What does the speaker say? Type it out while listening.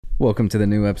Welcome to the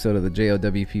new episode of the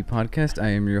JOWP podcast. I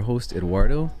am your host,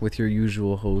 Eduardo, with your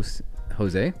usual host,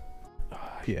 Jose.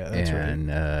 Yeah, that's right.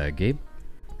 And Gabe.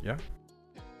 Yeah.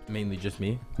 Mainly just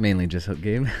me. Mainly just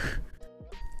Gabe.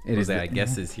 Jose, I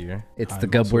guess, is here. It's the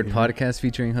Gubword podcast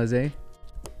featuring Jose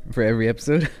for every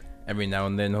episode. Every now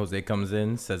and then, Jose comes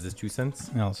in, says his 2 cents.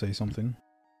 And I'll say something.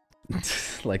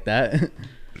 Like that.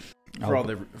 For all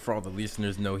the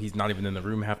listeners know, he's not even in the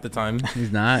room half the time.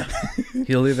 He's not.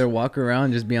 He'll either walk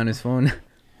around, just be on his phone.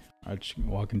 I just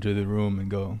walk into the room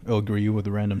and go, I'll agree with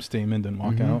a random statement and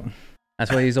walk out. That's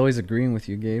why he's always agreeing with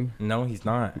you, Gabe. No, he's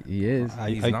not. He is.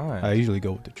 He's not. I usually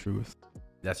go with the truth.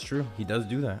 That's true. He does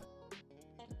do that.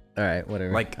 All right,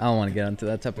 whatever. Like, I don't want to get onto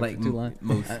that topic for too long.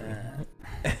 Mostly.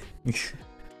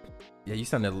 Yeah, you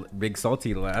sounded big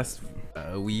salty last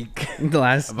week. The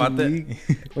last about week?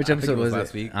 Which episode was last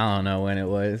it? week. I don't know when it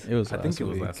was. It was. I think it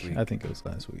was last week. I think it was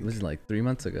last week. It was like 3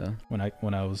 months ago. When I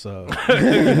was 3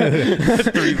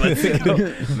 months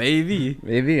ago. Maybe.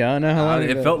 I don't know how long It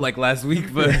ago. felt like last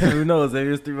week, but who knows? Maybe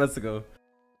it was 3 months ago.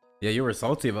 Yeah, you were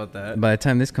salty about that. By the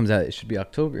time this comes out, it should be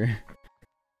October.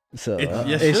 So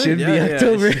it should be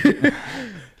October.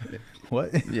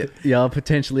 What? Y'all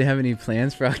potentially have any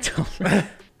plans for October?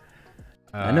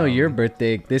 I know your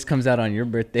birthday. This comes out on your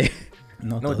birthday.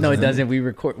 No, it doesn't. We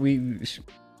record. What are you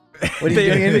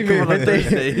doing? Anything for your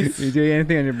birthday? Are you doing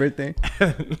anything on your birthday?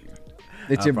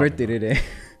 It's your birthday today.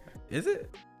 Is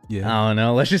it? Yeah. I don't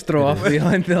know. Let's just throw off the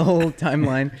whole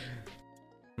timeline.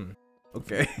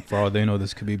 Okay. For all they know,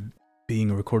 this could be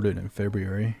being recorded in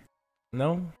February.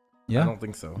 No. Yeah. I don't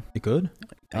think so. You could?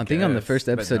 I think on the first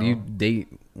episode, you date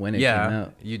when it came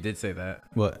out. You did say that.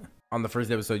 What? On the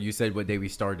first episode, you said what day we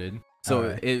started.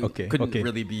 So it couldn't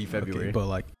really be February. Okay, but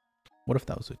like, what if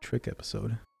that was a trick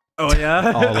episode? Oh,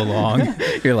 yeah? All along.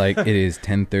 You're like, it is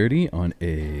 10:30 on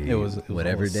it was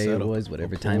whatever day it set was, up,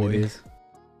 whatever a time it ploy. is.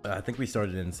 I think we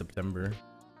started in September.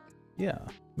 Yeah,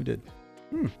 we did.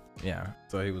 Yeah.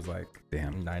 So he was like,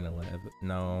 Damn. 9/11.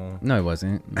 No. No, it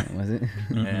wasn't. No, was it?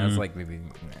 Yeah, it's like maybe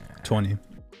 20.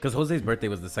 Because Jose's birthday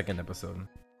was the second episode.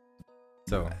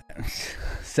 So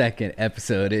Second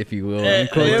episode, if you will, in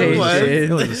It quotations. It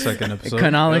was the second episode.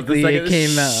 Canonically, it came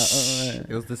It out.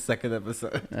 was the second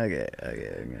episode. Okay.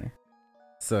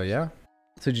 So yeah.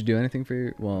 So did you do anything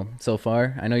for so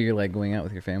far? I know you're like going out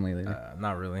with your family later.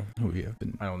 Not really. We have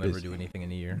been I don't busy. ever do anything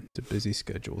in a year. It's a busy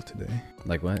schedule today.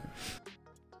 Like what?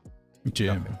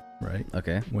 Gym, right?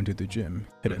 Okay. Went to the gym.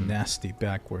 Hit a nasty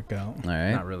back workout. All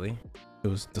right. Not really. It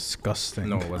was disgusting.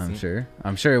 No, it wasn't.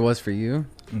 I'm sure it was for you.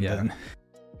 And Yeah. then,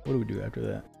 what do we do after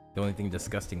that? The only thing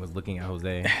disgusting was looking at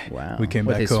Jose. Wow. We came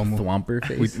with back his home. Thwomper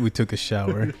face. We took a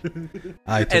shower.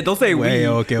 Hey, don't say we.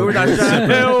 Okay. We're not We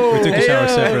took a shower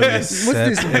separately. What's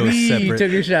this? It was You separate.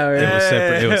 took a shower. It was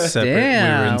separate. It was separate. We were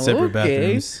Damn, in separate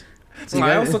okay. bathrooms.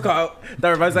 I also caught that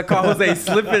reminds me, I caught Jose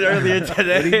slipping earlier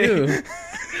today. What did you do?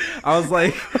 I was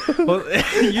like,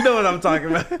 you know what I'm talking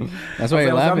about. That's why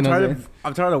you're laughing.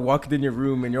 I'm trying to walk in your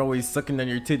room and you're always sucking on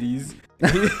your titties.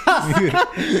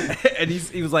 And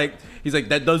he was like,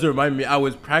 that does remind me. I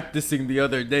was practicing the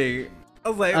other day. I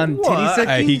was like, titty what?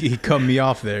 sucking? He cut me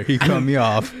off there. He cut me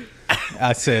off.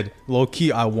 I said, low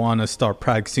key, I want to start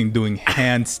practicing doing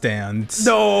handstands.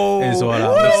 No, Is what I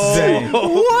was saying.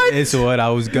 What? Is what I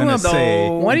was gonna No. say.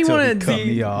 Why do you until wanna he cut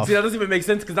me off? See, that doesn't even make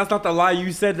sense because that's not the lie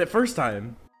you said the first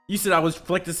time. You said I was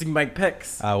flexing my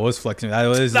pecs. I was flexing. I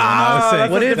was. Nah, I was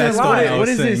saying. What is that's this? what I What was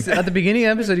is saying. this? At the beginning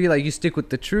of the episode, you stick with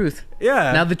the truth.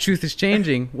 Yeah. Now the truth is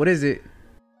changing. What is it?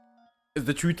 Is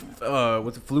the truth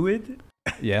what's it, fluid?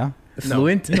 Yeah.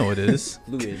 Fluent? No, it is.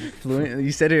 Fluid. Fluent.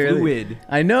 You said it earlier. Fluid.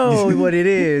 I know what it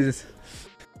is.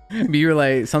 But you were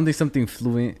like something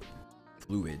fluent.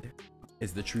 Fluid.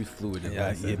 Is the truth fluid? Is what Yeah,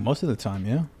 I said. yeah, most of the time,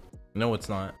 yeah. No, it's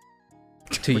not.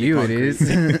 To you, it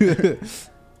is.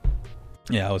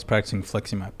 Yeah, I was practicing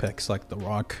flexing my pecs like The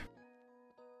Rock.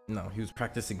 No, he was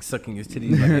practicing sucking his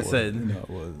titties, like I said. No,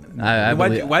 it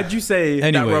wasn't. Why'd you say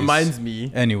Anyways. that reminds me?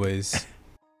 Anyways.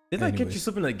 Did I catch you anyways.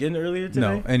 slipping again earlier today?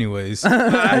 No, anyways.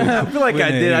 I feel like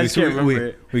I did. I just can't remember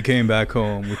it. We came back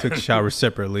home. We took a shower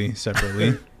separately,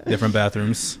 different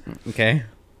bathrooms, Okay.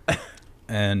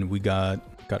 and we got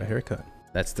a haircut.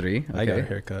 That's 3. Okay. I got a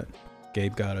haircut.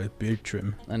 Gabe got a beard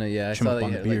trim. I know. Yeah, I Trim saw up that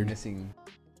on you the had like beard.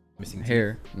 missing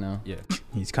hair. No. Yeah,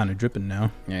 He's kind of dripping now.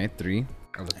 All right, 3.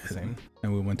 I look the same.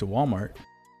 And we went to Walmart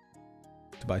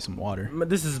to buy some water. But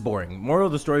this is boring. Moral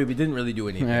of the story: we didn't really do All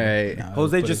anything. right. Nah,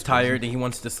 Jose but just it's tired and he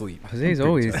wants to sleep. Jose's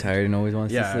always tired and always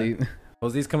wants to Yeah. sleep.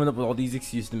 Jose's coming up with all these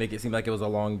excuses to make it seem like it was a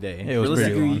long day. It was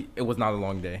pretty Realistically, long. it was not a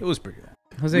long day. It was pretty good.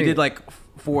 Jose, We did like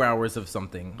 4 hours of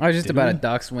something. I was just Did about we? to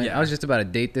dox when Yeah. I was just about to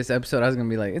date this episode. I was gonna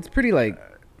be like, it's pretty like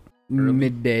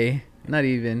midday. Not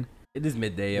even. It is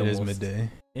midday. It is Almost. midday.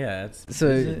 Yeah, it's So-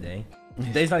 midday. The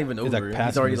day's not even It's over. like past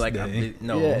He's already like, midday.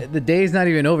 no. Yeah, the day's not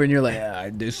even over, and you're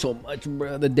like, there's so much,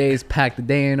 bro. The day is packed. The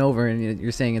day ain't over, and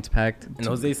you're saying it's packed. And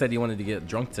Jose said he wanted to get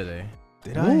drunk today.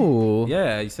 Did I? Ooh.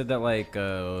 Yeah, you said that like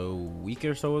a week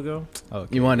or so ago.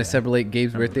 Okay, You want to yeah. celebrate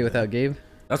Gabe's birthday without Gabe?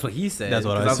 That's what he said. That's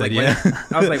what 'Cause I was said, like, yeah.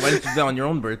 I was like, why didn't you do it on your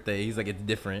own birthday? He's like, it's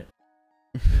different.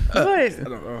 What? I don't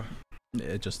know. Yeah,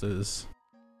 it just is.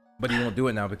 But he won't do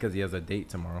it now because he has a date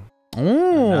tomorrow.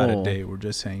 Oh. Not a date. We're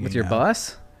just hanging With your out.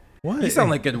 boss? What? You sound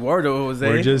like Eduardo, Jose.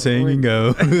 We're just hanging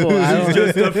out. Well, I He's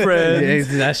don't- just a friend.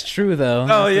 Yeah, that's true, though.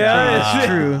 Oh, yeah? That's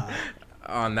true.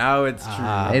 Oh, now it's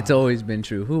true. It's always been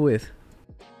true. Who with?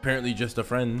 Apparently just a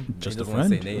friend. Just He a doesn't wanna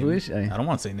say friend. name. Who is she? I don't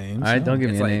want to say names. All right, don't give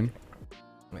me It's a like- name.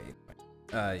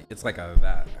 Wait. It's like a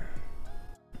that.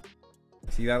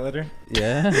 See that letter?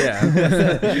 Yeah.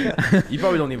 Yeah. You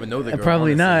probably don't even know the girl.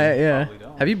 Probably not. honestly. Yeah. Probably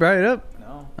don't. Have you brought it up?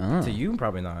 No. Oh. To you,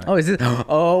 probably not. Oh, is this?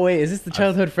 Oh, wait. Is this the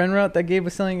childhood friend route that Gabe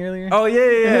was selling earlier? Oh, yeah,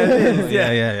 it is.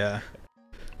 Yeah, Yeah. yeah.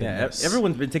 Yeah, Yes.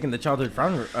 everyone's been taking the childhood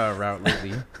friend route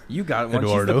lately. You got one. She's the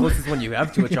Eduardo. closest one you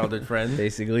have to a childhood friend.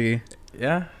 Basically.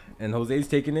 Yeah, and Jose's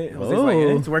taking it. Jose's like, Oh.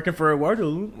 hey, it's working for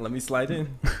Eduardo. Let me slide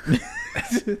in.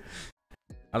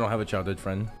 I don't have a childhood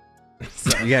friend.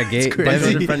 So, You got Gabe. my crazy.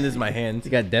 childhood Devin. friend is my hand.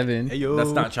 You got Devin. Hey, yo. That's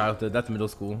not childhood. That's middle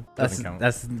school. Doesn't count.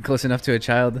 That's close enough to a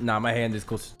child. Nah, my hand is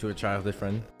close to a childhood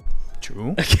friend.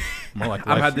 True. More like I've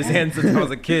life. had this hand since I was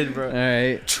a kid, bro. All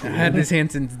right. I had this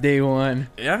hand since day one.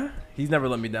 Yeah, he's never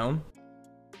let me down.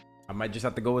 I might just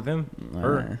have to go with him.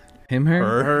 Her. Him,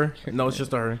 her? Her. No, it's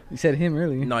just a her. You said him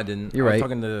earlier. No, I didn't. You're I was right.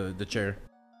 talking to the chair.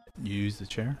 You use the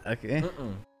chair, Okay.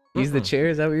 Mm-mm. He's the chair.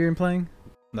 Is that what you're implying?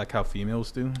 like how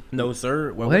females do. No,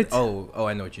 sir. What? Oh,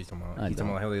 I know what you're talking about. I He's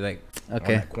talking don't. about how they like on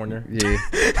Okay. that corner.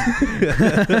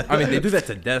 Yeah. I mean, they do that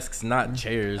to desks, not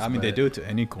chairs. I mean, they but- do it to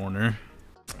any corner.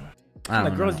 I Like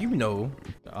don't girls, know. you know,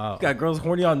 Oh. got girls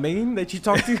horny on Maine that you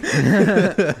talk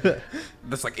to.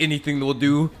 That's like anything they'll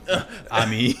do. I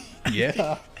mean,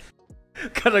 yeah.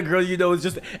 Kind of girl you know is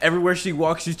just everywhere she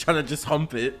walks, she's trying to just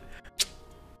hump it.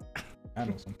 I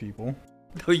know some people.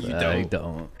 No, you I don't.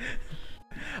 don't.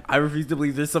 I refuse to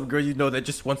believe there's some girl you know that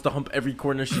just wants to hump every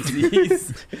corner she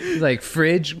sees. It's like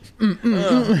fridge.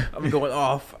 I'm going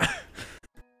off.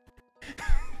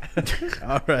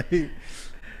 All right.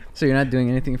 So you're not doing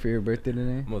anything for your birthday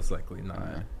today? Most likely not.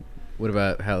 What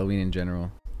about Halloween in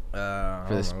general I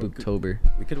for the don't know. Spooktober?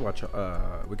 We could watch.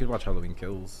 We could watch Halloween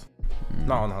Kills.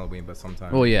 Not on Halloween, but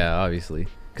sometime. Well, yeah, obviously,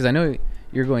 because I know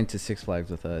you're going to Six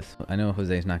Flags with us. I know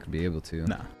Jose's not gonna be able to.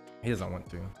 Nah. He doesn't want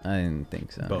to. I didn't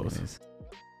think so. Both. anyways.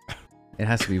 It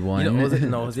has to be one. You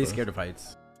know, Jose's scared of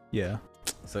heights. Yeah.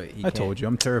 So he I told you,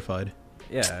 I'm terrified.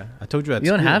 Yeah. I told you at You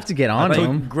don't school. have to get on Like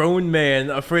him. grown man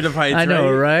afraid of heights. I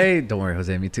know, right? right? Don't worry,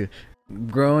 Jose. Me too.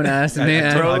 Grown ass I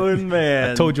man. told- Grown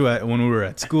man. I told you when we were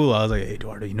at school, I was like, hey,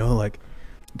 Eduardo, you know, like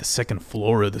the second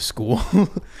floor of the school.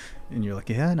 And you're like,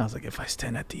 yeah. And I was like, if I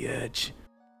stand at the edge,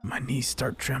 my knees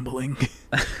start trembling.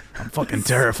 I'm fucking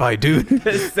terrified, dude.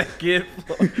 Second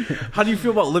floor. How do you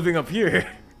feel about living up here?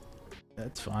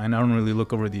 That's fine. I don't really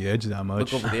look over the edge that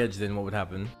much. Look over the edge, then what would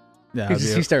happen? Yeah, You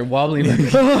just start wobbling like,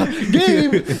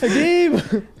 Gabe.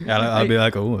 I'll be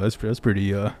like, oh, that's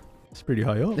pretty high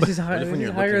up. This is What higher. if when This you're is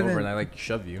looking higher over and than. I like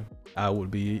shove you? I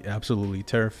would be absolutely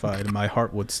terrified. My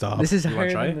heart would stop. This is You wanna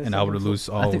higher try than it? the And I would second lose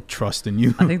floor. all trust in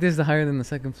you. I think this is higher than the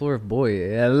second floor of Boy.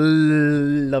 Yeah,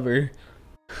 lover.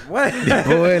 What?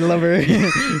 Boy lover.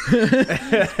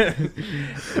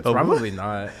 Probably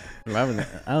not.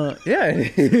 Yeah,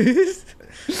 it is.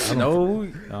 No.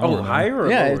 Oh, know. higher or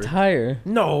Yeah, lower? it's higher.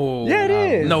 No. Yeah, it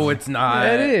is. No, it's not.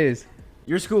 Yeah, it is.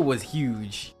 Your school was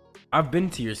huge. I've been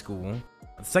to your school.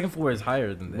 The second floor is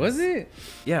higher than this. Was it?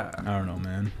 Yeah. I don't know,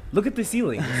 man. Look at the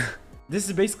ceiling.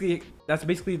 That's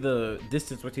basically the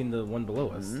distance between the one below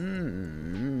us.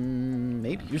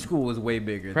 Maybe. Your school was way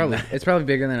bigger. than Probably. that. It's probably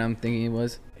bigger than I'm thinking it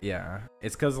was. Yeah.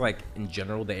 It's because like in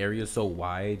general the area is so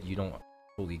wide you don't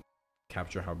fully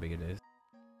capture how big it is.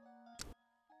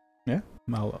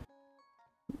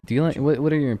 Do you like?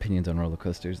 What are your opinions on roller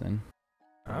coasters then?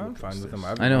 I'm fine with them.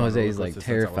 I know Jose is like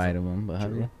terrified of them, but have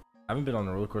True. you? I haven't been on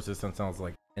a roller coaster since I was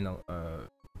like in a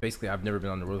basically I've never been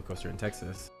on a roller coaster in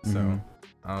Texas. So Mhm.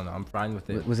 I don't know. I'm fine with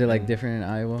it. Was it like And- different in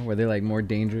Iowa? Were they like more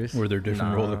dangerous? Were there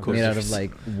different Nah. roller coasters? Made out of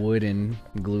like wood and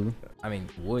glue. I mean,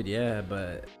 wood, yeah,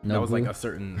 but No that was like glue? a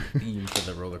certain theme for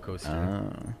the roller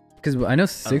coaster. Because I know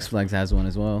Six Flags has one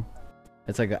as well.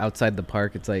 It's like outside the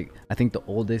park. It's like I think the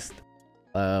oldest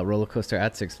roller coaster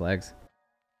at Six Flags.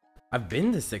 I've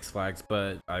been to Six Flags,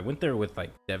 but I went there with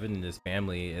like Devin and his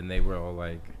family, and they were all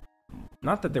like,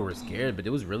 not that they were scared, but it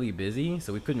was really busy,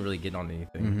 so we couldn't really get on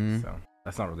anything. Mhm. So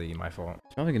That's not really my fault.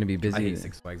 It's probably gonna be busy. I hate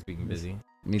Six Flags being busy.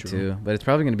 Me True. too. But it's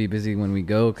probably gonna be busy when we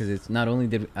go because it's not only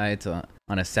it's on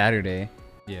a Saturday.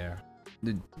 Yeah.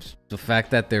 The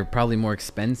fact that they're probably more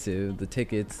expensive, the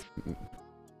tickets.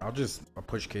 I'll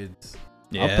push kids.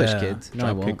 I'll push kids. No,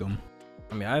 I won't. Kick them.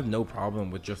 I mean, I have no problem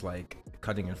with just like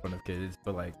cutting in front of kids,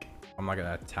 but like I'm not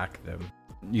gonna attack them.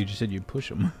 You just said you'd push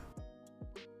them.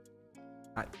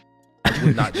 I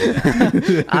would not do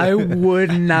that. I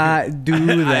would not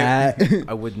do that.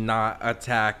 I would not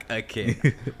attack a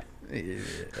kid.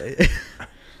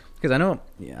 Because I know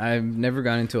I've never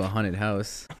gone into a haunted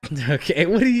house. Okay,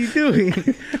 what are you doing?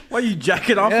 Why are you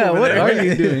jacking off Yeah, over what there? are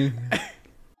you doing?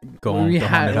 Go on with the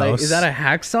haunted house. Is that a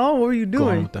hacksaw? What are you Go on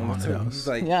doing? with the haunted house. He's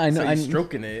like, Yeah, I know. So he's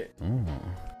stroking it. Oh,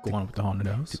 Go on with the haunted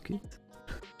house. 2 kids.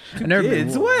 Two I never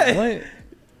kids? What?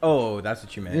 Oh, that's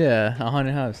what you meant. Yeah, a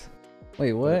haunted house.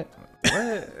 Wait, what?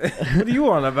 What? What are you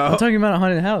on I'm about? talking about a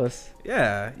haunted house.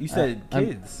 Yeah, you said I'm-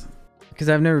 kids. Because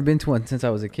I've never been to one since I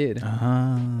was a kid.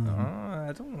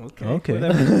 I don't. Okay. Okay.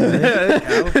 Whatever.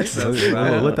 I'll take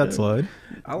that. We'll let that slide.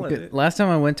 I'll let it. Last time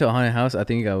I went to a haunted house, I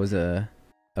think I was a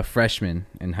freshman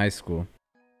in high school.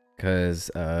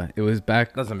 Because it was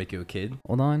back. Doesn't make you a kid.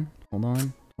 Hold on. I'm not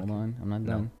No.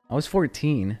 done. I was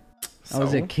 14. I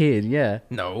was a So? kid, yeah.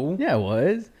 No. Yeah, I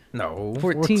was. No.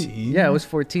 14. Yeah, I was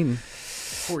 14.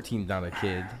 14's not a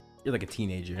kid. You're like a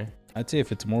teenager. I'd say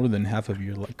if it's more than half of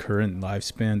your current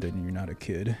lifespan, then you're not a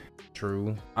kid.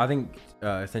 True. I think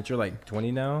since you're like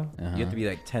 20 now, Uh-huh. you have to be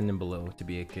like 10 and below to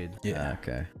be a kid. Yeah.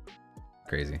 Okay.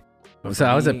 Crazy. But So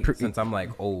for I was me, since I'm like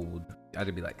old, I had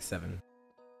to be like 7.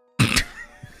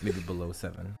 Maybe below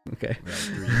 7. Okay.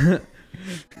 Like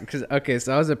 3. Okay,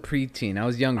 so I was a preteen. I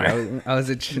was younger. I was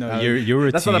a No, you're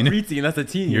a That's teen. not a preteen. That's a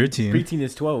teen. You're a teen. Preteen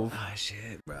is 12. Oh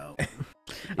shit, bro.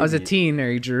 I was a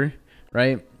teenager,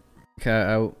 right?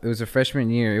 It was a freshman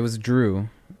year. It was Drew,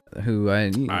 who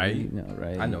you know,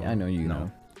 right? I know. I know you No.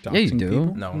 know. Yeah, you Doxing do.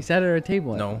 people? No. He sat at our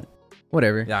table. No.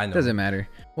 Whatever. Yeah, I know. Doesn't matter.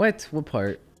 What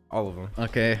part? All of them.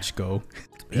 Okay. Just go.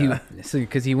 Yeah.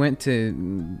 Because he went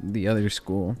to the other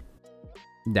school.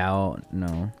 No.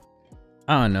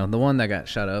 I don't know. The one that got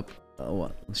shot up.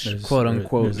 Quote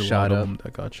unquote there's shot a lot up. of them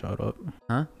that got shot up.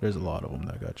 Huh? There's a lot of them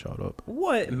that got shot up.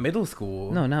 What? Middle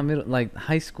school? No, not middle. Like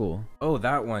high school. Oh,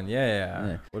 that one. Yeah.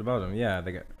 Yeah. What about him? Yeah,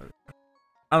 they got.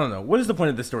 I don't know. What is the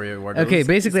point of this story, Eduardo? Okay,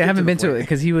 basically, I let's haven't get been to the it point.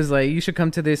 because he was like, "You should come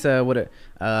to this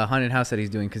haunted house that he's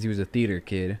doing," because he was a theater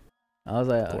kid. I was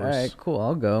like, Of "All course. right, cool,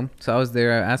 I'll go." So I was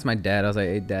there. I asked my dad. I was like,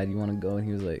 "Hey, Dad, you want to go?" And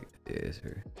he was like, "Yeah,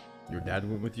 sure." Your dad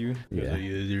went with you? Yeah.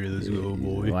 Let's go,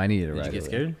 boy. Well, I needed a Did ride. you get away.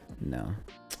 scared? No.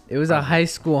 It was a high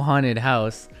school haunted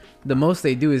house. The most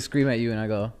they do is scream at you, and I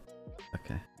go,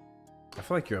 "Okay." I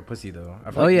feel like you're a pussy though.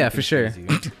 I feel Oh like yeah, nothing for sure.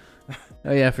 scares you.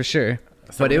 Oh yeah, for sure.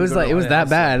 So But we're it was gonna like go it was to a that haunted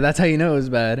bad. house, That's how you know it was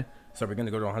bad. So we're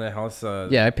gonna go to a haunted house.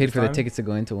 Yeah, I paid this for the time? tickets to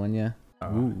go into one. Yeah.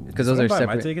 Ooh. 'Cause those are buy my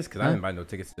separate. tickets because Huh? I didn't buy no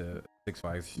tickets to Six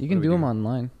Flags. You can do them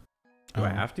online. Do I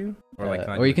have to? Or like,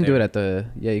 Or you can do it at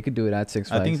you could do it at Six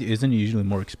Flags. I think isn't it usually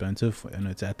more expensive and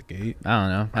it's at the gate. I don't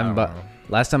know. I haven't I bought. don't know.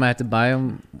 Last time I had to buy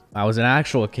them, I was an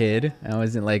actual kid. I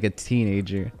wasn't like a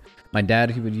teenager. My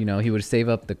dad, he would save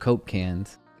up the Coke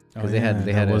cans. 'Cause they had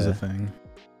that was a- a thing.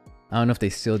 I don't know if they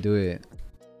still do it.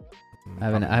 I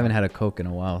haven't had a Coke in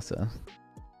a while, so.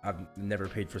 I've never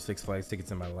paid for Six Flags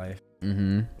tickets in my life.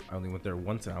 Mm-hmm. I only went there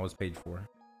once and I was paid for.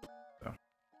 So,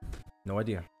 no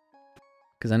idea.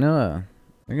 Cause I know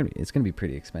it's gonna be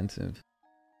pretty expensive.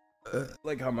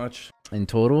 Like how much? In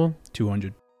total,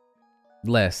 200.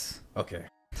 less. Okay.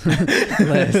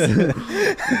 Less.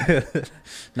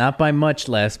 Not by much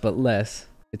less, but less.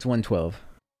 It's 112.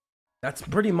 That's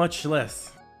pretty much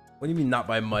less. What do you mean not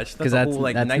by much? Because That's a whole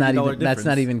like $90 difference. that's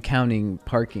not even counting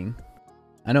parking.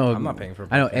 I know. I'm not paying for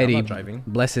I know parking. Eddie. I'm not driving.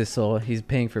 Bless his soul. He's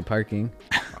paying for parking.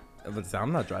 Let's say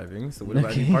I'm not driving, so what do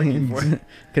I be parking for?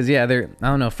 Because yeah, I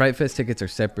don't know. Fright Fest tickets are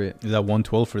separate. Is that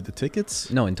 112 for the tickets?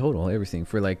 No, in total, everything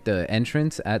for like the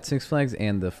entrance at Six Flags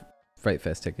and the Fright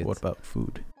Fest tickets. What about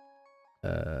food?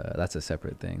 That's a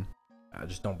separate thing. I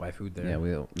just don't buy food there. Yeah,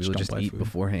 we'll don't just buy eat food.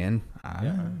 beforehand,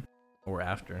 Yeah. Or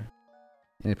after.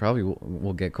 and it probably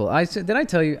will get cold. Did I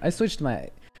tell you?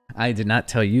 I did not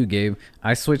tell you, Gabe.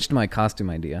 I switched my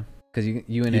costume idea because you and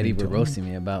You Eddie didn't were tell me? roasting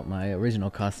me about my original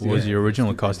costume. What was your original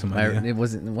stupid. costume idea? It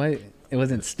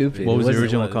wasn't stupid. What was It the wasn't-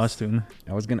 original was. costume?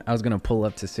 I was gonna pull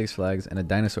up to Six Flags in a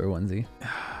dinosaur onesie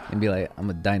and be like, I'm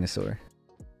a dinosaur.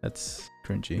 That's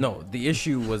cringy. No, the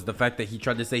issue was the fact that he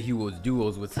tried to say he was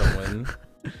duos with someone.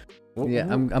 Yeah,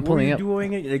 I'm what pulling were up. you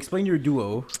duoing it? Explain your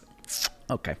duo.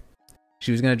 Okay.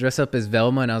 She was gonna dress up as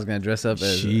Velma, and I was gonna dress up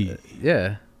as She.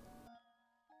 yeah.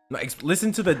 No,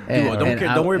 listen to the duo. And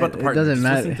Don't worry about the it part. doesn't Just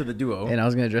matter. listen to the duo. And I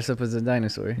was gonna dress up as a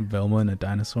dinosaur. Velma and a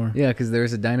dinosaur. Yeah, because there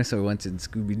was a dinosaur once in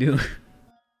Scooby Doo.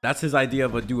 That's his idea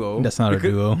of a duo. That's not a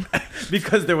duo.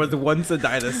 Because there was once a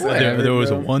dinosaur. There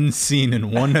was bro. one scene in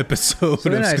one episode So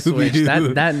then of I Scooby switched.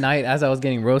 Doo. That night, as I was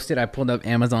getting roasted, I pulled up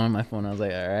Amazon on my phone. I was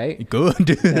like, all right.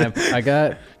 Good. And I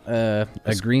got a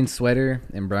green sweater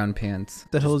and brown pants.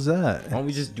 What the hell is that? Why don't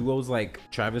we just duos like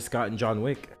Travis Scott and John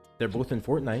Wick? They're both in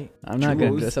Fortnite. I'm not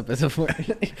gonna Duos. dress up as a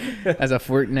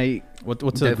Fortnite. What's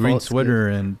a Default green skin. sweater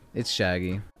and It's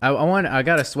shaggy. I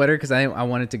got a sweater because I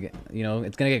wanted to get,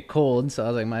 it's gonna get cold, so I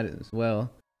was like, might as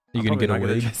well. you I'm gonna probably get not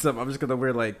gonna away? dress up. I'm just gonna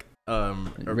wear like a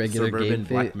regular suburban gay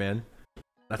black fit. man.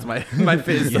 That's my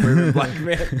fit is suburban black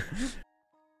man.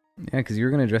 Yeah, because you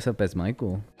were gonna dress up as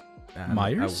Michael.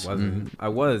 Myers? I wasn't. Mhm. I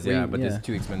was, yeah, Wait, but yeah. it's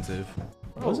too expensive.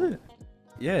 Was it?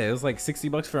 Yeah, it was like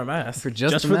 $60 for a mask. For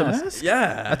just for the the mask. mask?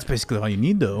 Yeah, That's basically all you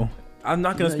need, though. I'm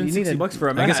not gonna No, spend you need $60 for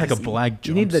a I mask. guess like a black jumpsuit.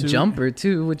 You need the jumper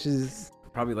too, which is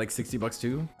Probably like $60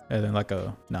 too. And then like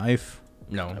a knife.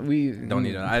 No, we don't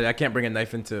need it. I can't bring a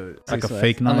knife into. Like a Six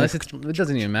fake Unless knife. it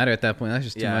doesn't even matter at that point. That's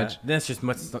just too Yeah, much. that's just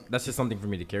much. That's just something for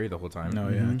me to carry the whole time. No,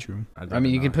 yeah, Mhm. true. I'd I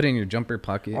mean, you rather can not. put it in your jumper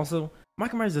pocket. Also,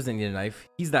 Michael Myers doesn't need a knife.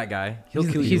 He's that guy. He'll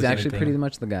kill you. He's with actually anything. pretty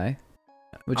much the guy.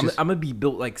 Which I'm is gonna be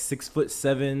built like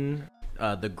 6'7".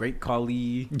 The Great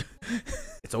Khali.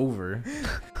 It's over.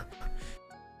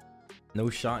 No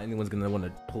shot anyone's gonna want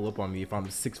to pull up on me if I'm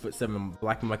 6'7"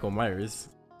 Black Michael Myers.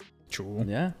 True.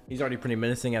 yeah, He's already pretty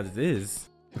menacing as it is.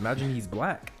 Imagine he's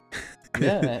black.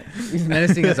 yeah. He's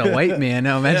menacing as a white man.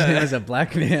 Now imagine him as a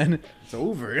black man. It's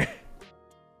over.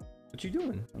 What you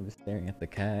doing? I'm just staring at the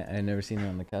cat. I've never seen her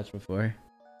on the couch before.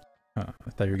 I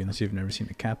thought you were gonna say you've never seen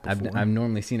a cat before. I've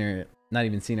normally seen her, not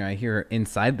even seen her. I hear her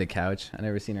inside the couch. I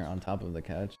never seen her on top of the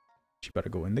couch. She better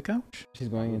go in the couch. She's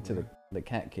going into the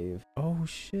cat cave. Oh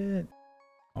shit!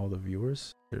 All the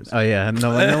viewers. Oh yeah,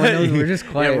 no one knows. We're just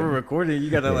quiet. Yeah, we're recording. You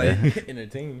gotta like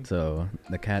entertain. So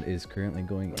the cat is currently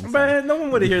going inside. Man, no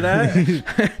one would hear that.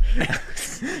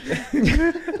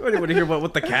 Nobody would hear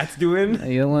what the cat's doing.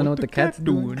 You don't want to know what the cat's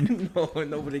doing? No,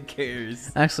 nobody cares.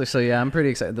 Actually, so yeah, I'm pretty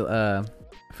excited.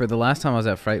 For the last time I was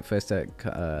at Fright Fest at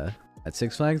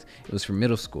Six Flags, it was for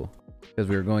middle school because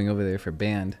we were going over there for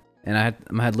band, and I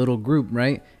had a little group,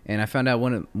 right? And I found out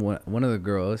one of the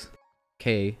girls,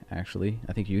 Kay, actually,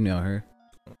 I think you know her,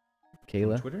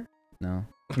 Kayla. Twitter? No,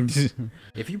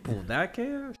 If you pulled that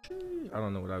chaos, I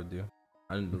don't know what I would do.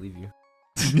 I didn't believe you.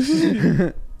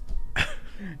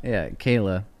 yeah,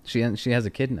 Kayla. She has a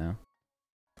kid now.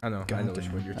 I know. I know which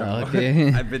Goddamn. one you're talking Okay.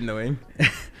 about. I've been knowing.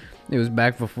 It was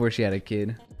back before she had a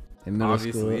kid in middle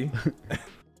Obviously. school.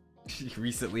 She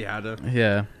recently had a.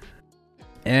 Yeah.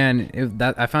 And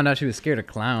I found out she was scared of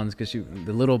clowns because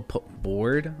the little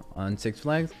board on Six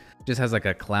Flags just has like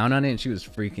a clown on it, and she was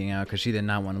freaking out because she did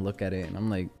not want to look at it. And I'm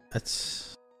like,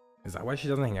 That's Is that why she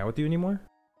doesn't hang out with you anymore?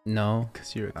 no.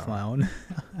 because you're a Oh. clown.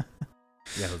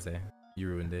 Yeah, Jose. You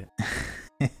ruined it.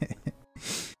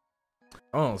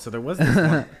 Oh, so there was this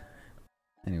one.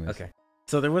 Anyways. Okay.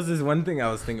 So there was this one thing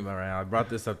I was thinking about right now. I brought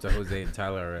this up to Jose and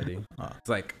Tyler already. It's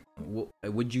like,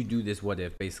 would you do this? What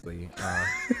if, basically?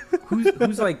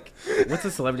 Who's like, what's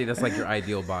a celebrity that's like your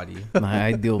ideal body? My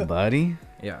ideal body?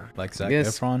 Yeah. Like Zac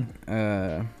Yes.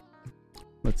 Efron.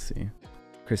 Let's see.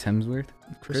 Chris Hemsworth?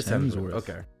 Chris Hemsworth.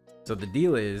 Okay. So the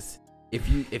deal is,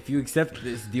 if you accept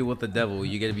this deal with the devil,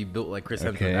 you gotta be built like Chris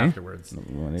Hemsworth Okay. afterwards.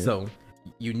 So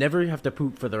you never have to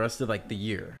poop for the rest of like the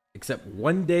year, except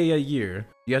one day a year.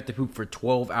 You have to poop for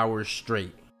 12 hours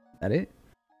straight. That it?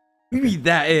 You mean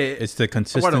that it? It's the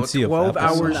consistency of 12 applesauce.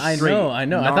 hours I straight. know. I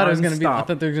thought it was gonna be. I nonstop,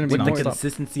 thought there was gonna be with the more. nonstop.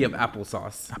 consistency of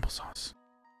applesauce. Applesauce.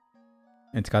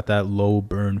 It's got that low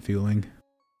burn feeling.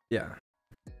 Yeah.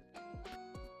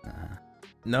 Uh,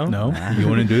 No. No, Nah. you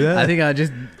want to do that? I think I'll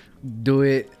just do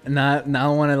it. Not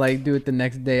want to like do it the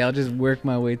next day. I'll just work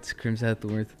my way to Chris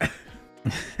Hemsworth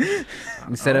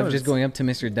instead of just going up to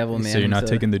Mr. Devilman. So you're not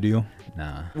taking the deal.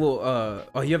 Nah. Well,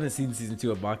 you haven't seen season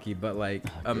 2 of Baki, but like,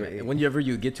 great. whenever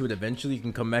you get to it eventually, you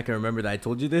can come back and remember that I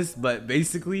told you this. But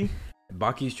basically,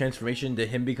 Baki's transformation to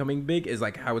him becoming big is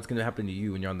like how it's gonna happen to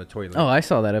you when you're on the toilet. Oh, I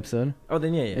saw that episode. Oh,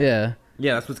 then yeah.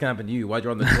 Yeah. That's what's gonna happen to you while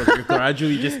you're on the toilet. You're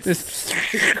gradually just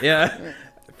yeah.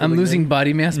 I'm Feeling losing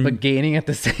body mass but gaining at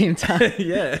the same time. good.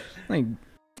 Yeah. Like,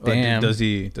 Like, damn. does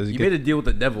he You get made a deal with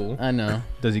the devil. I know.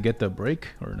 does he get the break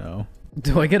or no?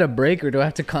 Do I get a break or do I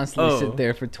have to constantly Oh. sit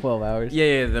there for 12 hours?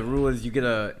 Yeah. The rule is you get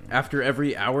after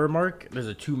every hour mark, there's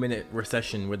a 2-minute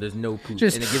recession where there's no poop,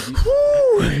 Just and it gives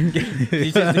you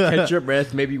you just to catch your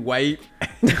breath, maybe wipe.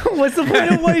 What's the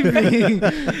point of wiping?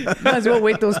 Might as well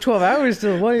wait those 12 hours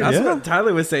to wipe. That's what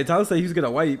Tyler was saying. Tyler said he was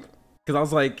gonna wipe. Because I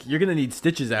was like, you're gonna need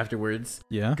stitches afterwards.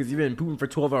 Yeah. Because you've been pooping for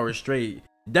 12 hours straight.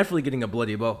 Definitely getting a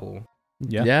bloody butthole.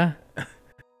 Yeah. Yeah.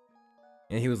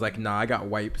 And he was like, nah, I got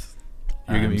wipes.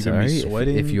 You're gonna be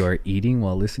sweating. If you are eating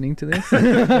while listening to this.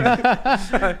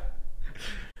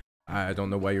 I don't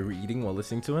know why you're eating while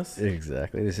listening to us.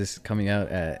 Exactly. This is coming out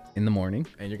in the morning.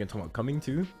 And you're gonna talk about coming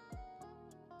too?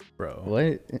 Bro.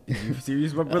 What? You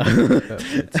serious, my brother?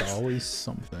 It's always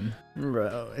something.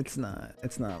 Bro, it's not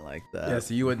like that. Yeah,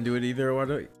 so you wouldn't do it either,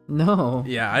 Eduardo? No.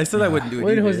 Yeah, I said I wouldn't do it What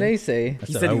did either. Jose say?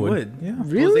 He said he would. Yeah.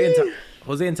 Really?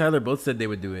 Jose and Tyler both said they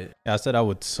would do it. I said I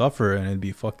would suffer and it'd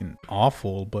be fucking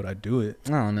awful, but I'd do it.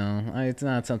 I don't know. It's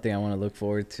not something I want to look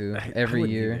forward to I every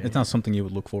wouldn't year. either. It's not something you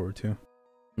would look forward to.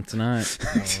 It's not.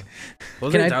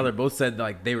 Jose and Tyler both said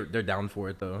like they're down for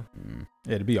it though.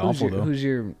 Yeah, it'd be awful though. Who's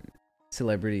your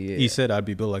celebrity? He said I'd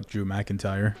be built like Drew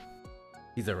McIntyre.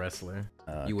 He's a wrestler.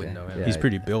 Okay. You wouldn't know him. Yeah, He's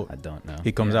pretty built. I don't know.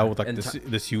 He comes Yeah, out with like and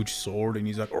this huge sword and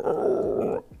he's like,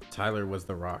 Tyler was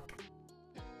The Rock.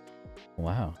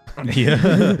 Wow.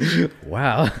 yeah.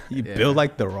 Wow. You Yeah. built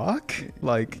like The Rock?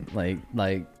 Like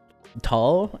Like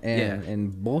tall and Yeah.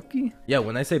 and bulky. Yeah,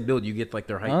 when I say build, you get like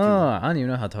their height Oh, I don't even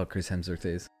know how tall Chris Hemsworth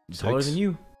is. too. Taller 6'. than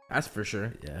you. That's for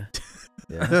sure. Yeah.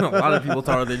 A lot of people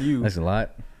taller than you. That's a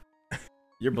lot.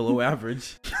 You're below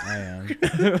average. I am.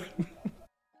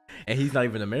 And he's not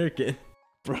even American.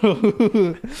 bro.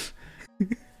 Isn't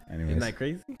Anyways. that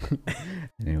crazy?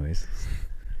 Anyways.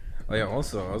 Oh yeah,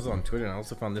 also I was on Twitter and I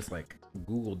also found this like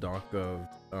Google Doc of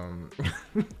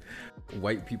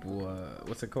white people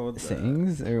what's it called?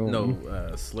 Sayings or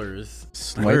Slurs.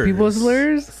 white people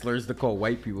slurs? Slurs to call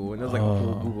white people, and there's like a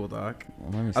whole Google Doc.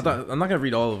 Well, let me I see. thought I'm not gonna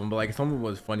read all of them, but like some of them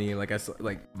was funny. Like I saw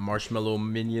like marshmallow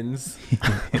minions,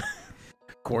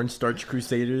 cornstarch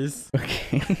crusaders,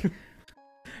 Okay.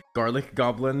 garlic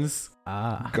goblins,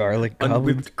 Garlic goblins.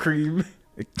 unwhipped cream,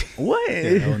 What?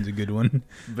 Yeah, that one's a good one.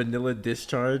 vanilla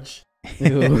discharge,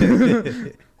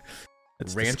 Ew.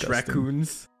 That's ranch disgusting.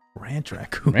 raccoons, Ranch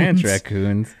raccoons. Ranch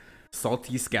raccoons.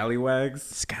 salty scallywags.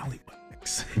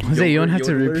 Scallywags. Jose, you don't have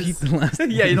to Yodelers. repeat the last.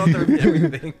 Yeah, you don't have to repeat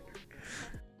everything.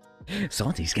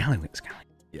 Salty scallywags.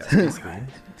 Yeah, basically.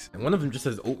 And one of them just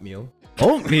says oatmeal.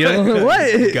 Oatmeal?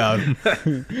 What? Got him.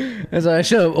 That's why I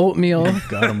show up oatmeal.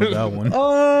 Got him with that one.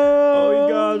 Oh,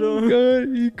 you got him.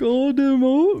 God, he called him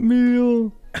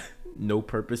oatmeal. No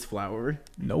purpose flour.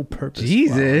 No purpose.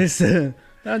 Jesus.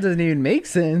 That doesn't even make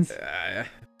sense.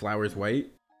 Flour's white.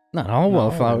 Not all No.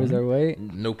 wildflowers are white.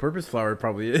 No purpose flour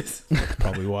probably is. Flour.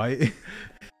 Probably white.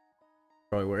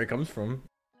 Probably where it comes from.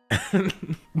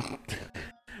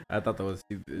 I thought that was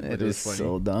stupid. But It it was is funny.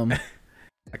 so dumb.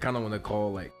 I kind of want to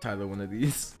call like Tyler one of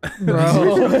these. Bro.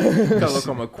 Kind of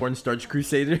call him a cornstarch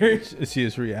crusader. See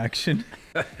his reaction.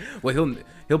 Well,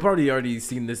 he'll probably already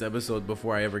seen this episode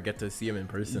before I ever get to see him in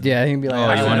person. Yeah, he can be like, Oh,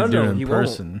 I you don't want to do know, it in he won't.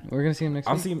 person? we're going to see him next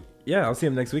I'll week. see him. Yeah, I'll see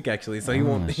him next week actually. So he Oh,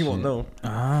 won't. He won't shit. know.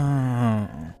 Oh.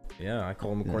 Yeah, I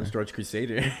call him a Yeah. cornstarch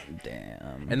crusader.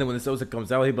 Damn. And then when this episode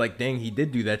comes out, he'll be like, "Dang, he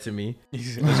did do that to me."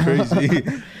 That's crazy.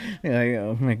 Yeah, like,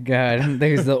 oh my God.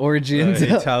 There's the origins.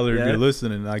 Hey, Tyler, if Yeah. you're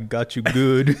listening, I got you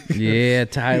good. Yeah,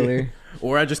 Tyler.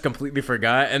 Or I just completely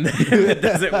forgot and then it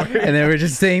doesn't work. And then we're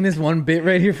just saying this one bit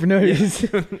right here for no reason.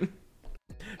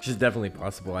 Which is definitely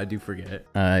possible. I do forget.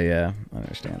 Yeah,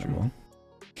 understandable.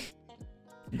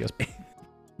 You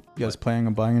guys planning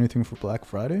on buying anything for Black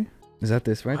Friday? Is that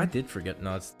this I right? did forget.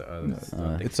 No, it's It's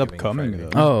Thanksgiving upcoming, Friday.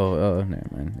 though. Oh, never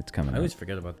mind. It's coming I up. always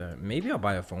forget about that. Maybe I'll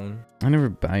buy a phone. I never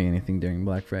buy anything during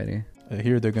Black Friday. I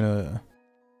hear they're gonna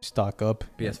stock up.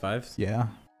 PS5s. Yeah.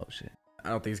 Oh shit. I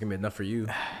don't think it's gonna be enough for you.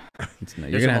 It's not,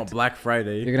 You're gonna on have to, Black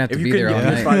Friday. you're gonna have to if be you there couldn't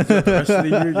all get night. PS5s for the rest of the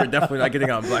year, you're definitely not getting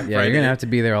on Black yeah, Friday. you're gonna have to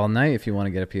be there all night if you want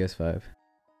to get a PS5.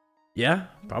 Yeah,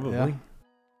 probably. Yeah.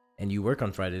 And you work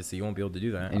on Fridays, so you won't be able to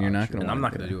do that. And you're not true. gonna. And I'm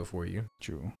wanna not gonna do it for you.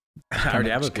 True. I already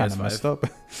have a Kind of messed PS5. up.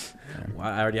 Well,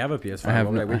 I already have a PS5. I have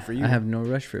Why would no, I wait for you? I have no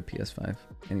rush for a PS5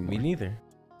 anymore. Me neither.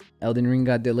 Elden Ring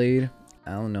got delayed.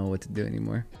 I don't know what to do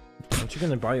anymore. Aren't you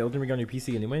gonna buy Elden Ring on your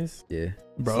PC anyways? Yeah.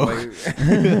 Bro.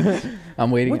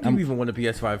 I'm waiting. What do I'm you even want a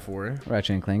PS5 for?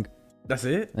 Ratchet and Clank. That's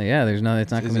it? Yeah, there's no.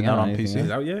 It's not Is coming it not out on anything PC? else. Is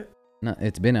it out yet? No,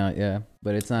 it's been out, yeah,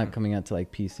 but it's not coming out to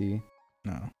like PC.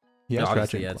 No. Yeah, Yeah,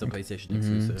 obviously, yeah, it's a PlayStation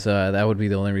exclusive. So that would be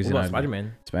the only What reason. about I'd-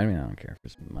 Spider-Man? Spider-Man, I don't care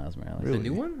for Miles Morales. Really? The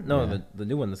new one? No, Yeah. the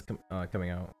new one that's coming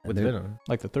out with There- Venom.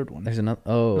 Like the third one. There's another.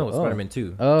 Oh, No, oh. Spider-Man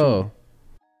 2 Oh,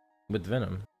 with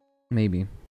Venom. maybe.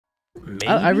 Maybe?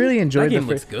 I really enjoyed that game.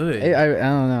 the Looks good. I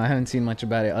don't know. I haven't seen much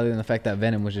about it other than the fact that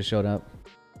Venom was just showed up.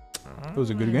 It was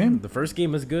a good game. The first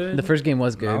game was good. The first game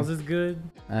was good. Miles is good.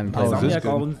 I haven't Miles played is it.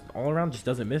 Insomniac good. all around just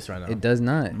doesn't miss right now. It does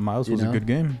not. Miles you was know? a good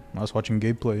game. I was watching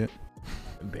Gabe play it.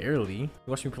 Barely. You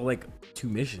watched me play like 2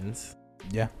 missions.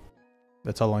 Yeah.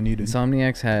 That's all I needed.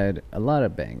 Insomniacs had a lot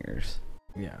of bangers.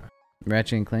 Yeah,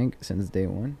 Ratchet and Clank since day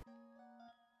one.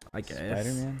 I guess.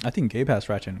 Spider-Man. I think Gabe has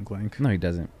Ratchet and Clank. No, he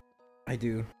doesn't. I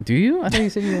do. Do you? I thought you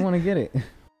said you didn't want to get it.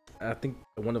 I think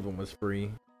one of them was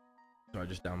free, so I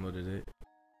just downloaded it.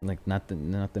 Like not the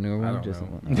newer one. I don't Just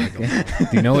know. the one. Oh, okay.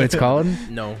 Do you know what it's called?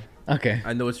 No, Okay.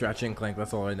 I know it's Ratchet and Clank.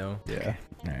 That's all I know. Yeah.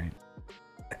 All right.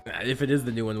 If it is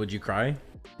the new one, would you cry?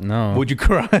 No. Would you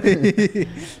cry? I've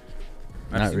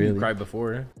Not seen really. you cry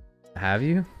before. Have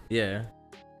you? Yeah.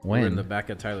 We were in When? the back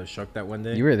of Tyler's truck that one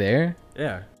day. You were there?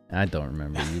 Yeah. I don't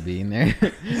remember you being there.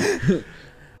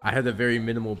 I had a very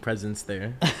minimal presence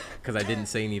there because I didn't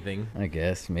say anything. I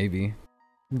guess maybe.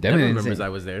 Devin didn't remembers say- I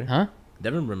was there. Huh?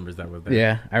 Devin remembers I was there.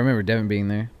 Yeah, I remember Devin being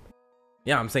there.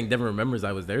 Yeah, I'm saying Devin remembers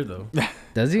I was there though.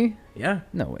 Does he? Yeah.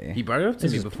 No way. He brought it up to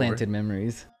This me is before. planted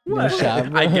memories. What? No shot,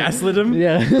 bro. I gaslit him?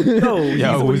 Yeah. No,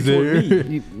 Yeah, I he's the one was who told there.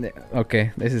 me.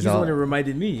 Okay, this is He's the all. one who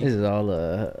reminded This me is all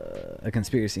a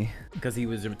conspiracy. because he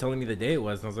was telling me the day it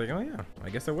was, and I was like, oh yeah, I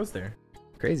guess I was there.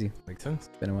 Crazy. Makes sense.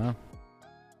 It's been a while.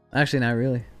 Actually, not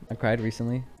really. I cried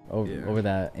recently over Yeah. over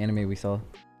that anime we saw.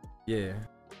 Yeah.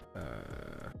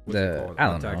 What's The- it called? I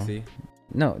don't know. Taxi.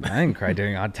 No, I didn't cry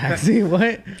during Odd Taxi. What?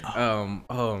 It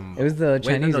It was the Wait,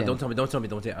 Chinese. no, anime. don't tell me. Don't tell me.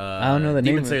 Don't tell. I don't know the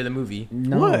Demon name of- Slayer the movie.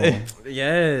 No. What?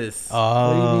 Yes.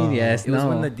 What do you mean? Yes. It was no.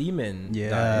 when the demon. Yeah.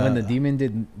 Died. When the demon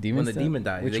did demon When the stuff? demon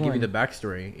died, Which they one? give you the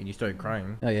backstory, and you started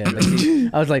crying. Oh yeah.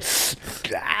 I was like,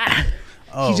 ah!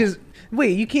 Oh. He just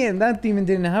wait. You can't. That demon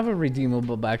didn't have a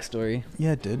redeemable backstory.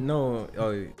 Yeah, it did. No,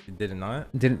 oh, did it not?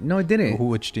 Didn't? No, it didn't.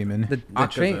 Which demon? The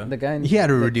Akaza. train. The guy. He had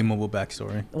a the- redeemable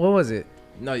backstory. What was it?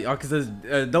 No, Akaza's.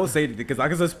 Don't say it because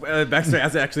Akaza's backstory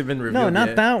hasn't actually been revealed. No, not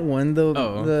yet. that one. The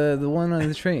Oh. the one on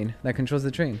the train that controls the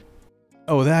train.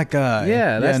 Oh, that guy.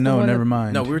 Yeah, that's the no, one never that-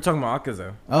 mind. No, we were talking about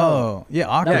Akaza. Oh, yeah,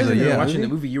 Yeah, Akaza. when you were Yeah. watching Really?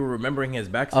 the movie, you were remembering his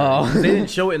backstory. Oh. They didn't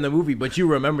show it in the movie, but you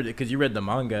remembered it because you read the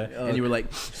manga and you were like,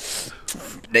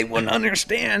 They wouldn't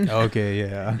understand. Okay,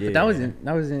 yeah. yeah. That was in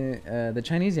the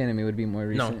Chinese anime would be more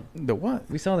No. recent. The what?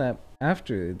 We saw that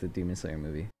after the Demon Slayer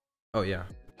movie. Oh yeah.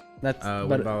 That's What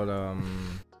but about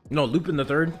No, Lupin the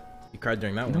Third. You cried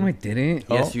during that no, one. I didn't.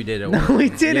 Yes, Oh. you did. No, I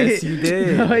didn't. Yes, you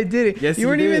did. No, I didn't. Yes, you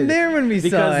weren't even did. there when we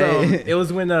Because saw it. it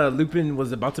was when Lupin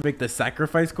was about to make the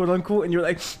sacrifice, quote unquote, and you're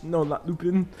like, no, not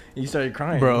Lupin, and you started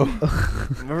crying, Bro.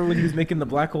 Remember when he was making the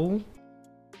black hole?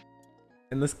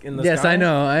 In the Yes, sky? I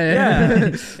know.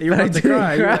 Yeah. You were But I about to didn't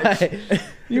cry. You were like- cry.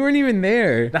 You weren't even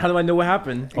there. Now, how do I know what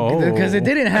happened? Oh. Because it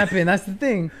didn't happen. That's the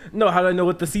thing. No, how do I know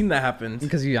what the scene that happened?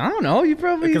 Because I don't know. You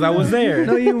probably Because I was there.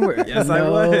 No, you were. Yes, I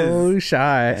no, was.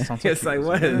 Shy. Sounds Yes, I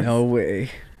was. No way.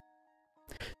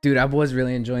 Dude, I was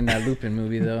really enjoying that Lupin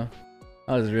movie though.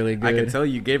 That was really good. I can tell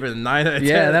you gave it a 9 out of 10.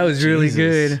 Yeah, that was really Jesus.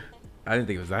 good. I didn't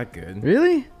think it was that good.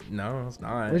 Really? No, it's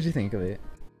not. What did you think of it?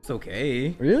 It's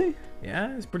okay. Really?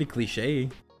 Yeah, it's pretty cliche.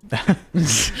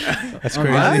 That's Oh,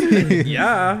 crazy.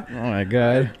 Yeah. Oh my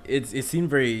god. It seemed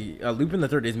very Lupin the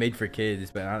Third is made for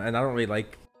kids, but I don't really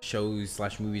like shows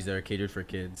 / movies that are catered for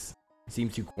kids. It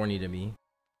seems too corny to me.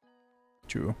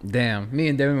 True. Damn. Me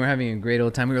and Devin were having a great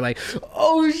old time. We were like,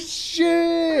 oh It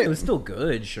shit. was still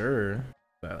good, sure,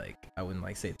 but like I wouldn't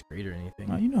like say it's great or anything.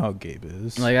 You know how Gabe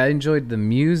is. Like I enjoyed the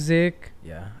music,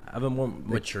 Yeah, I have a more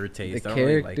mature taste. the I don't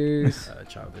really characters. like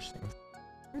childish things.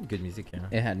 Good music, yeah.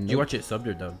 It had Did no. you watch it subbed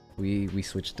or dubbed? We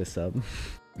switched to sub.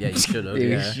 Yeah, you should have.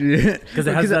 Yeah, Yeah, because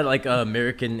it has Because that like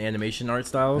American animation art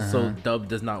style, so Uh-huh. dub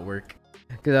does not work.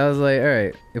 Because I was like, all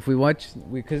right, if we watch,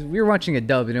 because we were watching a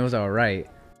dub and it was all right.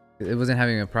 It wasn't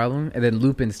having a problem. And then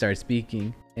Lupin started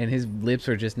speaking and his lips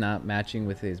were just not matching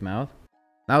with his mouth.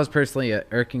 That was personally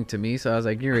irking to me. So I was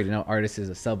like, you already know artist is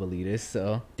a sub elitist.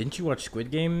 So Didn't you watch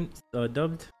Squid Game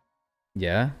dubbed?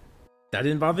 yeah. That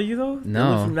didn't bother you though?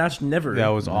 No. The lip match never. that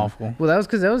was awful. Well, that was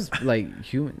because that was like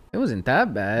human. It wasn't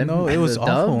that bad. No, it was The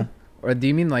awful. dub? Or do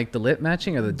you mean like the lip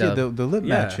matching or the Yeah, dub? the lip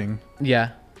Yeah. matching.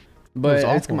 Yeah. was But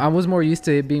awful. I was more used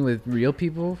to it being with real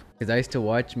people because I used to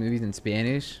watch movies in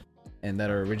Spanish and that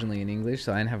are originally in English,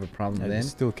 so I didn't have a problem I then.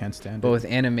 still can't stand But it. with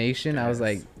animation, I was Yes.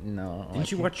 like, no. I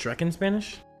Didn't you can't. watch Shrek in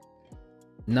Spanish?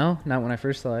 No, not when I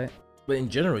first saw it. But in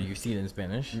general, you've seen it in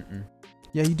Spanish. Mm-mm.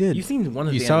 Yeah, you did. You've seen one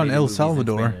of You the saw it in animated El movies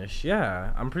Salvador. Spanish.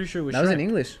 Yeah, I'm pretty sure it was. That was in Shrek.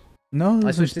 English. No, it I was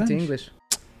in switched it to Spanish. English.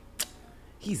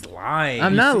 He's lying.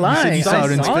 I'm not said lying. you saw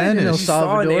it in I Spanish. El You saw an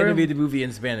Salvador. animated movie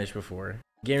in Spanish before.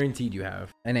 Guaranteed you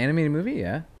have. An animated movie,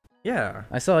 yeah. Yeah.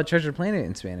 I saw Treasure Planet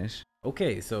in Spanish.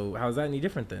 Okay, so how's that any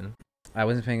different then? I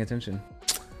wasn't paying attention.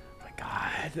 Oh my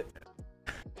god.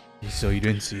 So you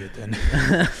didn't see it then.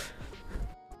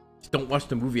 don't watch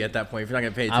the movie at that point if you're not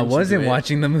gonna pay I attention. wasn't to it.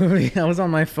 watching the movie. I was on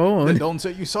my phone. Then don't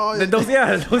say you saw it. Then don't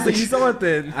say you saw it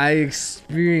then. I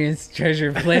experienced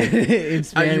Treasure Planet in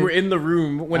Spanish. You were in the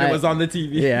room when it was on the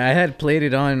TV. Yeah, I had played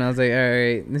it on, and I was like, all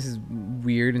right, this is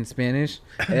weird in Spanish.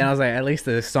 And I was like, at least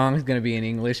the song's gonna be in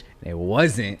English. And it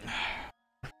wasn't.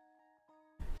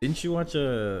 Didn't you watch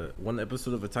one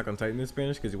episode of Attack on Titan in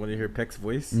Spanish because you wanted to hear Peck's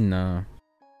voice? No,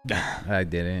 I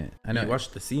didn't. I know. You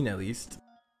watched the scene at least.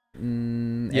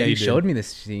 Yeah, you showed me this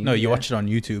scene. No, you watched it on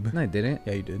YouTube. No, I didn't.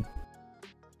 Yeah, you did.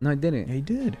 No, I didn't. Yeah, you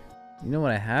did. You know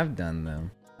what I have done though?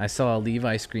 I saw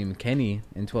Levi scream Kenny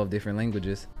in 12 different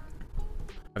languages.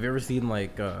 Have you ever seen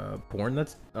like porn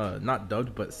that's not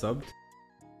dubbed but subbed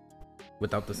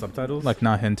without the subtitles? Like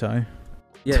not hentai.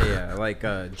 Yeah, like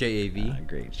JAV.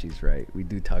 Great, she's right. We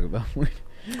do talk about porn.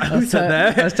 Who said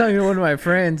that? I was talking to one of my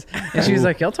friends, and she was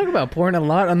like, "Y'all talk about porn a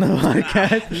lot on the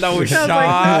podcast." No, I was like,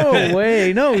 "No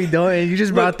way, no, we don't." And you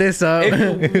just brought this up. It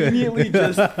conveniently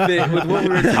just fit with what we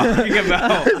were talking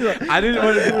about. I didn't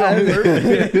want to do it on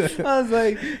purpose. I was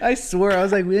like, I swear, I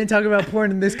was like, we didn't talk about porn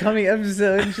in this coming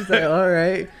episode. And she's like, all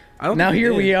right. Now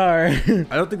here we are. I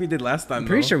don't think we did last time. I'm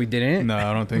pretty sure we didn't. No,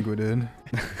 I don't think we did.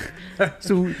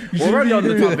 So we're already on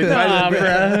the topic. Nah,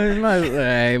 bro. Might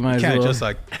as Can't well. just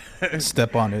like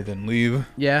step on it and leave.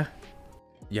 Yeah,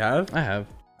 You have? I have.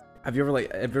 Have you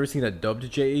ever seen a dubbed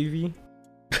JAV?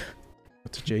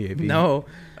 What's a JAV? No,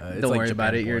 It's don't like worry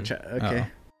about it. Japan You're porn. okay.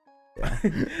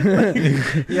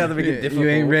 Yeah, they make it difficult. You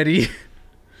ain't ready.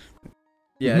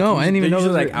 Yeah, No, I didn't even they're know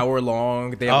usually those like hour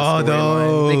long. They Oh, have a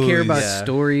storyline. They care about Yeah.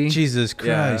 story. Jesus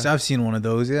Christ. Yeah. I've seen one of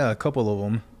those. Yeah, a couple of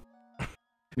them.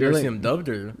 You ever Really? seen them dubbed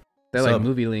or? They're like Sub.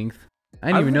 movie length. I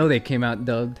didn't even know they came out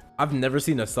dubbed. I've never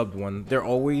seen a subbed one. They're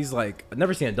always like, I've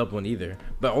never seen a dubbed one either,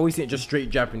 but always seen just straight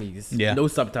Japanese. Yeah. No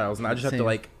subtitles, and I just have to Same.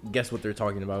 like guess what they're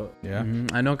talking about. Yeah.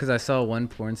 I know because I saw one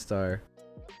porn star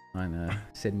on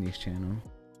Sydney's channel.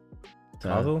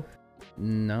 Kazo?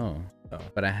 No, Oh.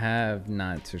 but I have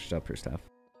not searched up her stuff.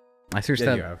 I searched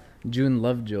Yeah, you up have. June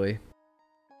Lovejoy.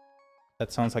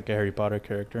 That sounds like a Harry Potter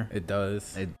character. It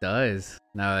does. It does.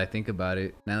 Now that I think about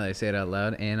it, now that I say it out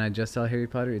loud, and I just saw Harry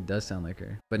Potter, it does sound like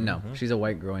her. But no, Mhm. she's a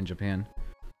white girl in Japan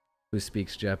who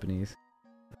speaks Japanese,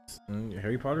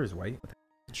 Harry Potter is white.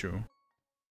 True.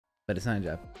 but it's not in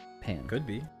Japan. Could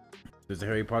be. There's a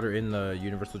Harry Potter in the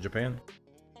Universal Japan.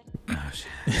 Oh, shit.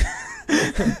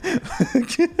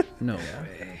 No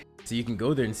way. So you can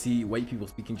go there and see white people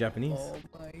speaking Japanese. Oh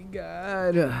my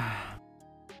god.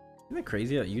 Isn't it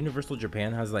crazy that Universal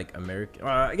Japan has like American?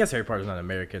 I guess Harry Potter's not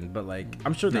American, but like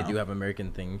I'm sure they No. do have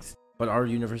American things. But our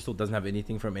Universal doesn't have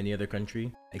anything from any other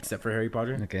country except for Harry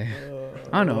Potter. Okay.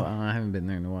 I don't know. I haven't been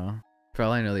there in a while. For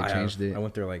all I know, they changed I it.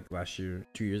 went there like last year,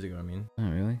 2 years ago. I mean, Oh,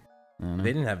 really? I don't know.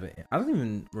 they didn't have it. I don't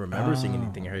even remember seeing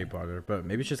anything Oh. Harry Potter, but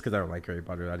maybe it's just because I don't like Harry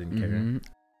Potter. I didn't care. Mhm.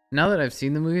 Now that I've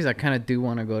seen the movies, I kind of do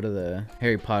want to go to the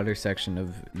Harry Potter section of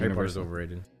Harry Potter's Universal.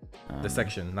 overrated. Um, The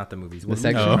section, not the movies. The Well, movies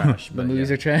section. are trash, The but movies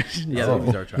yeah. are trash. Yeah, Oh. the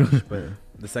movies are trash, but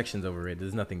the section's overrated.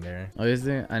 There's nothing there. Oh, is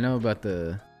there? I know about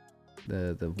the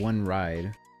one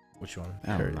ride. Which one?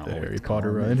 I don't know The what Harry it's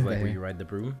Potter called. ride? Like where you ride the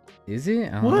broom? Is it?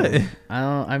 I don't What?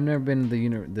 know. I've never been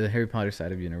to the Harry Potter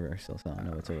side of Universal, so I don't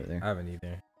know what's over I there. haven't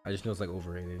either. I just know it's like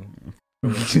overrated.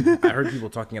 I heard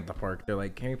people talking at the park. They're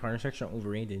like, Harry Potter section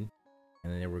overrated.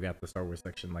 And then they got the Star Wars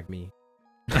section like me.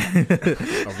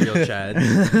 A real Chad.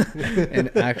 An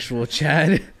actual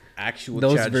Chad. Actual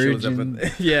Those Chad shows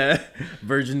up. Yeah.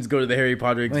 Virgins go to the Harry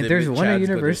Potter exhibit. Wait, there's one at Chads go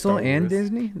to Universal Star and Wars.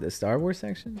 Disney. The Star Wars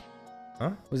section.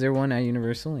 Huh? Was there one at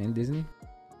Universal and Disney?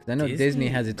 'Cause I know Disney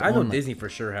has its I own. know like- Disney for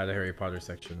sure had a Harry Potter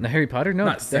section. The Harry Potter? No,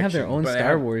 Not they have their section, own but they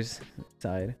Star have- Wars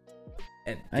side.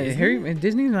 And Harry and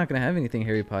Disney's not gonna have anything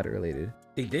Harry Potter related.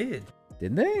 They did.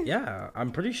 Did they? Yeah,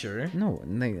 I'm pretty sure. No,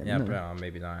 Yeah, no. but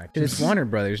maybe not. 'Cause Actually. it's Warner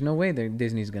Brothers. No way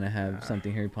Disney's gonna have Nah.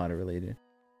 something Harry Potter related.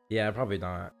 Yeah, probably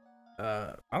not.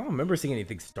 I don't remember seeing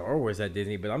anything Star Wars at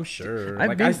Disney, but I'm sure. I've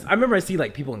Like been- I remember I see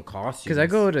like people in costumes. Because I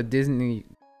go to Disney,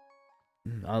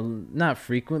 not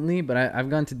frequently, but I've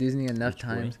gone to Disney enough Which boy?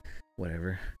 times.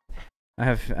 Whatever. I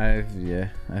have family.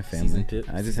 I just Season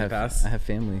have pass? I have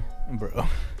family. Bro.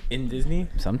 in Disney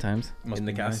Sometimes. Must in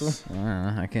the be castle.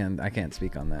 nice. I can't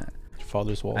speak on that. Your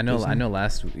father's Walt I know Disney.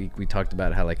 last week we talked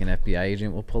about how like an FBI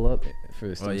agent will pull up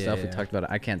for some yeah, stuff. We yeah. talked about it.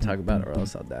 I can't talk about it or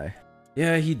else I'll die.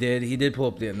 Yeah, he did. He did pull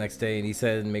up the next day, and he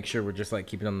said, "Make sure we're just like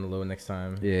keeping on the low next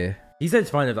time." Yeah. He said it's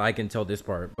fine if I can tell this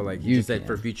part, but like he You just said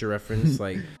for can. future reference,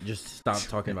 like just stop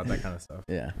talking about that kind of stuff.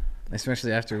 Yeah.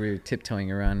 Especially after we were tiptoeing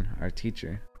around our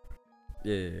teacher.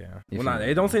 Yeah. If Well, not. you-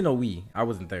 Hey, don't say no. We. I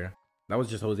wasn't there. That was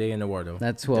just Jose and Eduardo.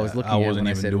 That's who I was Yeah, looking I at wasn't when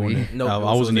I even said doing we. it. No, I it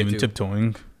was wasn't Jose even too.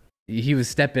 tiptoeing. He was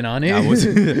stepping on it. I was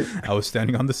I was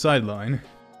standing on the sideline.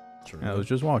 True. I was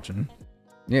just watching.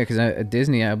 Yeah, because at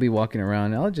Disney, I'll be walking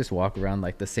around. I'll just walk around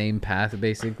like the same path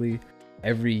basically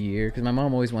every year. Because my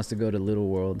mom always wants to go to Little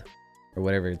World or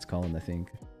whatever it's called, I think.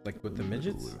 Like with the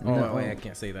midgets? No. Oh, wait, I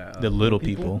can't say that. The little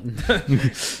people.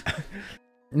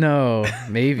 No,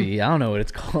 maybe. I don't know what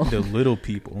it's called. The little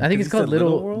people. I think Because it's you called said Little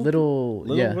Little World?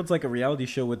 Little. Yeah. World's like a reality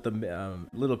show with the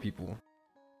little people.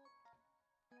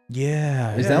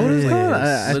 Yeah. Is that what it's it called? is.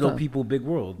 I Little thought- People, Big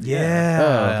World.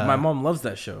 Yeah. My mom loves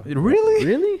that show. Really?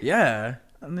 Really? Yeah.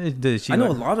 Does she I know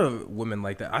like, a lot of women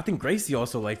like that. I think Gracie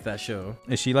also liked that show.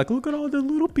 Is she like, look at all the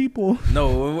little people?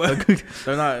 No,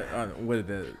 they're not. What are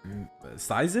the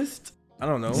sizist? I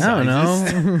don't know. I don't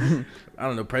know. I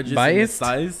don't know. Prejudice. Biased?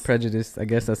 Size. Prejudiced. I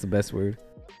guess that's the best word.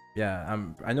 Yeah,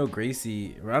 I know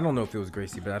Gracie. Or I don't know if it was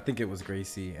Gracie, but I think it was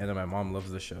Gracie. And then my mom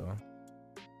loves the show.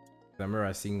 I remember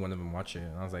I seen one of them watch it,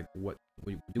 and I was like, "What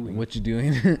are you doing? What you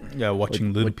doing? Yeah, watching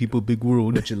What- Little what- People, Big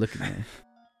World. What you looking at?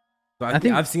 So I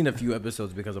think- I've seen a few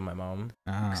episodes because of my mom.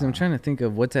 Because I'm trying to think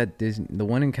of what's at Disney. The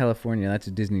one in California, that's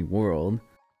a Disney World,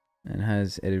 and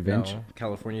has an adventure. No,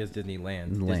 California's Disneyland.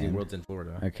 Disney Land. World's in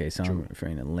Florida. Okay, so True. I'm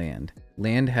referring to Land.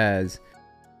 Land has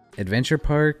Adventure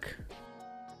Park,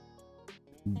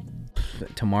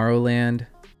 Tomorrowland.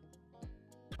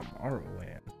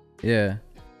 Tomorrowland. Yeah,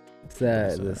 it's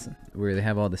that What is where they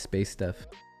have all the space stuff.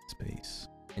 Space.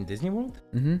 In Disney World?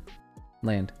 Mm-hmm.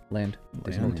 Land. Oh,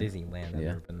 Disneyland. Disneyland. I've Yeah.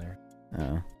 never been there.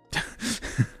 Oh.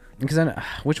 Because I know,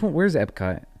 which one? Where's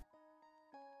Epcot?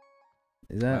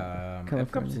 Is that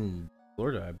Epcot's California? in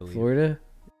Florida, I believe. Florida?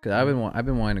 Because I've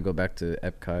been wanting to go back to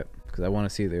Epcot because I want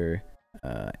to see their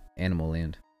Animal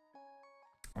Land,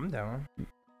 I'm down.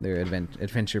 their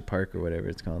adventure park or whatever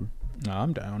it's called. No,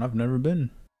 I'm down. I've never been.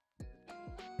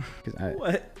 Cause I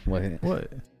What? What?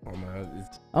 Oh my God.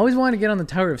 It's, I always wanted to get on the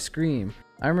Tower of Scream.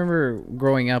 I remember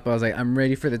growing up, I was like, I'm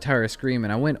ready for the Tower of Scream,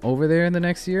 and I went over there the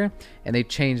next year, and they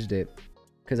changed it.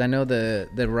 Cause I know the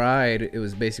ride, it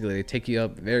was basically they take you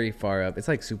up very far up. It's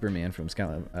like Superman from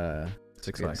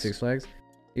Six Flags. Six Flags.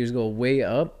 You just go way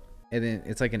up, and then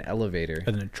it's like an elevator.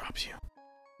 And then it drops you.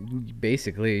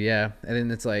 Basically, yeah. And then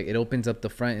it's like it opens up the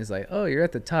front. It's like, oh, you're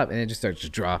at the top, and it just starts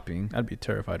dropping. I'd be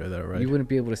terrified of that ride. You wouldn't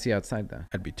be able to see outside though.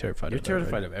 I'd be terrified you're of that ride.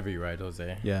 terrified of every ride,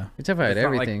 Jose. Yeah. You're terrified of It's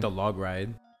not everything. like the log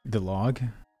ride. The log?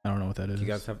 I don't know what that is. You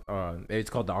guys have. It's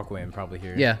called the Aquaman probably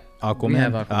here. Yeah, Aquaman? we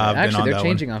have Aquaman. I've been Actually, on they're that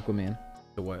changing Aquaman.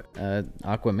 The what?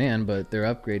 Aquaman, but they're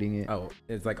upgrading it. Oh,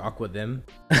 it's like Aqua them.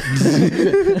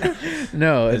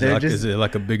 No, One. Is, it they're like, just is it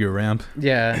like a bigger ramp?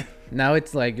 yeah. Now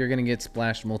it's like you're gonna get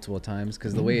splashed multiple times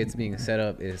because the way it's being set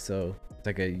up is so it's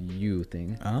like a U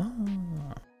thing. Oh.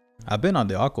 I've been on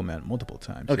the Aquaman multiple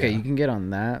times. Okay, yeah. you can get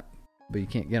on that, but you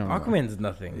can't get on Aquaman's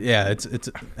nothing. Yeah, it's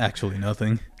actually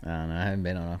nothing. I don't know. I haven't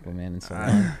been on Aquaman in so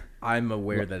long. I'm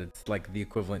aware that it's like the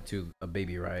equivalent to a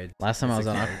baby ride. Last time I was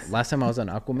It's on like- last time I was on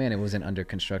Aquaman, it wasn't under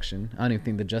construction. I don't even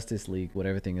think the Justice League,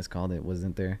 whatever thing is called, it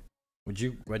wasn't there. Would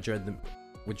you ride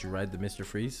the Mr.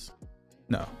 Freeze?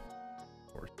 No.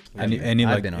 Of course. Any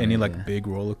I've like been on any it, like yeah. big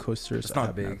roller coasters. It's I not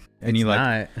have big. Any It's like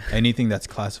not. anything that's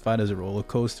classified as a roller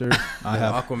coaster. I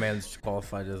have Aquaman's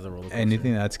qualified as a roller coaster.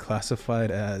 anything that's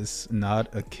classified as not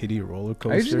a kiddie roller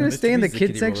coaster. Are you just gonna Mr. stay in the Freeze is a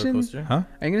kid kiddie roller section? coaster. Huh?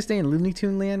 Are you gonna stay in Looney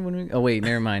Tune Land when we? Oh wait,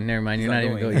 never mind. You're He's not not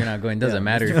even going. going. You're not going. Doesn't Yeah,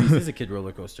 matter. Mr. Freeze is a kid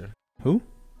roller coaster. Who?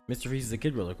 Mr. Freeze is a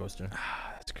kid roller coaster. Ah,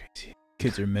 that's crazy.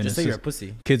 Kids are Just say you're a menaces.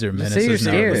 pussy. Kids are Just say menaces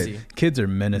you're nowadays. scared. Kids are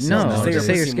menaces No, Just say you're a say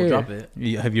nowadays. you're pussy and we'll scared. drop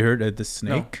it. Have you heard of the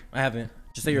snake? No, I haven't.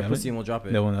 Just say you're a haven't? pussy and we'll drop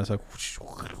it. The one that's like.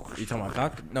 You talking about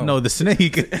cock? No. No, the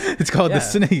snake. It's called Yeah. the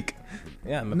snake.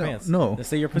 Yeah, my No, pants. no. Just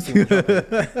say you're a pussy and we'll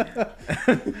drop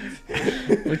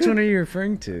it. Which one are you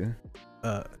referring to?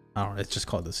 I don't know. It's just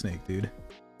called the snake, dude.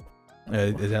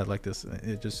 It had like this.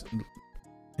 It just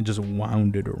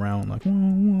wound it around like.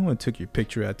 It took your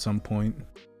picture at some point.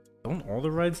 Don't all the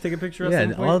rides take a picture at Yeah,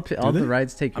 some point? all they? the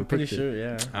rides take your I'm pretty picture. sure,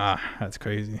 yeah. Ah, that's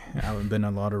crazy. I haven't been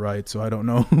on a lot of rides, so I don't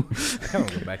know. I kind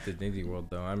of go back to Disney World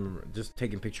though. I'm just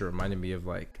taking picture reminded me of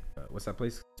like what's that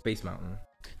place? Space Mountain.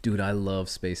 Dude, I love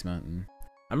Space Mountain.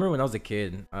 I remember when I was a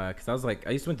kid, cause I was like,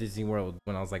 I used to went to Disney World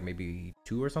when I was like maybe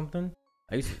 2 or something.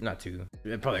 I used to, not 2,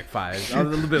 probably like 5. I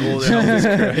was a little bit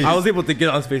older. I was able to get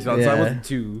on Space Mountain, so I Yeah. wasn't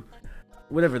 2,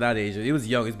 whatever that age. It was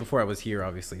young. It was before I was here,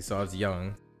 obviously, so I was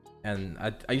young. And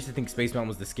I used to think Space Mountain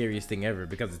was the scariest thing ever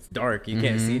because it's dark. You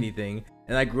can't see Mhm. anything.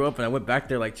 And I grew up and I went back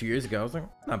there like 2 years ago. I was like,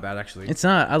 not bad actually. It's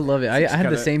not. I love it. I Just had the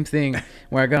gotta- same thing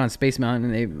where I got on Space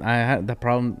Mountain and I had the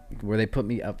problem where they put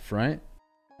me up front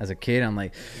as a kid. I'm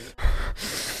like,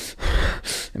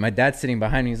 and my dad's sitting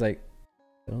behind me. He's like,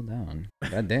 settle down.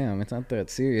 God damn, it's not that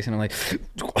serious. And I'm like,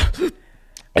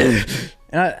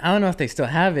 And I don't know if they still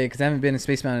have it because I haven't been in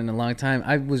Space Mountain in a long time.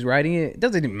 I was riding it. It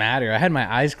doesn't even matter. I had my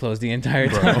eyes closed the entire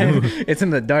time. It's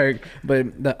in the dark,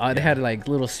 but they had like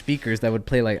little speakers that would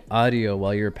play like audio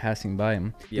while you were passing by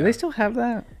them. Do they still have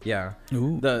that? Yeah.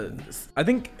 Ooh. I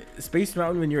think Space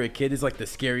Mountain when you're a kid is like the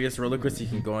scariest roller coaster you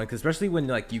can go on, cause especially when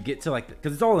like you get to like,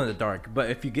 because it's all in the dark. But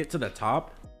if you get to the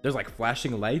top, there's like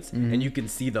flashing lights and you can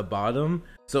see the bottom,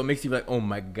 so it makes you like, oh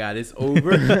my god, it's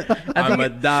over. I'm gonna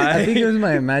die. I think it was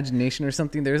my imagination or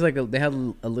something. There's like they had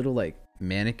a little like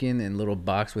mannequin and little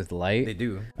box with light. They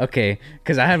do. Okay,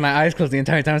 because I had my eyes closed the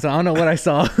entire time, so I don't know what I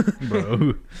saw.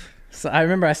 Bro. So I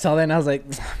remember I saw that and I was like,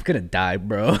 I'm gonna die,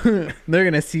 bro. They're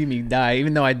gonna see me die,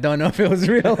 even though I don't know if it was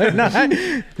real or not.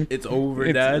 It's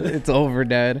over, Dad. It's over,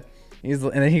 Dad. And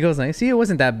then he goes like, see, it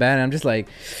wasn't that bad. And I'm just like,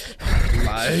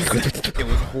 Lies. It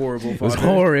was horrible. It was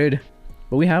horrid.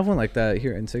 But we have one like that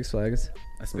here in Six Flags.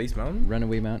 A Space Mountain?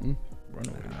 Runaway Mountain.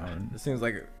 It sounds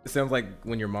like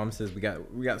when your mom says we got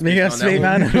Space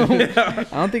Mountain. Yeah.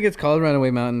 I don't think it's called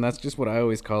Runaway Mountain. That's just what I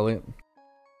always call it.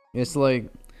 It's like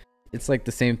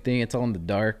the same thing. It's all in the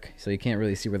dark, so you can't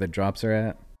really see where the drops are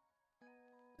at.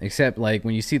 Except like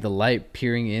when you see the light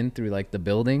peering in through like the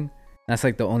building. That's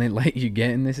like the only light you get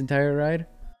in this entire ride.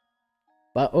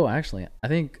 But actually, I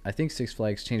think Six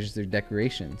Flags changes their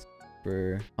decorations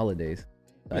for holidays.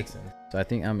 Makes sense. So I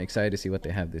think I'm excited to see what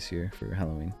they have this year for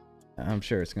Halloween. I'm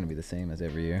sure it's gonna be the same as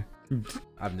every year.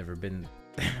 I've never been.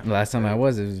 The last time it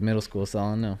was middle school, so I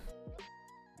don't know.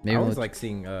 Maybe I was like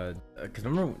seeing because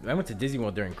remember I went to Disney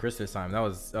World during Christmas time. That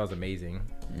was amazing.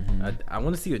 I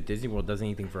want to see if Disney World does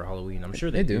anything for Halloween. I'm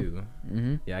sure they do.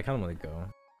 Yeah, I kind of want to go.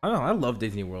 I don't know. I love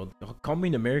Disney World. Call me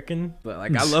an American, but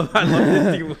like I love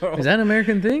Disney World. Is that an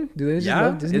American thing? Do they just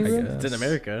love Disney World? It's in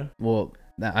America. Well,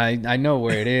 I know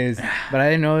where it is, but I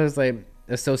didn't know it was like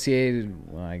associated.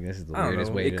 Well, I guess it's the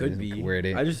weirdest way it could be where it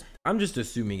is. I'm just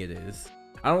assuming it is.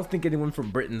 I don't think anyone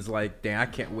from Britain's like, dang, I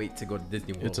can't wait to go to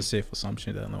Disney World. It's a safe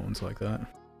assumption that no one's like that.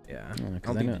 Yeah, I don't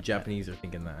think the Japanese are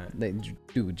thinking that.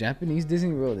 Dude, Japanese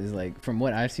Disney World is like, from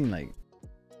what I've seen, like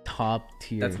top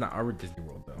tier. That's not our Disney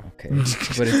World though. Okay,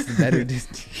 but it's the better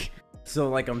Disney. So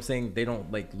like I'm saying, they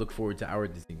don't like look forward to our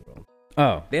Disney World.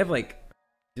 Oh, they have like,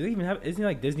 do they even have? Isn't it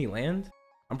like Disneyland?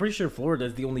 I'm pretty sure Florida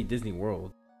is the only Disney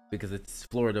World because it's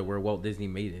Florida where Walt Disney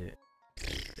made it.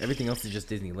 Everything else is just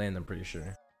Disneyland. I'm pretty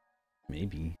sure.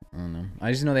 Maybe, I don't know.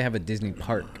 I just know they have a Disney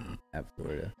park at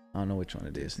Florida. I don't know which one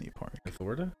it is. Disney park in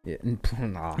Florida? Yeah, in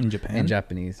Japan. In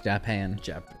Japanese, Japan.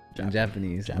 In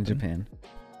Japanese, in Japan.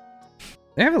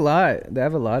 They have a lot. They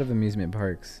have a lot of amusement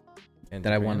parks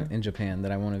that I want in Japan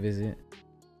that I want to visit.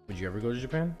 Would you ever go to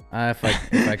Japan? If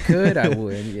I could, I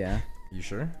would. Yeah. You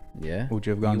sure? Yeah. Would you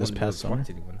have gone this past summer?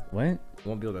 What? You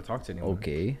won't be able to talk to anyone.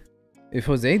 Okay. If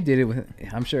Jose did it,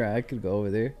 I'm sure I could go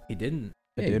over there. He didn't.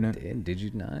 Yeah, he didn't. Did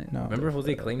you not? No. Remember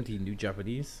Jose claimed he knew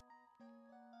Japanese?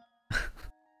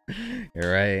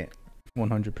 You're right.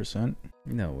 100%.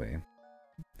 No way.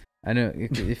 I know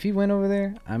if he went over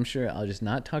there, I'm sure I'll just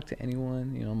not talk to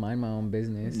anyone, mind my own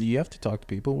business. You have to talk to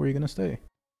people. Where are you going to stay?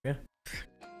 Yeah.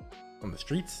 On the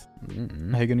streets?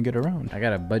 Mm-mm. How are you going to get around? I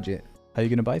got a budget. How are you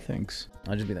going to buy things?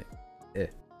 I'll just be like,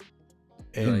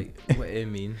 Like, what it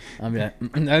mean? I'll be like,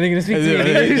 are they going to speak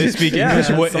to English? Speak English,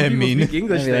 what it mean? Speak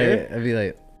English there. I'd be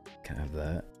like, can I have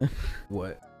that?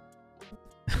 What?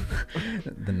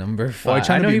 The number 5. Why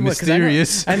trying to be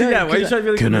mysterious? I know. Yeah, why are you trying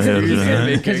to be Can I have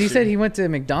that? Because he said he went to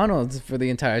McDonald's for the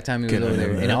entire time he was over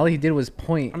there, and all he did was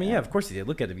point. I mean, yeah, of course he did.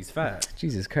 Look at him, he's fat.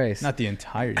 Jesus Christ! Not the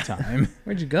entire time.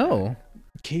 Where'd you go?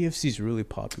 KFC's really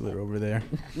popular over there.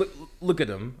 Look at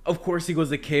him. Of course he goes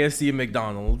to KFC and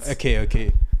McDonald's.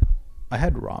 Okay. I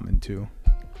had ramen too.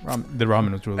 The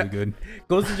ramen was really good.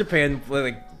 Goes to Japan,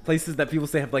 like places that people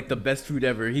say have like the best food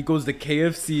ever. He goes to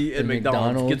KFC and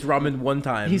McDonald's, gets ramen one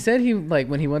time. He said he like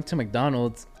when he went to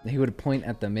McDonald's, he would point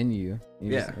at the menu.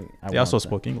 They also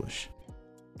spoke English.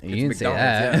 You didn't say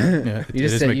that. Yeah,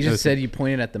 you just said you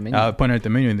pointed at the menu. I pointed at the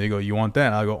menu and they go, "You want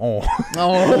that?" I go, "Oh,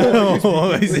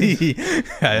 oh, I see."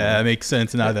 That makes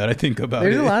sense now that I think about it.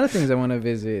 There's a lot of things I want to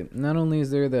visit. Not only is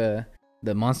there the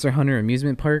Monster Hunter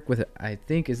amusement park with I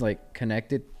think is like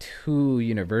connected to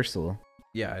Universal.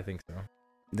 Yeah, I think so.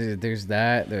 There's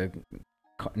that the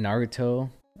Naruto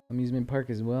amusement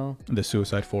park as well. The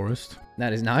Suicide Forest.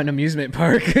 That is not an amusement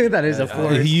park. That is a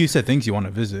forest. You said things you want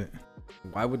to visit.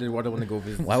 Why would I want to go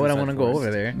visit? Why would I want to go over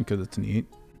there? Because it's neat.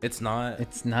 It's not.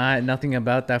 It's not. Nothing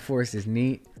about that forest is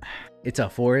neat. It's a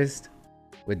forest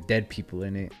with dead people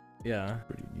in it. Yeah.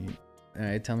 Pretty neat. All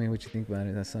right, tell me what you think about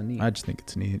it. That's so neat. I just think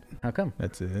it's neat. How come?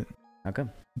 That's it. How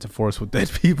come? It's a forest with dead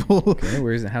people. Okay,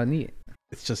 where is it? How neat?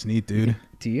 It's just neat, dude.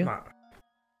 To you? Nah.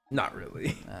 Not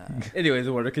really. Anyways,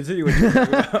 Eduardo, continue what you're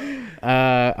talking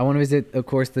about. I want to visit, of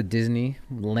course, the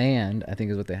Disneyland. I think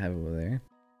is what they have over there.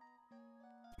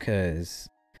 Cause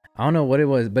I don't know what it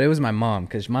was, but it was my mom.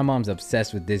 Cause my mom's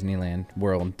obsessed with Disney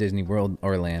World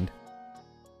or Land.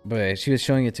 But she was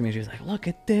showing it to me. She was like, "Look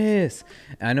at this."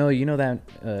 And I know you know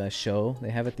that show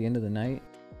they have at the end of the night.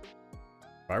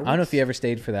 Fireworks? I don't know if you ever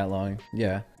stayed for that long.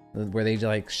 Yeah, where they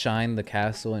like shine the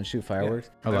castle and shoot fireworks.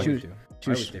 Yeah, I like She it was- too. she I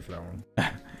was- would stay for that one.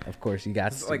 Of course, you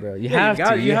got It's to, like- bro. You yeah, have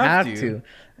to. you You have have to. to.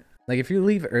 Like if you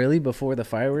leave early before the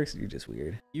fireworks, you're just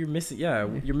weird. You're missing. Yeah,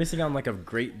 you're missing out on like a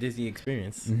great Disney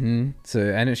experience.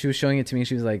 So I know she was showing it to me.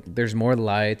 She was like, "There's more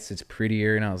lights. It's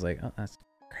prettier," and I was like, "Oh, that's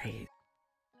great."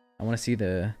 I want to see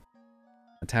the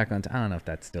Attack on. I don't know if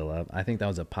that's still up. I think that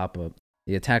was a pop up.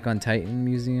 The Attack on Titan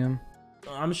museum.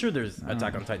 I'm sure there's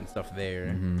Attack on Titan stuff there.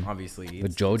 Mhm. Obviously, The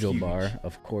it's JoJo huge. bar,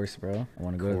 of course, bro. I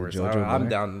want to go Of to course, the JoJo bar. I'm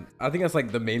down. I think that's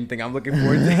like the main thing I'm looking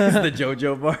forward to is the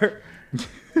JoJo bar.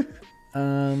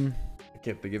 I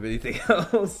can't think of anything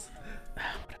else.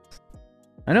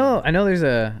 I know. There's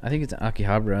I think it's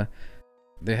Akihabara.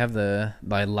 They have the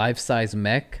life-size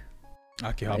mech.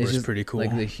 Akihabara It's is just pretty cool.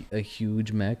 Like a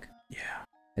huge mech. yeah.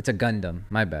 It's a Gundam.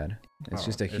 My bad. It's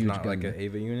just a huge not Gundam. like an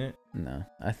Ava unit. No,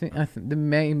 I think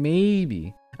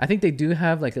maybe. I think they do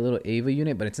have like a little Ava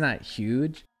unit, but it's not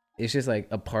huge. It's just like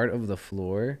a part of the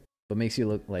floor, but makes you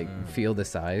look like feel the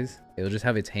size. It'll just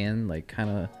have its hand like kind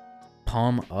of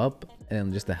palm up,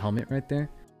 and just the helmet right there.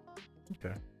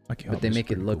 Okay. But they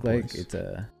make it look like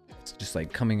it's just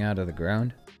like coming out of the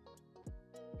ground.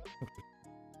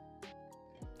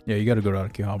 Yeah, you got to go to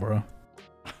Akihabara.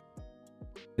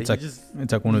 It's like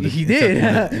it's like one of the. He it's like did.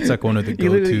 one of- It's like one of the You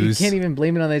literally- you go-tos. can't even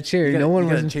blame it on that chair. No one you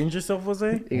gotta was. change yourself,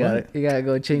 Jose. You gotta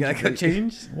go change. You gotta go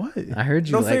change. What? I heard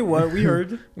you. Don't like, say what we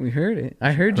heard. We heard it.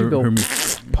 I heard you go. Heard me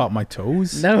pop my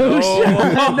toes. No, Oh,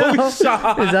 shot.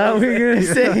 shot. Is that what you're gonna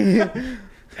say?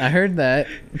 I heard that.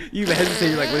 You even hesitate.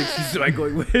 You're like, what excuse am I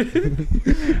going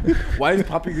with? Why is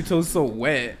popping your toes so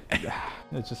wet?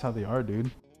 That's just how they are,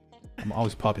 dude. I'm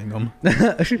always popping them.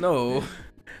 No.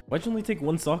 Why'd you only take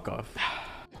one sock off?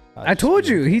 I told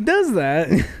you he does that.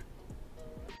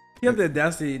 You have the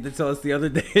audacity to tell us the other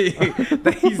day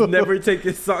that he's never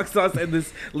taken socks off in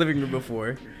this living room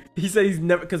before. He said he's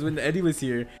never, because when Eddie was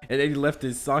here and Eddie left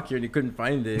his sock here and he couldn't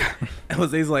find it, and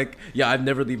Jose's like, yeah, I've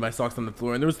never leave my socks on the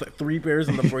floor. And there was like 3 pairs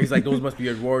on the floor. He's like, those must be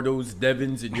Eduardo's,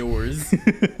 Devin's, and yours.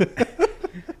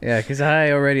 Yeah, because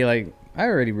I already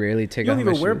rarely take You off don't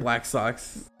my even wear shoe. black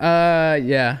socks.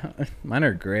 Yeah, mine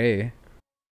are gray.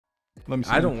 Let me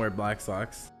see. I don't wear black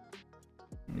socks.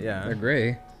 Yeah. They're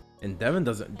gray. And Devin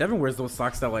doesn't. Devin wears those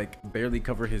socks that like barely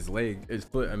cover his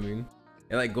foot. I mean,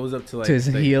 it like goes up to like To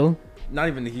his the- heel. Not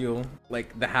even the heel,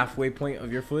 like the halfway point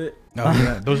of your foot. Oh,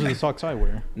 yeah. Those are the socks I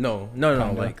wear. No.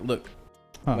 Kinda. Like look,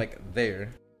 Huh. like there.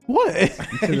 What?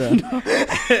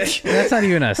 That's not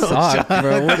even a sock,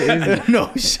 bro. What is it?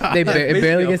 No shot. It Basically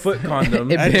barely a gets. foot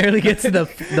condom. It barely gets to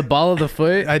the ball of the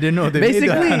foot. I didn't know they made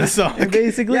that kind of sock.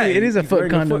 Basically, Yeah, it is a he's foot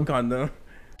wearing condom. foot condom.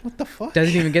 What the fuck?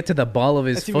 Doesn't even get to the ball of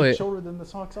his That's even foot. shorter than the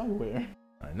socks I wear.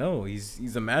 I know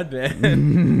he's a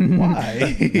madman.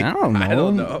 Why? I don't know. I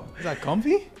don't know. Is that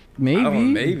comfy? Maybe. I don't know,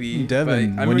 maybe.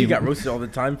 Devin, but I when mean, he you- got roasted all the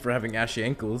time for having ashy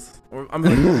ankles. Or I'm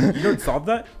like, you don't solve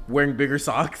that? Wearing bigger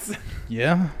socks?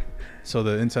 Yeah. So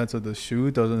the insides of the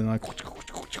shoe doesn't like.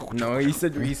 No, he's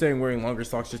saying wearing longer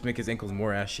socks just make his ankles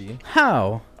more ashy.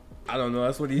 How? I don't know.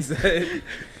 That's what he said.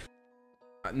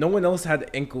 No one else had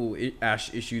ankle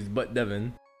ash issues but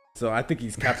Devin, so I think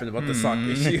he's capping about the sock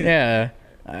issue. Yeah.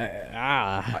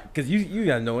 Cause you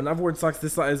gotta know, and I've worn socks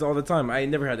this size all the time. I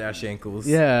ain't never had ashy ankles.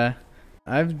 Yeah.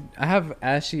 I have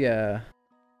ashy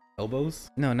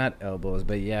Elbows. no, not elbows,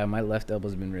 but yeah, my left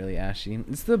elbow's been really ashy.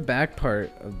 It's the back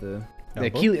part of the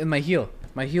Elbow? heel and my heel.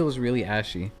 My heel is really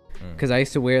ashy because I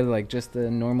used to wear like just the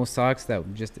normal socks that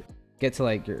would just get to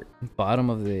like your bottom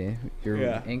of your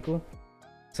Yeah. ankle.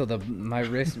 So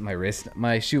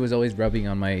my shoe was always rubbing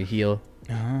on my heel.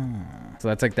 So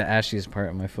that's like the ashiest part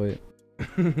of my foot.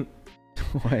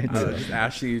 What? Just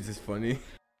ashy is just funny.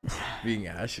 Being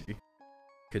ashy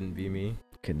couldn't be me.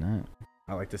 Could not.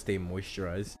 I like to stay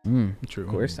moisturized. True. Of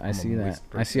course, I I'm a see that. moist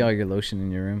I see all your lotion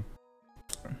in your room.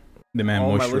 The man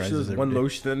All my moisturizes lotions, every one day.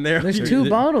 lotion in there. There's 2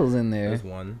 bottles in there. There's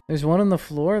one. There's one on the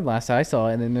floor last I saw,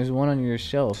 and then there's one on your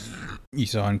shelf. You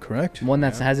saw incorrect. One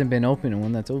that Yeah. hasn't been open and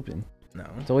one that's open. No,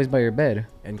 It's always by your bed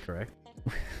incorrect.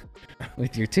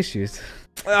 with your tissues.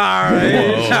 All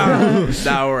right,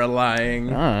 now we're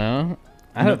lying. I don't know.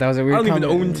 I No, thought that was a weird I don't even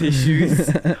comment. own tissues.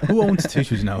 Who owns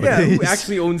tissues nowadays? Yeah, who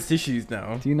actually owns tissues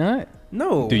now? Do you not?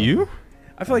 No. Do you?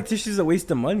 I feel like tissue's a waste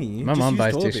of money. My Just mom use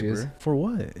buys toilet tissues. paper. For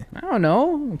what? I don't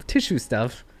know. Tissue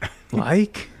stuff.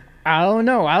 Like? I don't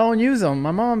know. I don't use them.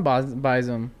 My mom buys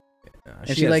them.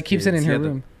 And she has like keeps it in kids. her You have to-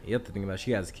 room. You have to think about it.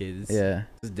 She has kids. Yeah.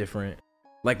 It's different.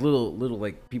 Like little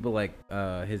like people like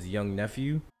his young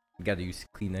nephew got to use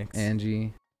Kleenex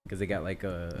Angie. because they got like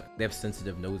they have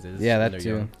sensitive noses. Yeah, when that they're too.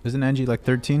 young. Isn't Angie like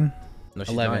 13? No,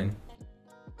 she's 11. 9.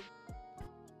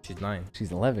 She's 9.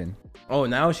 She's 11. Oh,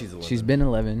 now she's 11. She's been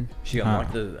 11. She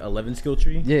unlocked the 11 skill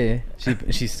tree. Yeah.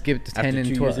 She skipped 10 After and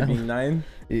 2 12. years of being 9.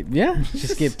 Yeah. She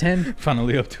skipped 10.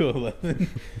 Finally up to 11.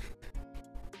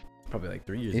 Probably like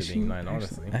 3 years Is of she? being 9,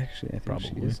 honestly. Actually, I think Probably.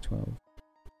 she is 12.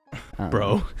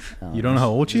 Bro, you don't know how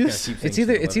old she Just is? gotta keep It's saying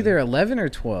either she's it's either 11 or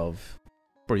 12.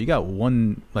 Bro, you got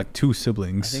two I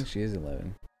siblings. think she is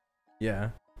 11. Yeah.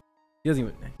 He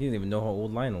doesn't even know how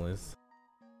old Lionel is.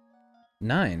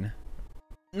 9.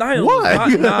 Lionel What?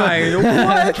 is not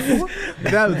 9. What?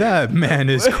 that man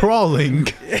is crawling.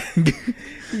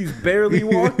 He's barely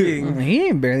walking. He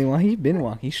ain't barely walking. He been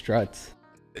walking. He struts.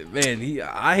 Man,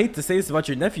 I hate to say this about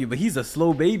your nephew, but he's a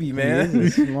slow baby, man. He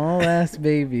is a small ass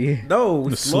baby. No,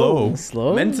 Slow.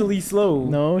 Slow? Mentally slow.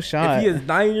 No shot. If he is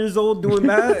 9 years old doing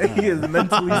that, he is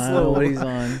mentally I don't know slow. what he's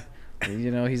on.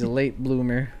 You know, he's a late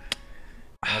bloomer.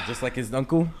 Just like his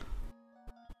uncle.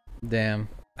 Damn.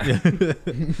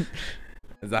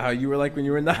 Is that how you were like when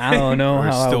you were 9? I don't know We're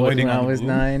how I still was waiting when I on the was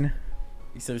bloom. 9.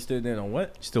 You said stood in on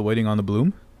what? Still waiting on the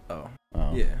bloom? Oh,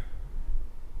 Oh. yeah.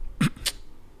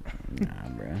 Nah,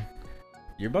 bro.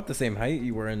 You're about the same height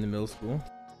you were in the middle school.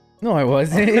 No, I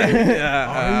wasn't.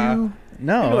 Yeah. Are you?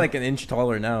 No. You're like an inch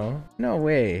taller now. No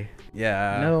way.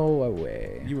 Yeah. No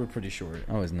way. You were pretty short.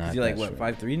 I was not. You're like that what,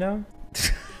 short. 5'3" now?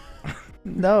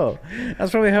 No.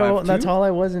 That's probably how 5'2"? that's all I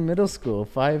was in middle school.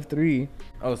 5'3".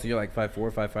 Oh, so you're like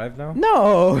 5'4", 5'5" now?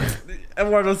 No.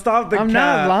 Eduardo, stop the I'm cap.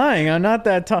 not lying. I'm not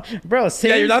that tall. Bro,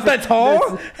 Yeah, you're not that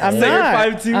tall? I'm So not.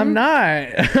 you're 5'2"? I'm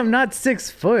not. I'm not 6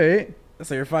 foot.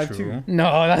 So you're 5'2". True. No,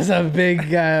 that's a big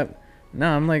gap. No,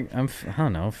 I'm like I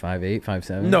don't know, 5'8",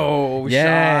 5'7". No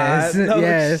Yes, shot. No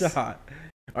yes. shot.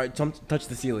 All right, touch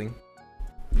the ceiling.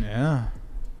 Yeah.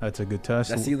 That's a good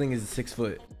test. That ceiling is 6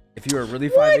 foot. If you were really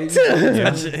 5'8", Yeah.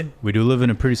 touch it. We do live in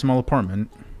a pretty small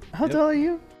apartment. How Yep. tall are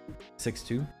you?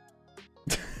 6'2".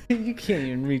 You can't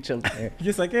even reach up there.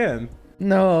 Yes, I can.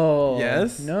 No.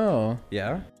 Yes? No.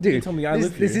 Yeah. Dude, you told me I this,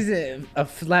 live here. this isn't a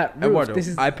flat roof. Eduardo, This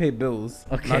is I pay bills.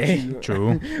 not Okay. you.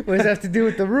 True. what does that have to do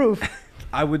with the roof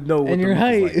I would know what and the your roof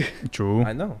is height? like. True.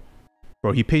 I know.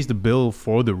 Bro, he pays the bill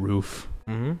for the roof.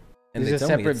 Mm-hmm. There's they a tell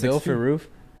me separate it's bill 6'2". for roof.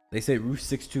 They say roof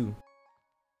 6'2".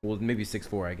 Well, maybe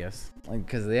 6'4", I guess. Like,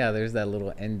 cause yeah, there's that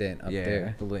little indent up yeah,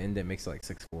 there. the little indent makes it like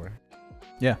 6'4".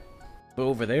 Yeah. But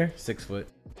over there, 6 foot.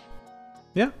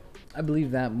 I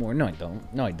believe that more. No, I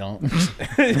don't. No, I don't.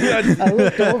 I I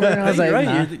looked over and I was like, right.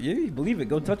 nah. You believe it.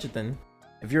 Go touch it then.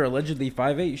 If you're allegedly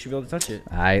 5'8", you should be able to touch it.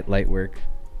 Alright, light work.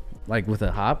 Like with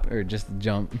a hop or just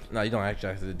jump? No, you don't actually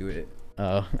have to do it.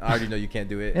 Oh. I already know you can't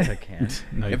do it. Yes, I can.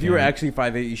 No, If you were can't. actually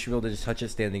 5'8", you should be able to just touch it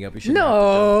standing up. You shouldn't have to jump.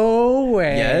 No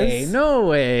way. Yes. No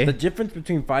way. The difference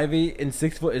between 5'8" and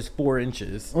 6 foot is 4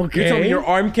 inches. Okay. You're telling me your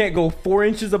arm can't go 4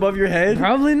 inches above your head?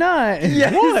 Probably not.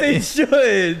 Yes, it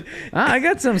should. I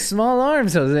got some small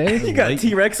arms, Jose. You got Light-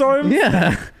 T-Rex arms?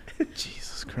 Yeah.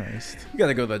 Jesus Christ. You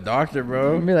gotta go to the doctor, I'll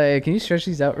bro. be like, hey, can you stretch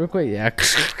these out real quick? Yeah.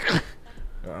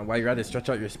 Why you rather stretch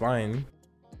out your spine?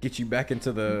 Get you back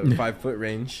into the 5 foot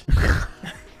range.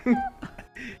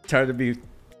 tired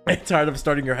of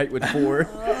starting your height with 4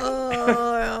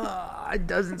 It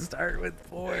doesn't start with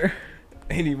 4.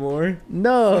 anymore.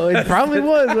 No, it probably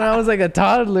was when I was like a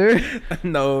toddler.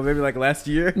 No, maybe like last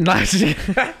year. Last year.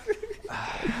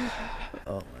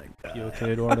 You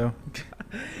okay, Eduardo?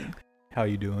 How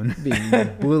you doing?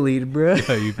 Being bullied, bro.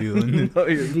 How you feeling? No,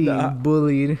 you're Being not.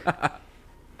 bullied.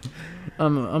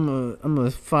 I'm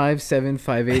a 5'7",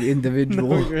 5'8" individual.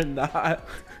 No, you're not.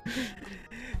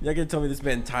 You're gonna tell me this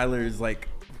man Tyler is like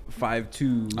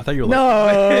 5'2". I thought you were like,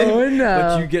 No, no.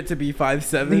 But you get to be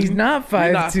 5'7". He's not 5'2".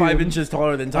 You're not 5 inches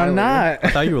taller than Tyler. I'm not. I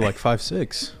thought you were like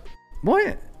 5'6".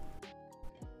 What?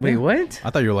 Wait, Yeah. what? I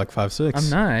thought you were like 5'6". I'm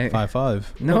not.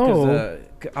 5'5". No.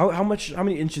 How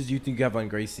many inches do you think you have on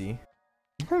Gracie?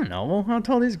 I don't know. How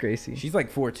tall is Gracie? She's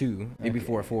like 4'2", maybe Okay.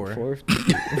 4'4".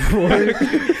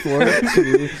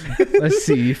 4'2". Let's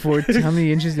see. 4'2". How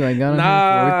many inches do I got on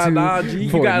Nah, him? 4'2". nah, G,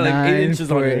 you got like 8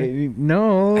 inches on her. 4'8".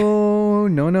 No.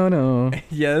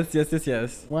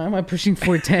 Yes. Why am I pushing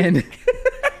 4'10"?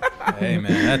 Hey,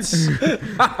 man, that's...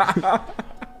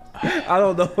 I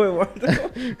don't know.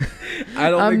 I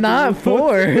don't. I'm think not the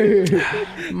rule-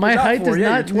 4. My not height 4, does yeah,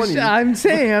 not. you're 20. I'm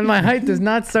saying my height does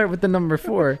not start with the number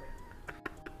 4.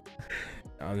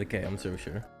 okay, I'm so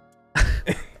sure.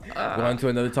 Go on to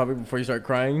another topic before you start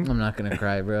crying. I'm not gonna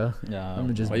cry, bro. Yeah. I'm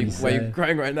gonna just Why be you sad.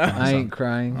 crying right now? I ain't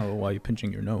crying. Oh, why are you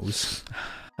pinching your nose?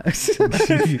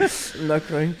 I'm not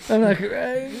crying. I'm not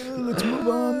crying. Let's move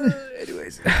on.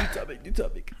 Anyways, new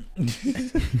topic.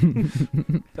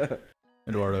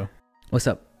 Eduardo, What's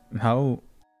up?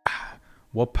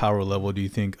 what power level do you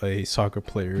think a soccer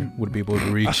player would be able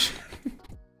to reach?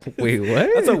 Wait, what?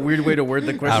 That's a weird way to word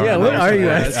the question. Yeah, what are you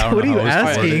asking? What are you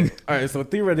asking? All right, so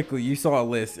theoretically, you saw a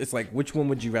list. It's like, which one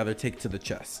would you rather take to the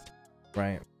chest,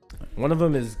 right? One of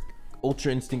them is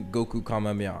Ultra Instinct Goku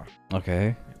Kamehameha.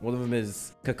 Okay. One of them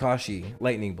is Kakashi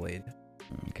Lightning Blade.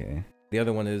 Okay. The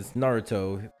other one is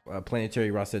Naruto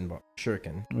Planetary Rasen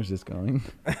Shuriken. Where's this going?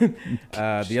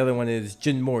 The other one is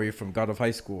Jin Mori from God of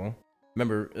High School.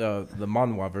 Remember the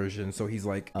manhwa version, so he's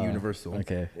like universal.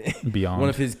 Okay. Beyond. One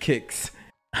of his kicks.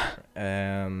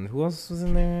 Who else was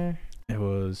in there? It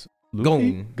was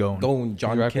Luffy? Gon,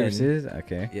 John Rock, paper, Ken. scissors?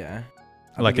 Okay. Yeah.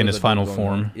 Like in his final Gon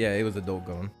form. one. Yeah, it was adult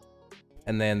Gon.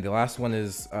 And then the last one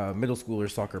is middle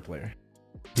schooler soccer player.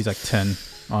 He's like 10,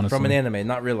 honestly. From an anime,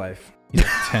 not real life. He's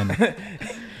like 10.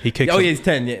 He kicks. Oh, yeah, he's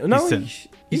 10. Yeah. No, He's 10. he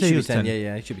He should said he be was 10. 10.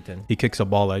 Yeah, he should be 10. He kicks a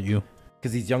ball at you.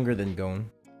 Because he's younger than Gon.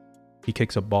 He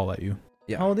kicks a ball at you.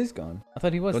 Yeah. How old is Gone? I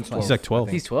thought he was Gon's 12. He's like 12.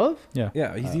 He's 12?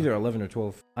 Yeah, he's either 11 or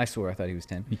 12. I swear I thought he was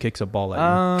 10. He kicks a ball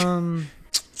at you.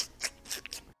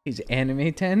 He's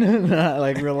anime 10, not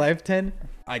like real life 10.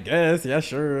 I guess. Yeah,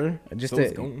 sure. Just So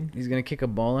is Gon. he's gonna kick a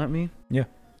ball at me. Yeah.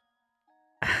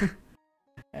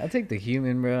 I'll take the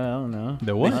human, bro. I don't know.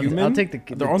 The what? The human? I'll take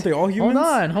the. Aren't they all humans?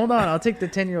 Hold on. I'll take the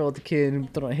 10-year-old kid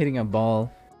hitting a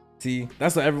ball. See,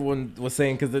 that's what everyone was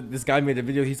saying because this guy made a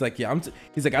video. He's like, yeah,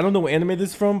 he's like, I don't know what anime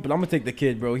this is from, but I'm gonna take the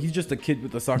kid, bro. He's just a kid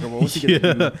with a soccer ball. What's he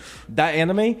gonna do? That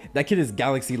anime, that kid is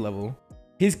galaxy level.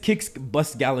 His kicks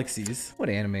bust galaxies. What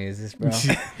anime is this, bro?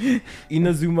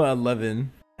 Inazuma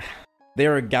 11. They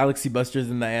are galaxy busters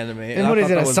in the anime. And what I is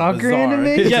thought it, that a was soccer bizarre. anime?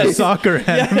 It's Yes. a soccer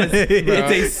anime.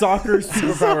 It's a soccer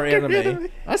superpower anime.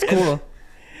 That's cool.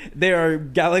 There are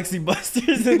galaxy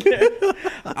busters in there.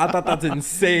 I thought that's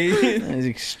insane. That is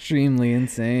extremely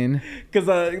insane. Because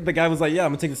the guy was like, yeah,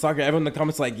 I'm going to take the soccer. Everyone in the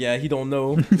comments like, yeah, he don't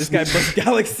know. This guy busts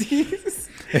galaxies.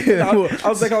 I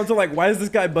was like, why does this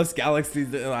guy bust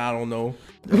galaxies? I don't know.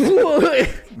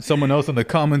 Someone else in the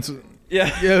comments. Yeah.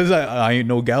 Yeah, it was like, I ain't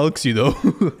no galaxy though.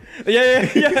 Yeah.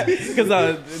 Because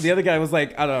the other guy was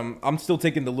like, I'm still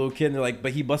taking the little kid. And they're like,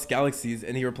 but he busts galaxies.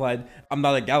 And he replied, I'm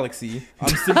not a galaxy.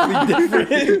 I'm simply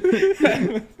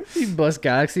different. He bust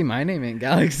Galaxy. My name ain't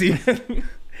Galaxy.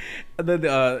 And then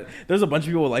there's a bunch of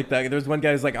people like that. There's one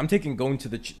guy who's like, I'm taking going to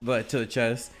the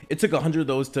chest. It took 100 of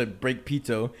those to break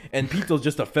Pito. And Pito's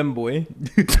just a femboy.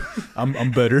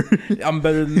 I'm better. I'm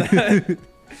better than that.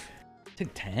 Took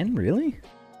 10? Really?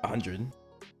 100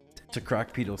 to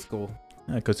crack Pito's skull.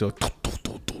 Because he'll.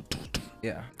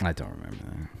 Yeah. I don't remember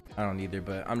that. I don't either,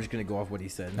 but I'm just going to go off what he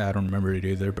said. I don't remember it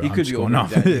either, but He I'm could just be going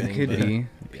off it. over-exaggerating.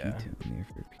 Could but- be. Yeah. Pito, near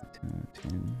for Pito,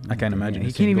 10. I can't imagine He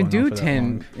this can't thing even going on do for that 10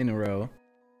 long. in a row.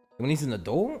 When he's an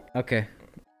adult, Okay.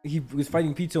 he was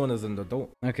fighting Pito and as an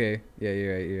adult. Okay. Yeah,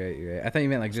 you're right. I thought you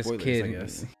meant like just Spoilers, kid. I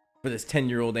guess. For this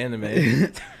 10-year-old anime. I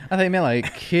thought you meant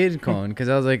like kid cone because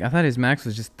I was like, I thought his max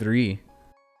was just 3.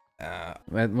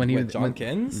 When he was John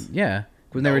Ken's? Yeah.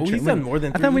 When No, they were he's done more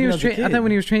than I 3 thought when he even was as a I thought when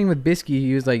kid. he was training with Bisky,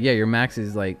 he was like, yeah, your max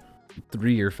is like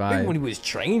 3 or Maybe 5. when he was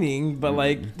training, but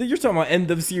like you're talking about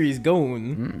end of series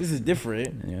going. This is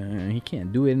different. Yeah, he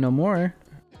can't do it no more.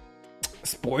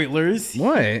 Spoilers.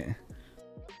 What?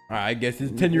 I guess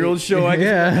it's a 10-year-old show. I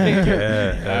guess.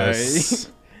 Yeah. Yes.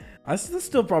 There's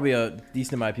still probably a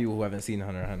decent amount of people who haven't seen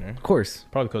Hunter x Hunter. Of course.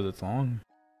 Probably because it's long.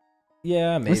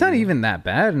 Yeah, maybe. It's not even that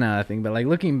bad now, I think, but like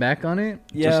looking back on it,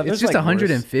 Yeah, it's there's, just like,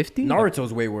 150.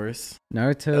 Naruto's way worse.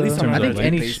 Naruto. At least in I terms think of, like,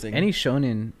 any pacing. any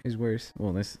shonen is worse.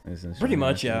 Well, this isn't Pretty shonen,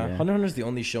 much, I think, yeah. Hunter x Hunter's the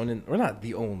only shonen, or not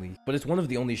the only, but it's one of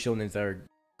the only shonens that are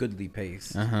goodly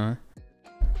paced. Uh-huh.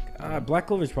 Black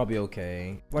Clover's probably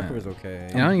okay. Black Clover's okay.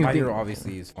 And I don't even My think- Hero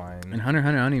obviously is fine. And Hunter x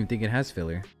Hunter, I don't even think it has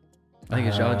filler. I think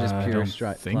it's all just I pure don't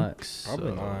straight think plot. so.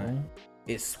 Probably not.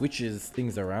 It switches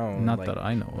things around. Not like that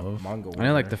I know of. manga. I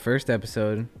know, like where the first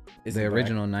episode, isn't the black.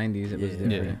 original 90s, it was Yeah.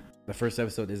 different. The first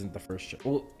episode isn't the first.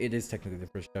 Well, it is technically the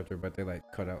first chapter, but they like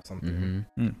cut out something.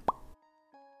 Mm-hmm.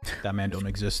 That man don't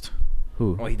exist.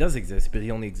 Who? Well, he does exist, but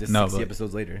he only exists No, 60 but-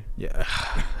 episodes later. Yeah.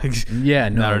 Yeah,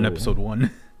 no. Not in episode 1.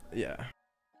 Yeah.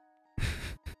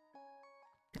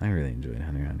 I really enjoyed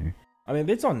Hunter x Hunter. I mean,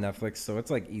 it's on Netflix, so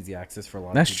it's like easy access for a lot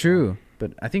of That's people. true,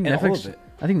 but I think And all Netflix. of it.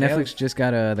 I think They Netflix have- just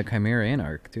got the Chimera and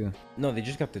Arc too. No, they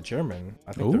just got the German.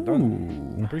 I think they're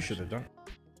done. I'm pretty sure they're done.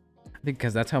 I think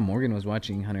because that's how Morgan was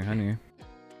watching Hunter x Hunter.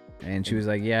 And she was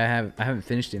like, yeah, I haven't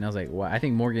finished it. And I was like, what? I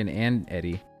think Morgan and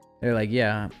Eddie, they're like,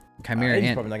 yeah, Chimera Eddie's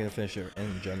Ant. probably not gonna finish it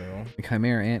in general.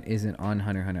 Chimera Ant isn't on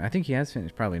Hunter x Hunter. I think he has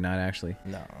finished. Probably not actually.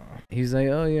 No. He's like,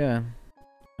 oh yeah.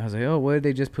 I was like, oh, what did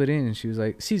they just put in? And she was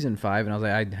like, season 5. And I was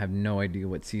like, I have no idea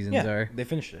what seasons are. They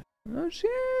finished it. Oh shit.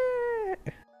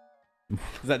 Is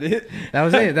that it? That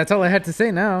was it. That's all I had to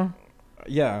say now.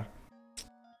 Yeah.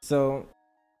 So,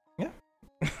 yeah.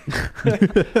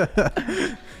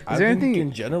 I there think anything-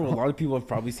 in general, a lot of people have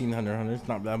probably seen Hunter x Hunter. It's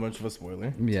not that much of a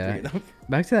spoiler. Yeah. Straight up.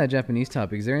 Back to that Japanese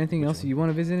topic. Is there anything Which else one? you want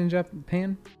to visit in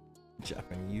Japan?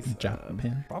 Japanese.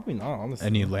 Japan. Probably not, honestly.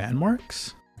 Any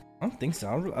landmarks? I don't think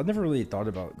so. I've never really thought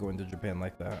about going to Japan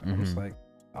like that. I'm just Mhm. like,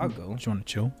 I'll go. Just want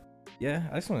to chill. Yeah,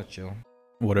 I just want to chill.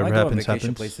 Whatever I go on happens, vacation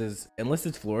happens. places, unless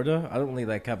it's Florida, I don't really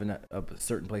like having a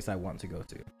certain place I want to go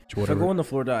to. If I Whatever. go into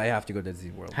Florida, I have to go to Disney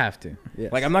World. Have to. Yeah.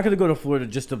 Like, I'm not going to go to Florida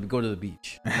just to go to the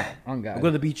beach. On I'll God. go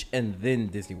to the beach and then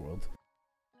Disney World.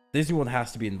 Disney World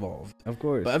has to be involved. Of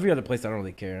course. But every other place, I don't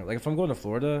really care. Like, if I'm going to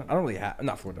Florida, I don't really have...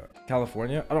 Not Florida.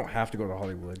 California, I don't have to go to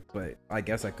Hollywood. But I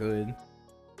guess I could.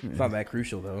 It's not that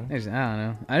crucial, though. I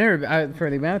don't know. For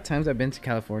the amount of times I've been to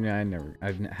California,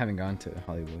 I haven't gone to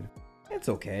Hollywood. It's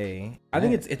okay. I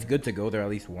think it's good to go there at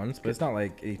least once, but it's not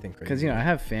like anything crazy. Because, I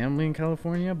have family in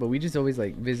California, but we just always,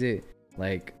 like, visit,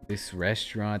 like, this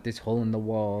restaurant, this hole in the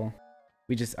wall.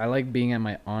 I like being at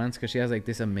my aunt's because she has, like,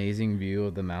 this amazing view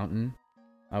of the mountain.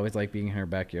 I always like being in her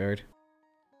backyard.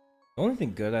 The only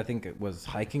thing good, I think, it was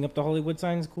hiking up the Hollywood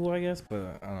sign is cool, I guess,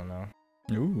 but I don't know.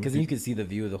 Ooh, Because then you can see the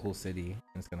view of the whole city.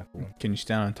 And it's kind of cool. can you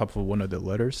stand on top of one of the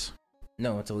letters?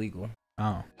 No, it's illegal.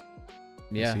 Oh.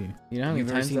 Yeah. see. You know how many You've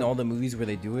ever times seen all the movies where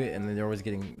they do it and then they're always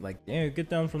getting like, yeah, get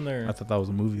down from there. I thought that was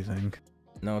a movie thing.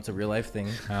 No, it's a real life thing.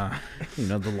 Ah.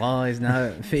 the law is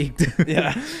not faked.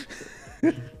 Yeah.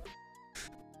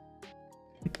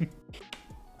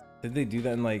 Did they do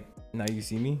that in like Now You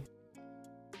See Me?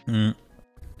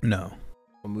 No.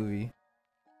 What movie?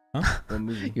 Huh? What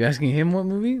movie? You asking him what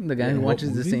movie? The guy Yeah, who what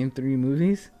watches the movie? same 3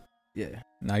 movies? Yeah.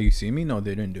 Now You See Me? No,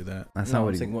 they didn't do that. That's No, not I'm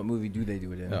what he saying what movie do they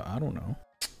do it in? I don't know.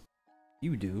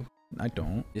 You do. I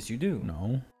don't. Yes, you do.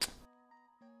 No.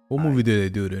 What movie did they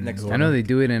do it in? Next I know they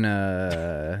do it in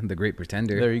The Great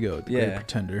Pretender. There you go. The Yeah. Great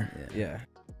Pretender. Yeah.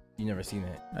 You never seen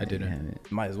it. I didn't.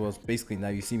 Haven't. Might as well. It's basically Now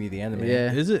You See Me, the anime.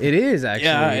 Yeah. Is it? It is actually.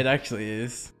 Yeah, it actually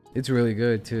is. It's really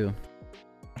good too.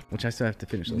 Which I still have to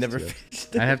finish those Never 2.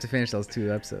 finished it. I have to finish those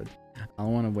 2 episodes. I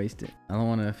don't want to waste it. I don't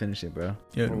want to finish it, bro.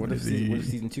 Yeah. Or what if maybe-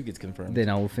 season 2 gets confirmed? Then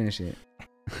I will finish it.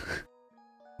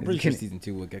 I'm pretty sure season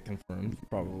 2 will get confirmed,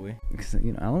 probably. Because, I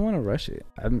don't want to rush it.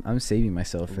 I'm saving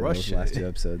myself for Rush those last it. 2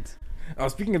 episodes. Oh,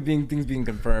 speaking of things being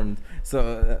confirmed,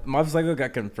 so Mob Psycho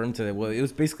got confirmed today. Well, it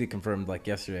was basically confirmed like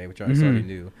yesterday, which I already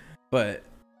knew. But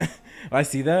I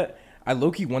see that, I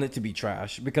low-key want it to be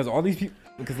trash because all these people.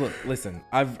 Because look, listen,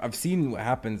 I've seen what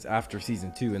happens after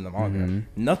season 2 in the manga. Mhm.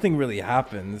 Nothing really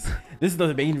happens. This is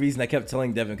the main reason I kept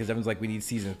telling Devin, because Devin's like, we need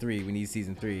season 3, we need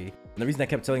season 3. And the reason I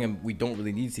kept telling him we don't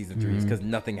really need season 3 is because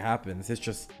nothing happens. It's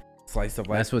just slice of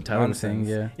life. That's what Tyler was saying,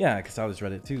 nonsense. Yeah, because I just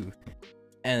read it too.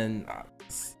 And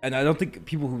I don't think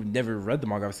people who never read the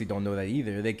manga obviously don't know that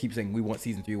either. They keep saying we want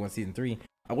season 3, we want season 3.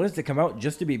 I wanted it to come out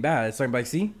just to be bad. It's like,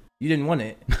 see, you didn't want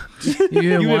it. You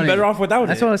didn't You've want been better it. off without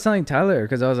That's it. what I was telling Tyler,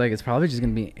 because I was like, it's probably just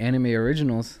going to be anime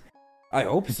originals. I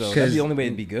hope so. That's the only way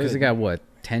it'd be good. Because it got, what,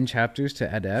 10 chapters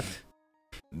to adapt?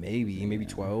 maybe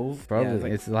 12. Probably.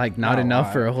 Yeah, it's like not not a enough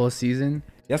lot. for a whole season.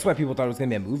 that's why people thought it was gonna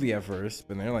be a movie at first,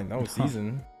 but they're like, no,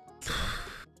 season. So,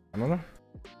 I don't know.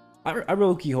 I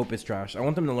really key hope it's trash. I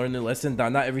want them to learn their lesson.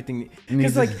 That not everything.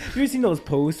 Because like, you ever seen those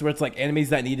posts where it's like animes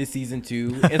that needed season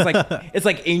 2? It's like it's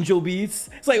like Angel Beats.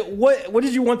 It's like what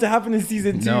did you want to happen in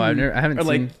season 2? No, I haven't or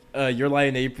seen. like Your Lie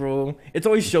in April. It's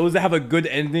always shows that have a good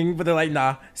ending, but they're like,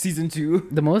 nah, season 2.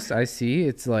 The most I see,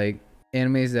 it's like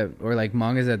animes that, or like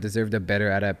mangas that deserved a better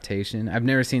adaptation. I've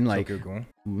never seen like. Tokyo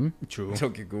True.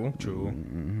 Ghoul. True.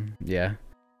 Yeah.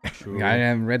 True. I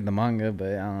haven't read the manga, but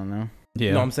I don't know.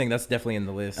 Yeah. No, I'm saying that's definitely in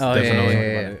the list. Oh, yeah, Definitely. yeah, yeah,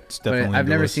 yeah. It's But definitely. I've on the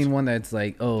never list. seen one that's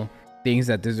like, oh, things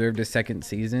that deserved a second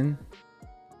season.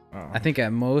 Oh. I think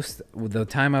at most, the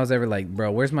time I was ever like, bro,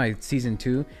 where's my season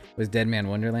 2? Was Dead Man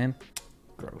Wonderland.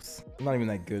 Gross. Not even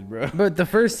that good, bro. But the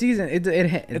first season, it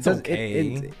It's does, okay.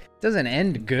 it doesn't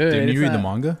end good. Didn't It's you read the not-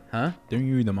 manga? Huh? Didn't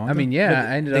you read the manga? I mean, yeah, But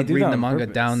I ended they up do that reading the on manga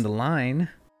purpose. down the line.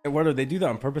 Eduardo, they do that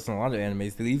on purpose in a lot of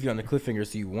animes. They leave you on a cliffhanger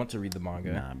so you want to read the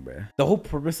manga. Nah, bro. The whole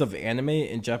purpose of anime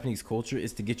in Japanese culture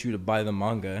is to get you to buy the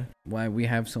manga. Why we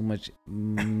have so much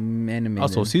anime?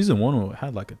 Also, then? season 1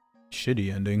 had like a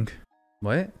shitty ending.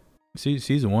 What?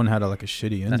 Season 1 had like a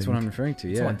shitty ending. That's what I'm referring to.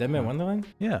 Yeah. Yeah. What, Dead Man Wonderland?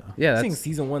 Yeah. Yeah, I'm saying that's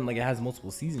season 1 like it has multiple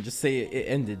seasons. Just say it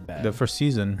ended bad. The first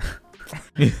season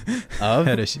Of?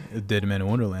 Had a Dead Man in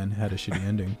Wonderland had a shitty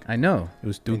ending. I know. It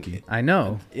was dookie. I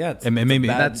know. Yeah, it's, It made me.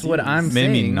 That's what I'm made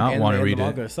me saying. not want to and read the it.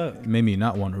 manga suck. It made me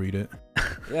not want to read it.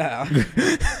 Yeah,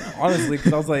 honestly,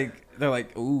 because I was like, they're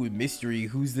like, ooh, mystery.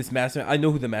 Who's this master? I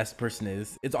know who the masked person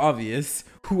is. It's obvious.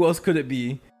 Who else could it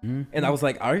be? Mm-hmm. And I was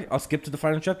like, all right, I'll skip to the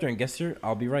final chapter and guess here,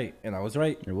 I'll be right. And I was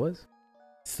right. It was.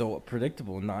 So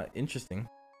predictable, not interesting.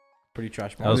 Pretty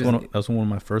trash. That was manga. that was one of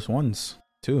my first ones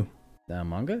too. The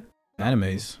manga?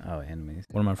 Animes. Oh, animes.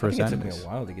 One of my I first think it took me animes. a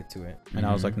while to get to it. And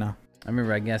I was like, nah. I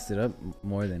remember I guessed it up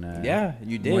more than Yeah,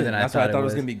 you did. more than That's why I thought it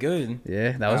was was. gonna be good.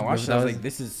 Yeah, that And was. I watched it. that I was was like,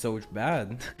 this is so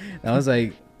bad. that was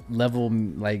like level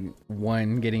like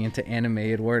 1 getting into anime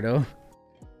Eduardo.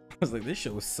 I was like, this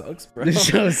show sucks, bro. This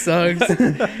show sucks.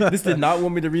 This did not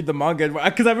want me to read the manga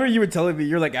because I remember you were telling me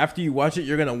you're like after you watch it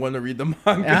you're gonna want to read the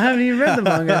manga. I haven't even read the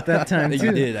manga at that time. You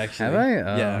Too. did actually. Have I?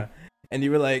 Oh. Yeah. And you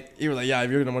were like, yeah,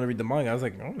 if you're gonna want to read the manga, I was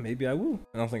like, oh, maybe I will.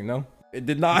 And I was like, no, it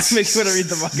did not make me want to read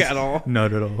the manga at all.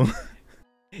 Not at all.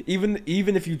 Even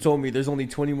if you told me there's only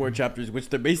 20 more chapters, which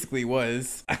there basically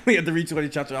was, I only had to read 20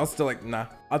 chapters. I was still like, nah,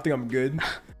 I think I'm good.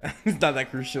 It's not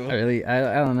that crucial. I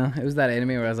don't know. It was that anime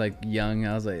where I was like young.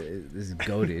 I was like, this is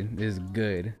goated. This is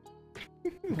good.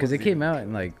 Because it came out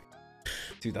in like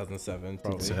 2007,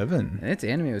 probably. 7. and its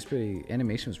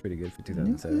animation was pretty good for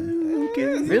 2007. Okay.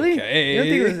 Really? Okay. You don't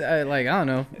think it was like I don't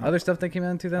know other stuff that came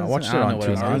out in 2007? I watched it don't on know what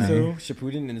it was Tuesday. on. Naruto,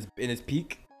 Shippuden in his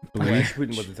peak. Bleach. Well, Shippuden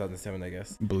was in 2007, I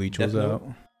guess. Bleach Death was out.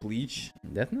 Note, Bleach.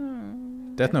 Death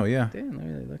Note. Death Note, yeah. Didn't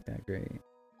really look that great.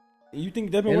 You think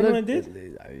Death Note It Wonderland looked-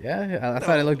 did? Yeah, I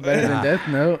thought it looked better than Nah. Death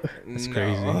Note. That's No.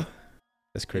 crazy.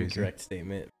 That's crazy. Incorrect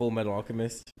statement. Full Metal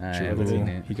Alchemist. I haven't seen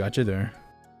it. He got you there.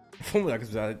 Full Metal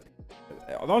Alchemist.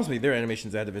 Honestly, their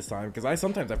animation's ahead of its time because I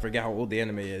sometimes forget how old the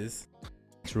anime is.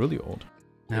 It's really old.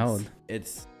 How old?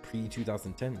 It's pre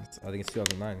 2010s. I think it's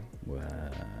 2009. Wow.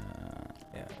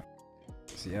 Yeah.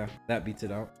 So yeah, that beats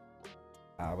it out.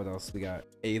 What else? We got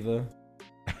Ava.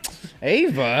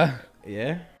 Ava.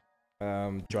 Yeah.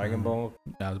 Dragon Ball.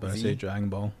 I was about to Z? say Dragon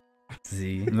Ball.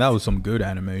 Z. That was some good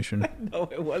animation. No,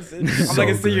 it wasn't. I'm So not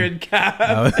gonna say you're in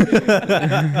cap.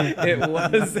 It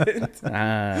wasn't.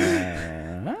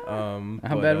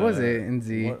 How bad was it in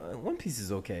Z? One Piece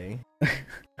is okay.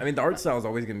 I mean, the art style is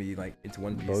always gonna be like it's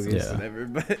One Piece, Bogus. or whatever.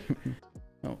 But it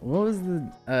What was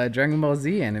the Dragon Ball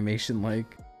Z animation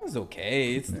like? was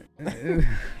okay. It's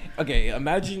okay.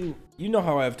 Imagine you know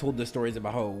how I've told the stories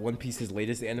about how One Piece's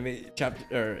latest anime chapter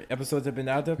or episodes have been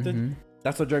adapted. Mhm.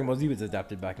 That's how Dragon Ball Z was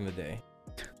adapted back in the day.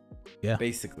 Yeah.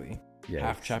 Basically, Yeah.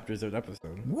 half chapters of an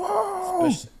episode. Whoa!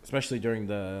 Especially during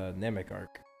the Namek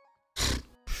arc.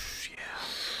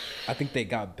 I think they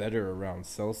got better around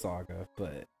Cell Saga,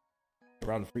 but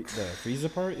around the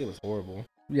Frieza part, it was horrible.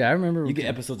 Yeah, I remember. You get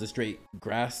episodes of straight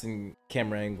grass and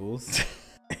camera angles,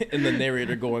 and the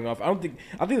narrator going off. I think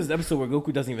there's an episode where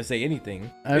Goku doesn't even say anything.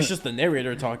 It's just the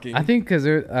narrator talking. I think because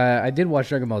I did watch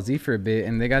Dragon Ball Z for a bit,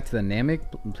 and they got to the Namek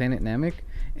planet Namek,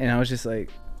 and I was just like,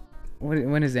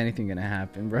 when is anything gonna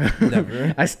happen, bro?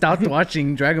 Never. I stopped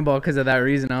watching Dragon Ball because of that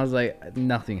reason. I was like,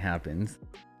 nothing happens.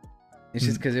 It's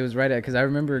just because it was right at. Because I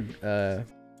remember,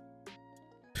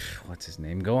 what's his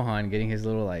name? Gohan getting his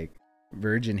little like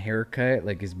virgin haircut,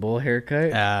 like his bull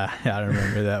haircut. I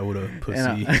remember that with a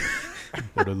pussy.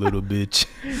 With a little bitch.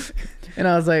 And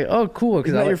I was like, oh, cool. Is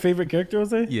Because that your favorite character,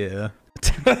 Jose? Yeah.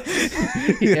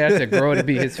 he has to grow to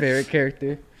be his favorite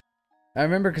character. I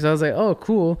remember because I was like, oh,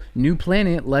 cool. New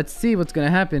planet. Let's see what's going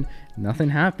to happen. Nothing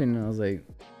happened. And I was like,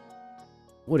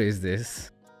 what is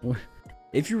this?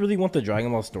 If you really want the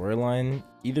Dragon Ball storyline,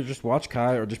 either just watch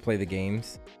Kai or just play the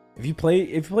games. If you play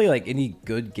like any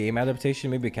good game adaptation,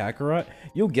 maybe Kakarot,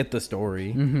 you'll get the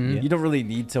story. Mhm. You don't really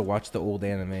need to watch the old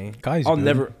anime. Kai's I'll good.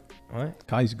 never. What?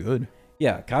 Kai's good.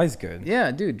 Yeah, Kai's good.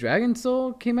 Yeah, dude. Dragon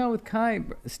Soul came out with Kai.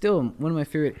 Still one of my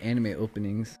favorite anime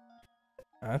openings.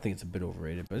 I think it's a bit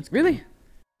overrated, but it's good. Really?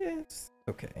 Yeah, it's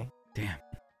okay.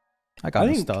 I got I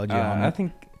think, nostalgia on I it.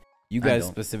 think you I guys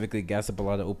don't. specifically gas up a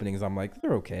lot of openings. I'm like,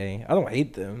 they're okay. I don't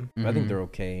hate them, but I think Mhm. they're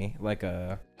okay. Like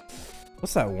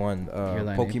what's that one?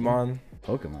 Line Pokemon.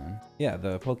 Pokemon. Yeah,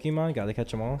 the Pokemon. Gotta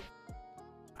catch them all.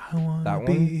 I wanna that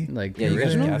be Like Yeah, the you guys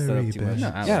original? gas that up too much. No,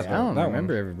 I, Yeah, I don't that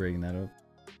remember one. ever bringing that up.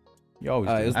 You always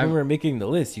It do. was when we were making the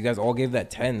list. You guys all gave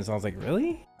that 10s. I was like,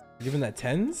 really? You're giving that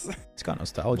 10s? It's got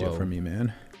nostalgia Whoa. for me,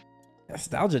 man.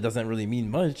 Nostalgia doesn't really mean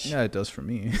much. Yeah, it does for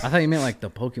me. I thought you meant like the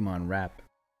Pokemon rap.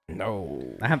 No.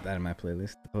 I have that in my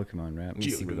playlist. The Pokemon rap. Let me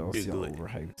see what else y'all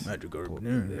overhyped. Magikarp. Pull up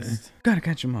the list. Gotta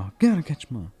catch them all. Gotta catch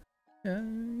them all.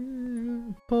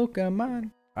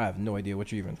 Pokemon. I have no idea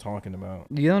what you're even talking about.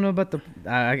 You don't know about the?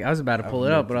 I was about to I pull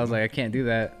have it no up, but I was clue. like, I can't do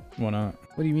that. Why not?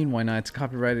 What do you mean? Why not? It's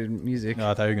copyrighted music. No,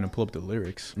 I thought you were gonna pull up the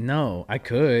lyrics. No, I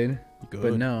could, Good.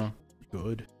 but no.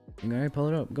 Good. All right, pull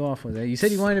it up. Go off, Jose. You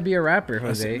said you wanted to be a rapper,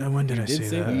 Jose. When did You I did say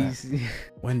say that? He's-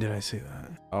 When did I say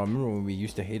that? I remember when we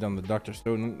used to hate on the Dr.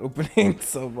 Stone opening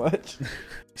so much.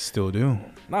 Still do.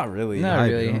 Not really. Not I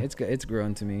really. do. It's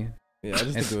grown to me. Yeah, I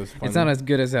just think it was funny. It's not as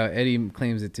good as how Eddie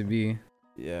claims it to be.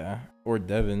 Yeah. Or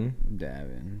Devin.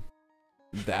 Davin.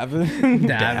 Davin?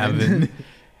 Davin.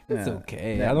 It's Yeah,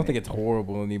 okay. that I don't man. think it's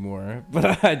horrible anymore,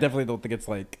 but I definitely don't think it's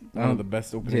like one of the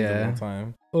best openings of yeah. all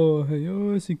time. Oh, hey,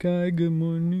 oh, Sikai, good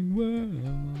morning.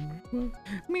 Wow.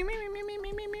 Me, me, me, me, me,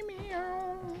 me, me, me, me,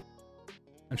 oh.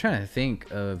 I'm trying to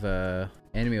think of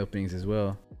anime openings as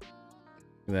well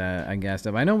that I gassed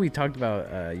up. I know we talked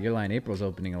about Your Line April's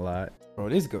opening a lot. Bro,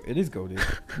 it is goated.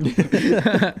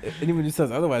 Anyone who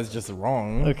says otherwise is just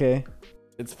wrong. Okay.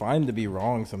 It's fine to be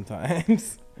wrong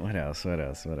sometimes. What else?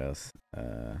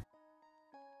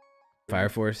 Fire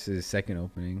Force's second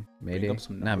opening. Mayday. up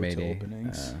some Not Naruto Mayday.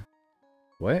 openings.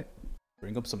 What?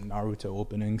 Bring up some Naruto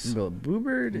openings.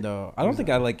 Bluebird? No, I don't think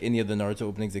I like any of the Naruto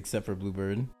openings except for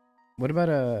Bluebird. What about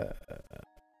a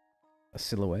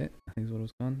silhouette? I think is what it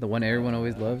was called. The one everyone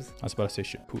always loves. I was about to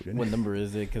say Shippuden. What number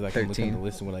is it? Because I can look on 13. the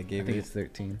list and what I I gave think it. it's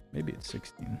 13. Maybe it's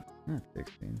 16. Not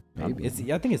 16. I'm-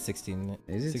 Maybe. I think it's 16.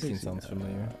 Is it 16 sounds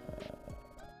familiar.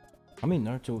 How many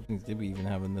Naruto openings did we even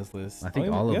have in this list? I think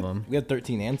yeah, all we of had- them. We had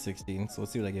 13 and 16, so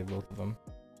let's see what I gave both of them.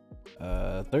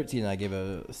 13 I gave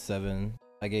a 7.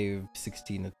 I gave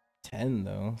 16 a 10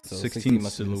 though. So 16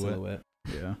 must have been Silhouette.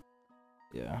 Silhouette.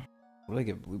 Yeah. Yeah. What did I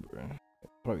give Bluebird?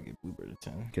 Probably give Bluebird a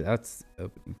 10. Okay, that's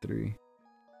opening 3.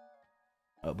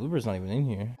 Bluebird's not even in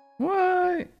here.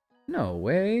 What? No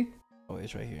way. Oh,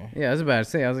 it's right here. Yeah, I was about to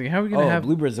say. I was like, how are we gonna Oh, have?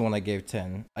 Bluebird's the one I gave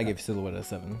 10. I gave Silhouette a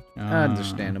 7.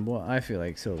 Understandable. I feel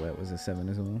like Silhouette was a 7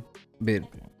 as well. Bit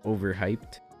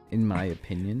overhyped, in my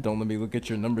opinion. Don't let me look at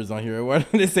your numbers on here. Why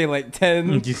don't they say like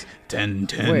 10? 10,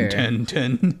 10, Where? 10,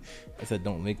 10. I said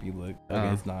don't make me look. Okay,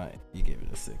 Oh. it's not. You gave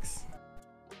it a 6.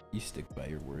 You stick by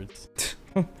your words.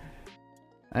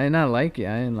 I did not like it.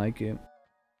 I didn't like it.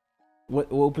 What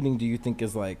opening do you think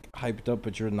is like hyped up,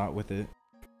 but you're not with it?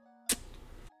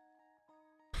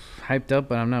 Hyped up,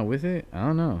 but I'm not with it. I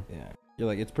don't know. Yeah, you're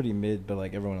like it's pretty mid, but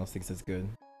like everyone else thinks it's good.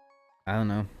 I don't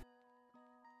know.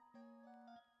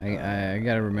 I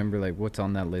gotta remember like what's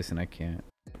on that list, and I can't.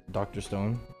 Dr.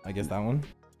 Stone, I guess that one.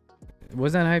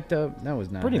 Was that hyped up? That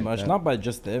was not. Pretty hyped much, up. not by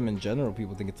just them. In general,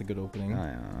 people think it's a good opening.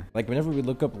 I don't know. Like whenever we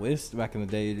look up lists back in the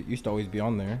day, it used to always be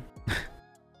on there.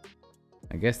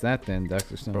 I guess that then,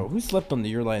 Dr. Stone. Bro, who slept on the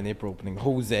Your Line April opening?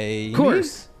 Jose. Of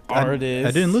course. Artist.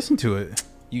 I didn't listen to it.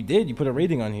 You did. You put a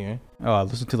rating on here. Oh, I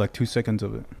listened to like 2 seconds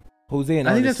of it. Jose and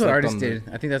I think Artist that's what slept artist on the-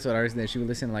 did. I think that's what artist did. She would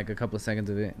listen like a couple of seconds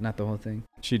of it, not the whole thing.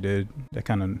 She did. That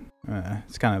kind of,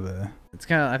 it's kind of a, It's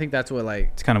kind of. I think that's what like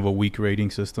it's kind of a weak rating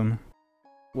system.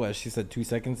 What? She said 2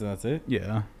 seconds and that's it.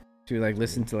 Yeah. she would like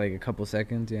listen to like a couple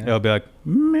seconds. Yeah. It'll be like,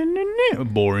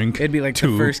 boring. It'd be like the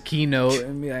Two. first keynote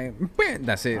and be like,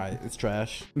 that's it. Alright, it's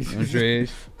trash. Trash,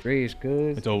 trash,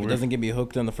 cuz. It's If over. it doesn't get me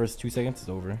hooked on the first 2 seconds, it's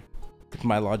over. It's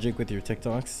my logic with your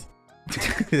TikToks.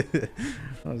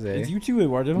 Jose. It's you too,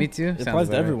 Eduardo. Me too. It Sounds applies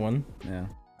to about right. everyone, Yeah.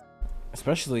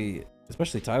 especially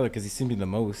Tyler, because he seems to be the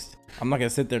most. I'm not gonna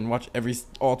sit there and watch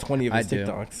all 20 of his I do.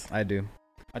 TikToks. I do.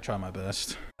 I try my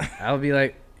best. I'll be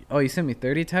like, oh, you sent me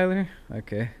 30, Tyler?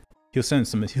 Okay. He'll send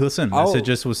I'll-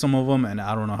 messages with some of them, and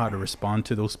I don't know how to respond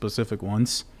to those specific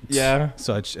ones. Yeah,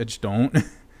 So I just don't.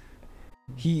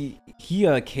 he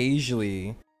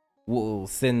occasionally will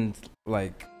send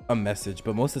like a message,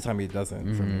 but most of the time he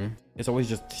doesn't. For me, Mhm. it's always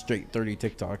just straight 30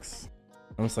 TikToks.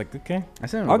 I'm just like, okay, I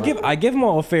sent him I give them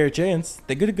all a fair chance.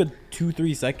 They get a good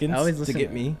 2-3 seconds I always to listen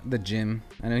get me. the gym.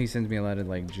 I know he sends me a lot of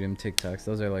like gym TikToks.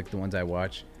 Those are like the ones I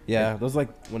watch. Yeah, those are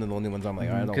like one of the only ones I'm like,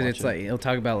 I don't watch Because it's it. like he'll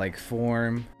talk about like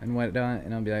form and whatnot,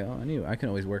 and I'll be like, oh, I can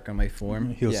always work on my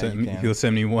form. He'll Yeah, send you me. can. He'll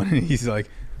send me one, and he's like,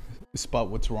 "Spot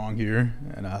what's wrong here,"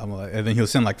 and I'm like, and then he'll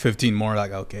send like 15 more.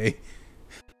 Like, okay.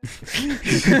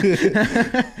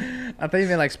 I thought you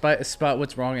meant like spot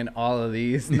what's wrong in all of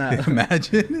these. Not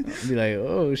Imagine. be like,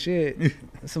 oh shit,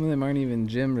 some of them aren't even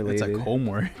gym It's related. like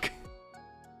homework.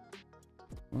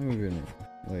 What are we gonna-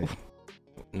 Wait,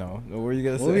 No, what were you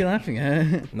gonna what are we say? laughing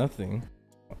at? Nothing.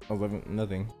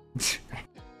 Nothing.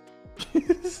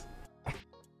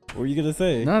 What were you gonna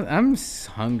say? No, I'm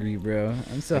hungry, bro.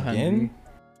 I'm so hungry. Again?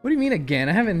 What do you mean again?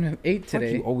 I haven't ate Fuck,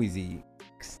 today. you always eat.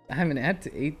 I haven't had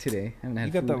to eat today. I haven't had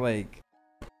You got food. that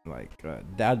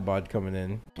like dad bod coming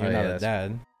in. You're Oh, not yeah, a that's-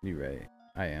 dad, You're right.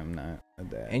 I am not a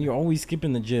dad. and you're always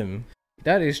skipping the gym.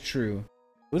 That is true.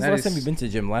 was the last time you been to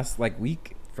the gym? Last like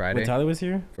week? Friday. When Tyler was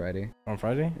here? Friday. On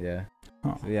Friday? Yeah.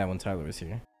 Oh. So, yeah, when Tyler was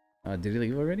here. Did he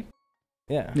leave already?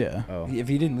 Yeah. Yeah. Oh, If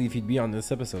he didn't leave, he'd be on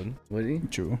this episode. was he?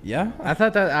 True. Yeah. I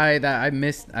thought that I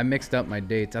mixed up my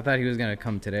dates. I thought he was gonna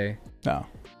come today. No.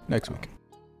 Next week.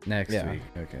 Next Yeah. week.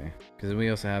 Okay. Because we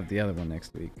also have the other one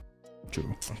next week.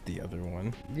 True. The other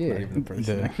one. Yeah. Not even the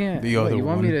person. I can't. The what, other you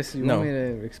want me one. to? You No. want me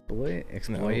to exploit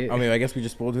No. it? I mean, I guess we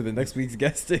just spoiled who the next week's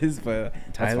guest is, but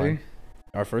that's Tyler. fine.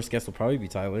 Our first guest will probably be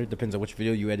Tyler. Depends on which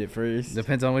video you edit first.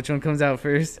 Depends on which one comes out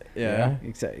first. Yeah.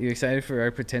 You excited for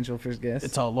our potential first guest?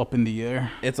 It's all up in the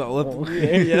air. It's all up Oh. in the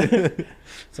air, yeah.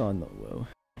 It's on the low.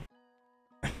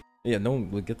 Yeah, no one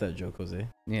would get that joke, Jose.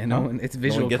 Yeah, no Huh? one. It's No one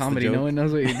visual gets the comedy. No joke. one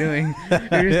knows what you're doing.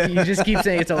 You just keep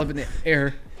saying it's all up in the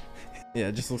air. Yeah,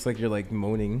 it just looks like you're like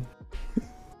moaning.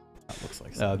 That looks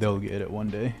like something. They'll get it one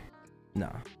day. Nah.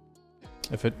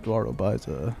 If Eduardo buys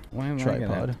a Why am I gonna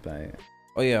Tripod. have to buy it?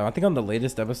 Oh yeah, I think on the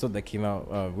latest episode that came out,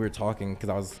 we were talking because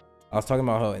I was talking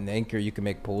about how in Anchor you can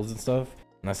make polls and stuff,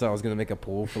 and I said I was gonna make a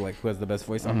poll for like who has the best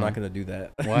voice. I'm not gonna do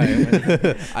that. Why?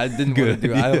 I didn't want to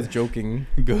do it. I was joking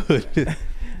good.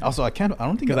 Also, I don't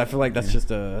think because I feel like that's just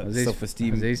a Jose's-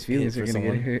 self-esteem. Jose's feelings hit are for gonna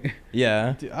someone. get hurt.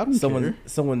 Yeah, Dude, I don't care.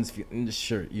 someone's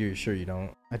sure you don't.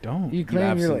 I don't. You claim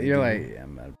absolutely you're do. like yeah,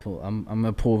 I'm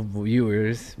gonna pull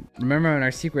viewers. Remember on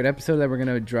our secret episode that we're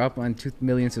gonna drop on 2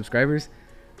 million subscribers?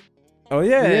 Oh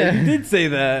yeah, Yeah. you did say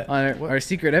that. On our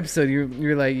secret episode,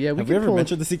 you're like yeah we Have can we ever pull.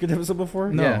 mentioned the secret episode before?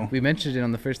 No. Yeah, we mentioned it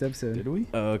on the first episode. Did we?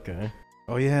 Oh, okay.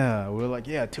 Oh yeah, we're like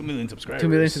 2 million subscribers. 2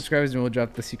 million subscribers and we'll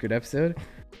drop the secret episode.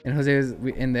 And Jose was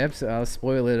in the episode. I'll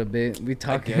spoil it a bit. We I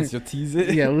talk. guess you'll tease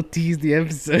it. Yeah, we'll tease the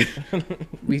episode.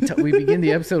 we begin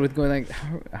the episode with going like,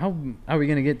 how are we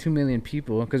gonna get 2 million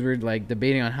people? Because we're like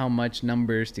debating on how much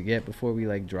numbers to get before we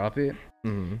like drop it.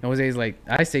 Mhm. And Jose's like,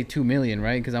 I say 2 million,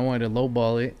 right? Because I wanted to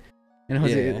lowball it. And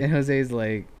Jose's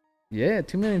like, yeah,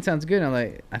 2 million sounds good. And I'm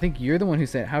like, I think you're the one who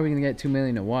said, how are we gonna get 2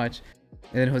 million to watch?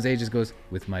 And then Jose just goes,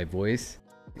 with my voice.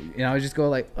 And I would just go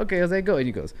like, okay, Jose, go. And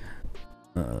he goes,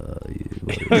 Oh,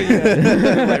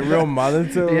 yeah. Like real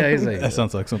monotone. yeah, he's like, That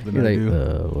sounds like something he's I like, do.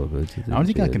 welcome to the I don't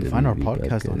think I can find our JOWP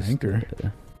podcast on Anchor.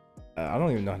 I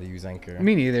don't even know how to use Anchor.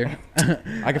 Me neither.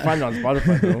 I can find it on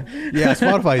Spotify though. Yeah,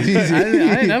 Spotify is easy. I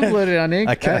didn't upload it on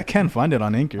Anchor. I can't find it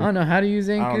on Anchor. I don't know how to use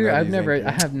don't know Anchor. how to I've use never. Anchor.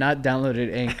 I have not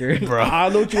downloaded Anchor. Bro, I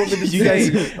don't know what you want me to you guys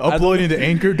say. uploading to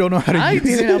Anchor don't know how to I use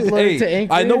didn't it. upload it to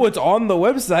Anchor. I know it's on the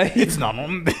website. It's not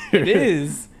on there. It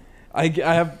is.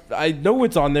 I know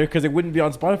it's on there because it wouldn't be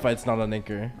on Spotify. It's not on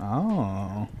Anchor.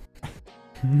 Oh,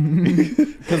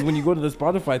 Because when you go to the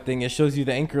Spotify thing, it shows you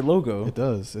the Anchor logo. it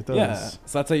does. It does. Yeah, so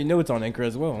that's how you know it's on Anchor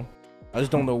as well. I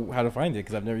just don't know how to find it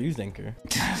because I've never used Anchor.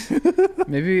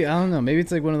 Maybe I don't know. Maybe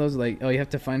it's like one of those like, oh, you have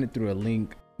to find it through a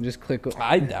link. Just click.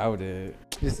 I doubt it.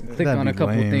 Just click That'd on a be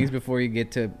couple lame. things before you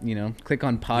get to click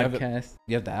on have it- podcast.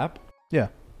 You have the app? Yeah,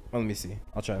 Well, let me see.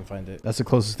 I'll try and find it. that's the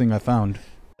closest thing I found.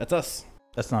 That's us.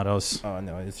 That's not us. Oh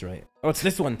no, it's right. Oh, it's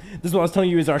this one. This is what I was telling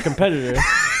you is our competitor.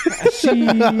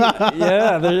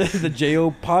 Yeah, the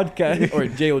JO podcast or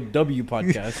JOW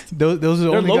podcast. Those are the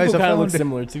Their only logo guys I kind of found. looks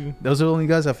similar too. Those are the only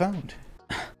guys I found.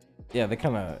 Yeah, they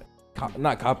kind of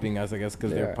not copying us, I guess,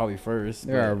 because they're They're- probably first.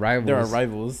 they're our but They're our rivals.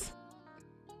 rivals.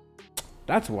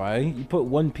 That's why you put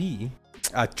 1P.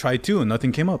 I tried to, and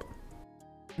nothing came up.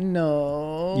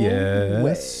 No. Yes.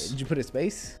 Way. Did you put a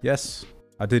space? Yes,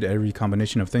 I did every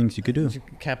combination of things you could do. Did you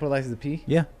capitalize the P?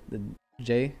 Yeah, The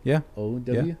J? Yeah. O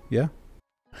yeah, W? yeah.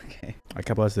 Okay. I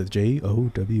capitalized the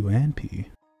JOW and P.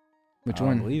 Which I don't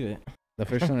one? believe it. The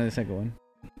first one or the second one?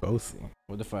 Both.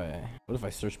 What if I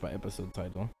search by episode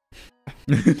title?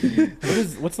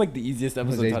 What's like the easiest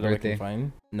episode Jose's title I birthday. can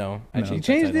find? No, I No. You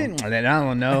changed that changed title. it? Then I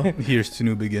don't know. Here's to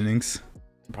new beginnings.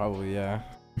 Probably yeah.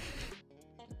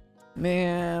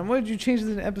 Man, what did you change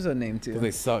the episode name to? Because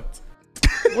they sucked.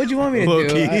 What'd you want me to do?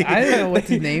 Low-key. I didn't know what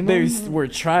to name They them. were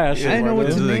trash. I didn't know what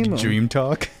This to is name like 'em. dream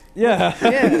talk. Yeah.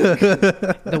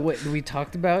 Yeah. The way we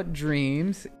talked about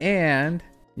dreams, and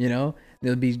there'll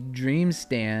be dream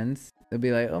stands. They'll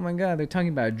be like, oh my god, they're talking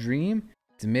about a dream.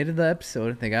 It's mid of the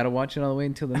episode. They gotta watch it all the way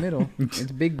until the middle.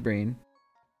 It's big brain.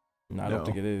 No, I don't No.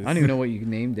 think it is. I don't even know what you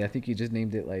named it. I think you just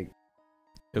named it like.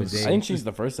 It was, Jose. I didn't choose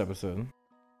the first episode.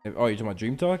 Oh, you're talking about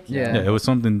Dream Talk? Yeah. yeah, it was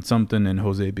something, and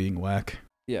Jose being whack.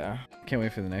 Yeah. Can't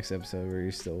wait for the next episode where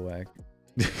you're still whack.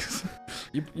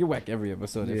 You whack every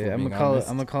episode. if Yeah, we're I'm being gonna call it. honest.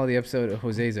 I'm gonna call the episode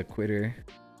 "Jose's a Quitter,"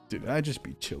 Dude, I just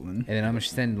be chilling. and then I'm gonna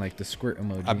send like the squirt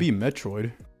emoji. I be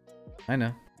Metroid. I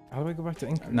know. How do I go back to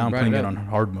Anchor? Now I'm brought playing it it up. on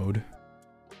hard mode.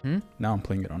 Hmm? Now I'm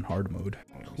playing it on hard mode.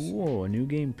 Cool. A new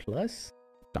game plus.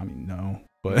 I mean, no,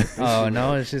 but Oh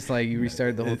no, it's just like you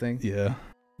restarted the whole thing. Yeah.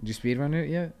 Did you speedrun it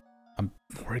yet? I'm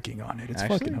working on it. It's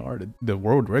Actually? fucking hard. The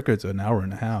world record's an hour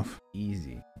and a half.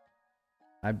 Easy.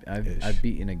 Ish. I've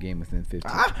beaten a game within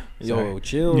 15. Yo,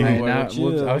 chill. Yeah. Alright, boy, now, chill.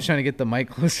 whoops, I was trying to get the mic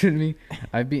closer to me.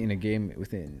 I've beaten a game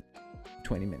within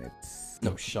 20 minutes.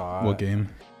 No shot. What game?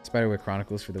 Spiderware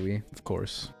Chronicles for the Wii. Of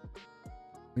course.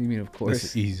 What do you mean, of That's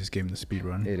course? the easiest game to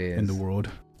speedrun It in the is. world.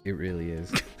 It really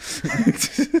is.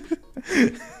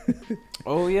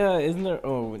 Oh yeah, isn't there?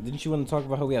 Oh, didn't you want to talk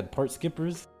about how we had part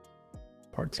skippers?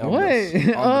 Parts. On What?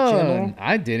 the channel?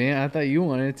 I didn't. I thought you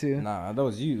wanted to. Nah, that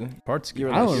was you. Parts. You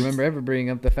were I don't like, remember ever bringing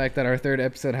up the fact that our third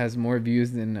episode has more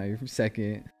views than our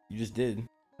second. You just did.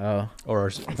 Oh. Or our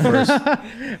first.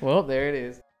 Well, there it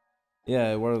is.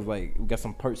 Yeah, where it was like we got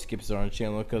some part skips on our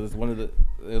channel because it's one of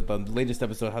the latest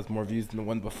episode has more views than the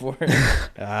one before.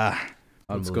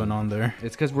 What's going on there?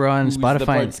 It's because we're on Who's the Spotify.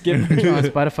 part skipper? We're on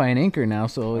Spotify and Anchor now,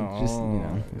 so it just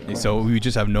Oh. So we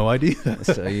just have no idea.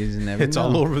 so you just never It's know.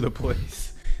 all over the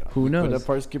place. Who But knows? the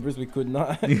part skippers we could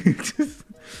not.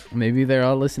 Maybe they're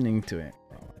all listening to it.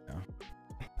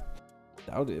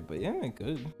 Doubt it, but yeah,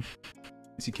 good.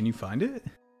 See, can you find it?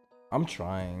 I'm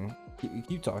trying.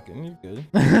 Keep talking. You're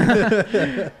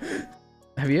good.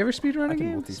 Have you ever speedrun I a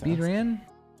can game? multitask. Speedran?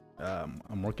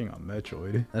 I'm working on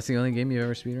Metroid. That's the only game you've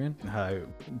ever speedrun? I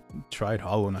tried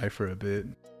Hollow Knight for a bit.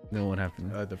 Then what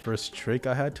happened? The first trick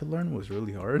I had to learn was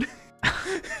really hard.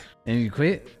 And you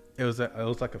quit? It was like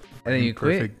a And then you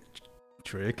quit? perfect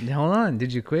trick. Hold on.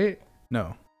 Did you quit?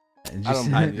 No, Did I don't you,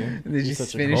 blame you. did You're you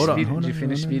such a- finish Hold on, speed? hold Did you on,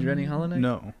 finish hold on, speedrunning Hollow Knight?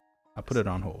 no, I put it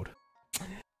on hold.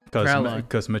 For how long?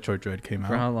 Because Metroid Dread came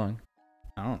For out. how long?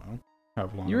 I don't know.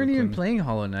 However long. You I've weren't been even playing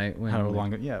Hollow Knight when. However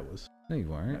long? Yeah, it was No, you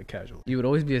weren't. like casual. You would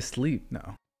always be asleep,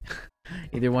 No.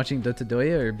 either watching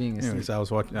Dotadoya or being asleep. Anyways, I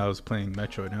was playing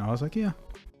Metroid, and I was like, yeah,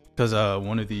 because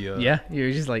one of the Yeah,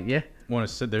 you're just like, yeah. want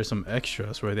to say there's some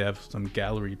extras where they have some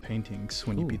gallery paintings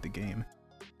when you Ooh. beat the game,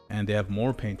 and they have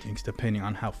more paintings depending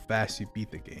on how fast you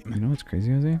beat the You game. know what's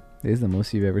crazy, Jose? This is the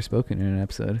most you've ever spoken in an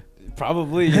episode.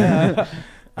 Probably, yeah.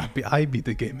 I beat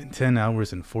the game in 10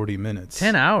 hours and 40 minutes.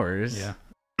 10 hours? Yeah.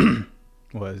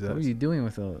 What is What that? were you doing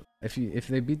with those? If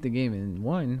they beat the game in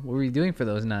 1, what were you doing for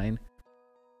those 9?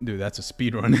 Dude, that's a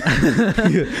speed run. Was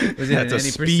it That's an a any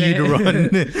speed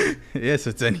percent? run. Yes,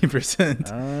 it's any percent.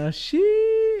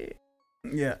 Shit.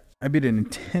 Yeah, I beat it in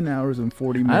 10 hours and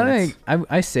 40 minutes. I think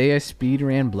I say I speed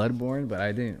ran Bloodborne, but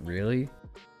I didn't really.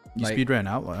 You like- speed ran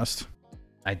Outlast.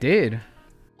 I did.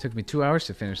 Took me 2 hours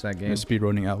to finish that I'm game. speed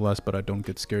running Outlast, but I don't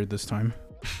get scared this time.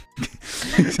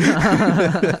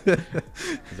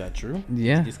 Is that true?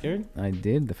 Yeah, You scared? I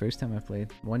did the first time I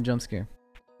played. One jump scare,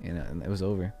 and it was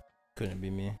over. Couldn't be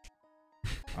me.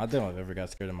 I don't think I've ever got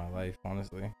scared in my life,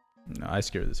 honestly. No, I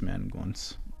scared this man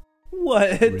once.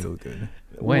 What? Real good.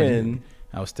 When?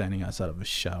 I was standing outside of a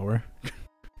shower.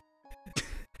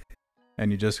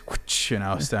 And you just whoosh, and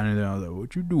I was standing there. I was like,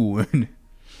 "What you doing?"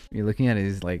 You're looking at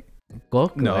his like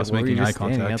gawk. No, I like, was what were you making just eye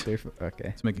standing contact. Out there for? Okay.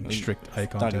 It's making strict eye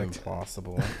It's not even contact.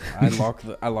 possible. I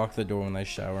lock the door when I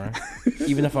shower.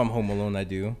 Even if I'm home alone, I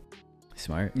do.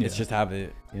 Smart. Yeah. It's just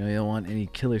habit. You know, you don't want any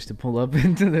killers to pull up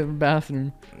into the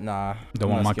bathroom. Nah. Don't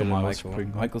I'm want not scared Michael of Myers. Michael.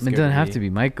 freaking- Michael's It scared doesn't of have me. to be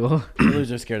Michael.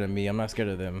 Killers are scared of me. I'm not scared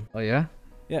of them. Oh yeah.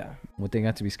 Yeah. What they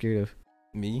got to be scared of?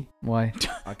 Me? Why?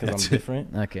 Because That's I'm it.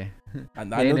 different. Okay. I They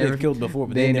know never- they've killed before,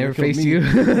 but they never killed faced me. you.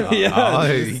 Yeah,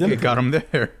 it's you simple. got him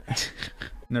there.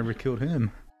 Never killed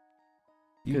him.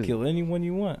 You Good. kill anyone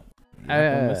you want. You're not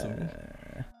gonna mess with me.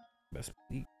 Best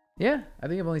believe. Yeah, I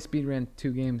think I've only speed ran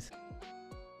 2 games. I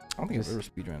don't think Just- I've ever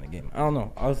speedrun a game. I don't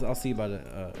know. I'll see about it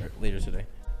later today.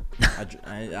 I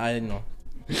didn't know.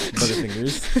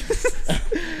 Butterfingers.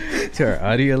 To our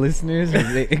audio listeners,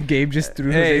 Gabe just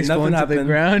threw Hey, Jose's nothing phone to the happened.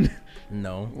 ground.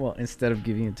 No, Well, instead of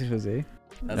giving it to Jose.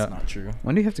 that's Yeah. not true.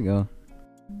 When do you have to go?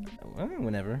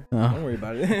 Whenever. Oh. Don't worry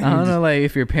about it. I don't know, like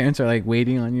if your parents are like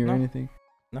waiting on you or No. anything.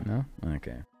 No. No.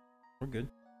 Okay. We're good.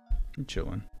 I'm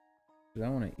chilling. 'Cause I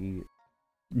want to eat.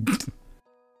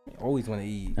 I always want to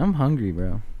eat. I'm hungry,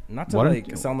 bro. Not to Why don't like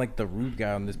you- sound like the rude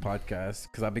guy on this podcast,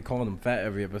 because I've been calling him fat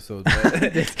every episode.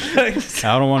 But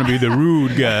I don't want to be the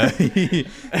rude guy.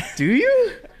 Do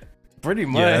you? pretty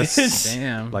much. Yes.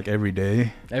 Damn. Like every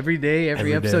day. Every day, every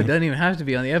Every episode day. doesn't even have to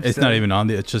be on the episode. It's not even on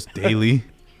the. It's just daily.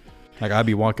 Like I'd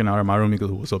be walking out of my room. He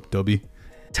goes, "What's up, Dubby?"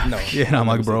 No. Yeah, and I'm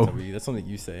I like, never said bro. W. That's something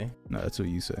you say. No, that's what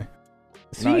you say.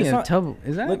 Speaking it's of not- tub,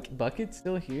 is that look- bucket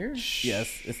still here?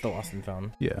 Yes, it's the lost and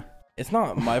found. Yeah. It's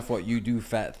not my fault you do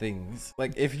fat things.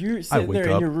 Like if you're sitting wake there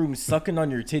in up. your room sucking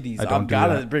on your titties, I don't I've do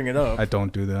gotta that. bring it up. I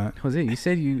don't do that. Jose, you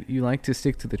said you like to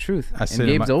stick to the truth. I And sit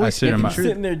in Gabe's my- I always sit in sticking my- to the truth.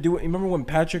 Sitting there doing. Remember when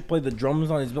Patrick played the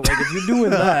drums on his butt? Like if you're doing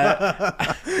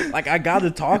that, like I gotta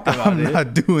talk about I'm it.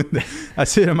 not doing that. I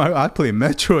play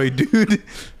Metroid, dude.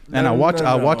 And I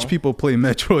watch people play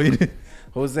Metroid.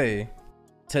 Jose,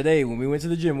 today when we went to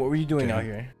the gym, what were you doing out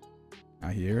here?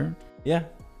 Out here? Yeah.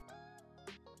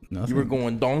 Nothing. You were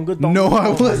going donga donga. No, I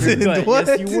donga. wasn't. What?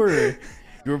 Yes, you were.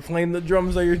 You were playing the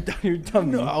drums on your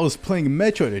tummy. No, I was playing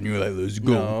Metroid, and you were like, "Let's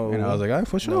go," No. and I was like, "All right,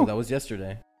 for sure." No, that was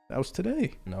yesterday. That was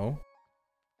today. No.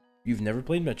 You've never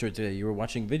played Metroid today. You were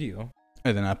watching video.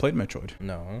 And then I played Metroid.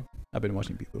 No. I've been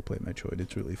watching people play Metroid.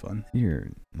 It's really fun. You're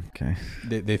okay.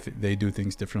 They do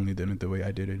things differently than the way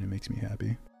I did it, and it makes me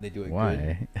happy. They do it good.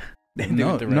 Why? They do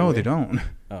No, it the right no, way. they don't.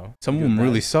 Oh. Some of You do them it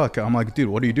really bad. suck. I'm like, dude,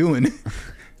 what are you doing?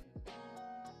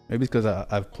 Maybe it's because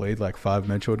I've played like 5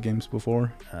 Metroid games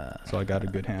before, so I got a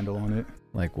good handle on it.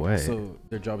 Like what? So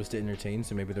their job is to entertain,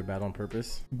 so maybe they're bad on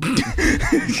purpose.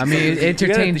 I mean, it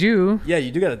entertained you. Yeah,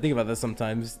 you do got to think about that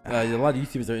sometimes. A lot of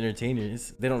YouTubers are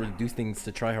entertainers. They don't really do things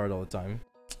to try hard all the time.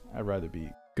 I'd rather be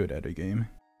good at a game,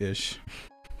 ish.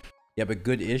 Yeah, but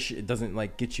good-ish, it doesn't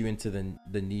like get you into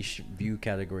the niche view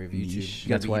category of YouTube. Niche. You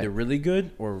gotta That's be why- either really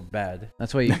good or bad.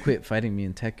 That's why you quit fighting me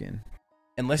in Tekken.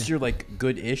 Unless you're like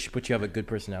good-ish, but you have a good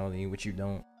personality, which you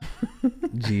don't.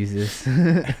 Jesus.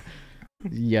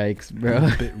 Yikes, bro.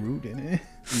 A bit rude in it.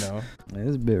 No.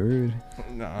 That's a bit rude.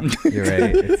 Nah. You're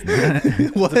right. It's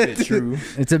not. What? It's a bit true.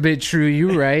 It's a bit true.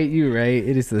 You're right. You're right.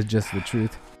 It is just the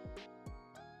truth.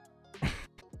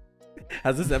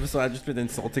 Has this episode I've just been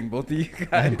insulting both of you guys?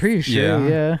 I'm pretty sure.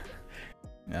 Yeah.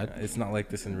 Yeah. It's not like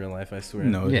this in real life, I swear.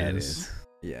 No, Yeah, it it is. is.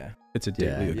 Yeah. It's a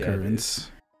Yeah. daily Yeah, it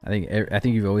occurrence. I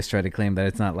think you've always tried to claim that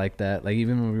it's not like that. Like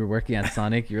even when we were working at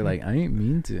Sonic, you're like, I ain't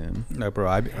mean to him, No, bro.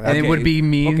 I and it would be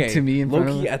mean to me in front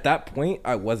of Low-key, him. at that point,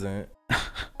 I wasn't.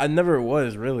 I never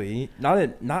was, really. Not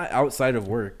outside of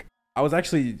work. I was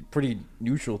actually pretty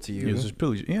neutral to you. He was just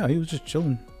pretty, yeah, he was just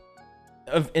chilling.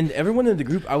 And everyone in the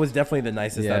group, I was definitely the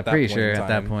nicest Yeah, at that pretty point sure in at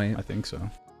that time. point. I think so.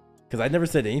 Because I never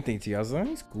said anything to you. I was like, oh,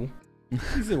 he's cool.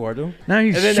 He's Eduardo. Now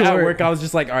he's And then short. at work, I was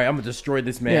just like, all right, I'm going to destroy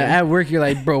this man. Yeah, at work you're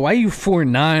like, bro, why you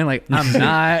 4'9"? Like I'm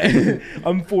not.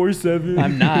 I'm 4'7".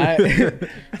 I'm not.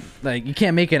 Like you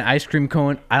can't make an ice cream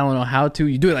cone. I don't know how to.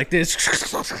 You do it like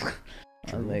this. I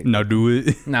was like, Now do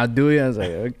it. now do it. I was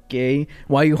like, okay.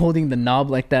 Why are you holding the knob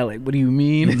like that? Like, what do you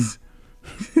mean?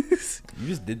 You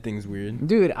just did things weird.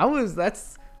 Dude,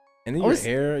 that's. And then I your was-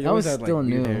 hair. You I always was had like still weird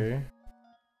new. hair.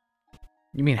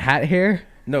 You mean hat hair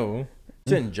No.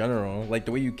 Just in general. Like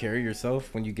the way you carry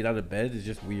yourself when you get out of bed is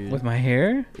just weird. with my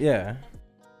hair? Yeah.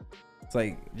 It's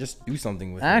like, just do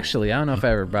something with it. Actually, I don't know if I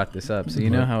ever brought this up. So you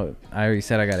know how I already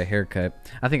said I got a haircut.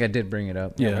 I think I did bring it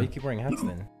up. Yeah. Yeah. Why you keep wearing hats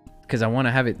then? Because I want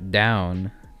to have it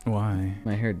down. Why?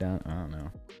 My hair down. I don't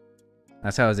know.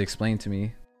 That's how it was explained to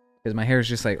me. Because my hair is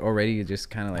just like already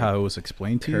just kind of like How it was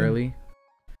explained to you? curly.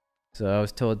 So I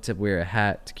was told to wear a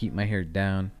hat to keep my hair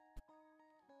down.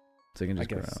 So it can I just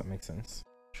grow guess out. that makes sense.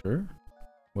 Sure.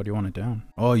 What do you want it down?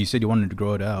 Oh, you said you wanted to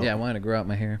grow it out. Yeah, I wanted to grow out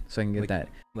my hair so I can get Like- that.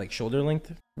 Like shoulder length?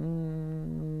 By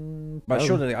probably-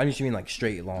 shoulder length, I mean like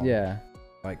straight long. Yeah,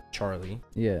 Like Charlie.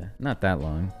 yeah, not that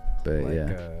long, but Like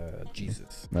yeah,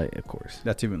 Jesus. like of course.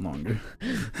 That's even longer.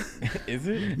 Is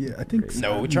it? Yeah, I think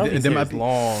No, so. Charlie's They hair might is be,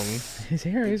 long. His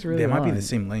hair is really they might be long. the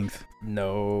same length.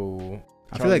 No.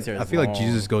 I Charlie's feel hair like is long.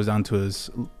 Jesus goes down to his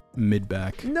mid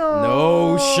back.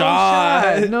 No, No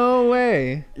shot. No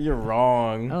way. You're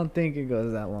wrong. I don't think it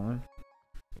goes that long.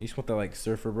 You just want that like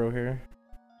surfer bro hair?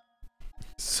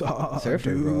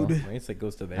 Surfer, bro. dude. Right? It's like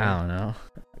goes to there. I don't know.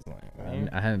 It's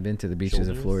like, I haven't been to the beaches of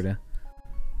Shoulders? Florida.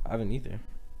 I haven't either.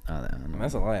 I don't I mean, know.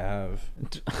 that's a lie I have.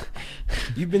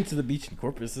 You've been to the beach in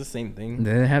Corpus, it's the same thing. Do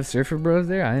they have surfer bros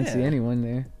there? I didn't see Yeah. anyone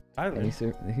there. Tyler.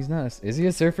 He's not. Is he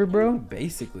a surfer bro?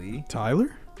 Basically.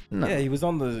 Tyler? No. Yeah, he was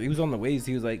on the waves.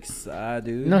 He was like,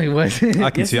 dude. No, he wasn't. I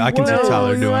can Yes, see he I can see was.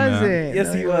 Tyler he doing that. wasn't. Yes,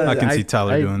 No, he was. I can I- see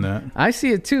Tyler I- doing that. I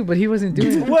see it too, but he wasn't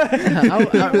doing it. What?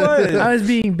 I was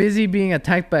being busy being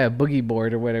attacked by a boogie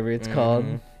board or whatever it's called.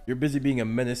 Mhm. You're busy being a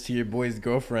menace to your boy's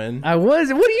girlfriend. I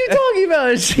was. What are you talking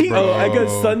about? She, Bro. Oh, I got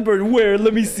sunburned. Where?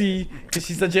 Let me see. Because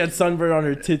she said she had sunburn on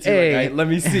her tits. You're Hey. like, "Aight, let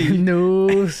me see.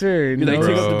 no, sir. You're like, No,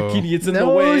 take off the Bro. bikini. It's in the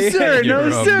No, way. sir. You're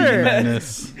No, a sir.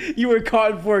 menace. You were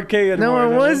caught in 4K. no, I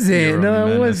Eduardo. wasn't. You're a No, I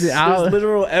menace. wasn't. There's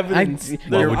literal evidence. Why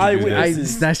They're would you do that?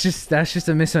 eyewitnesses. That's just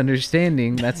a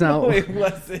misunderstanding. That's not. No, it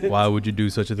wasn't. Why would you do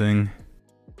such a thing?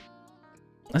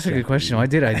 That's a good question. Why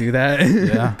did I do that?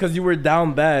 Yeah. Because you were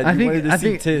down bad. I You think- wanted to I see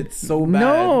think- tits so bad.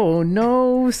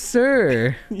 No,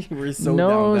 sir. You were so No,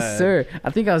 down bad. sir. I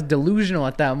think I was delusional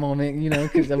at that moment,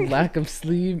 because of lack of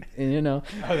sleep and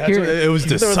That's hearing- what, it was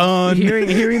the sun.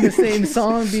 hearing the same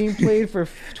song being played for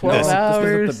 12 This was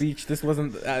hours. at the beach. This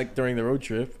wasn't during the road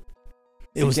trip.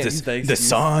 It was can't use that the excuse.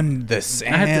 sun, the I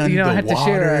sand, had to, you know, I the had to water.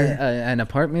 share an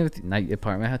apartment with not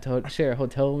apartment. I had to share a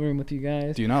hotel room with you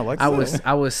guys. Do you not like I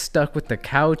that? was stuck with the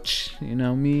couch. You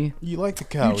know me. You like the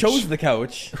couch. You chose the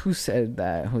couch. Who said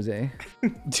that, Jose?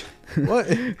 What?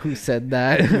 Who said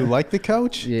that? You like the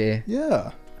couch? Yeah,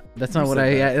 Yeah. that's Who not what said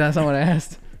I. that? That's not what I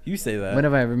asked. You say that. When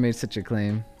have I ever made such a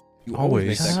claim? You Always.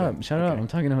 make that Shut claim. up! Shut up! Okay. I'm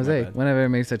talking to My Jose. bad. When have I ever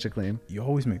made such a claim? You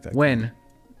always make that. When?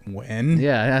 When?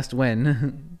 Yeah, I asked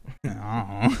when.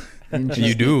 Oh. Interesting.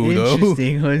 You do, though.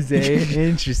 Interesting, Jose.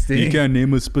 Interesting. You can't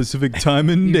name a specific time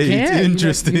and You date. can't.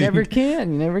 Interesting. You never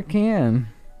can. You never can.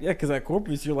 Yeah, because at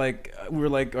Corpus, you're like, we were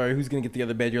like, all right, who's gonna get the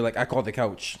other bed? You're like, I called the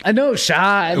couch. I know,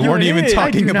 shot. We weren't even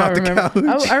talking about the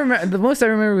couch. I remember the most I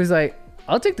remember was like,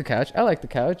 I'll take the couch. I like the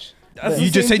couch. That's You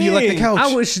the just same said you like the thing.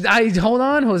 couch. I hold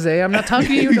on, Jose. I'm not talking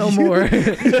to you no more.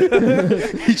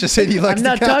 You just said you like I'm the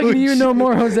not couch. talking to you no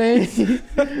more, Jose.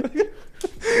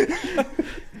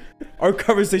 Our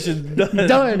conversation's done.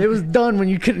 Done. It was done when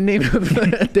you couldn't name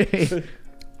a day.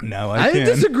 No, I I didn't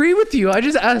can. disagree with you. I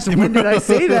just asked when did I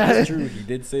say That's that? true. He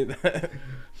did say that.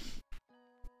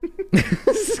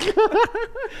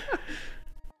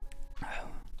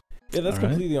 Yeah, that's All right.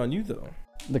 completely on you though.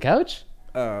 The couch?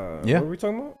 Yeah. What were we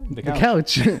talking about? The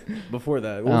couch. Before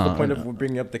that, what was the Oh, point no. of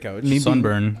bringing up the couch? Me being-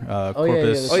 Sunburn. Oh, yeah, yeah,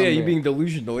 Corpus. the Oh yeah, you Sunburn. being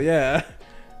delusional. Yeah,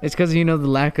 It's because the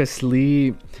lack of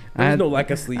sleep. there's no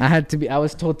lack of sleep. I had to be. I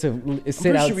was told to I'm sit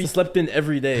pretty out. sure we slept in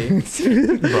every day.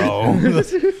 Bro.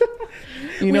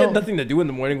 You We know, had nothing to do in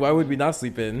the morning. Why would we not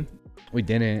sleep in? we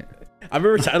didn't. I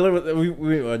remember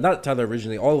Tyler. Not Tyler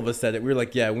originally. All of us said it. We were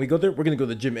like, yeah, when we go there, we're gonna go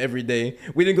to the gym every day.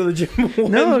 We didn't go to the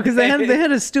gym. No, one because day. they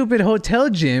had a stupid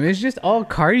hotel gym. It's just all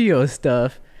cardio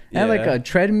stuff. They had like Yeah. a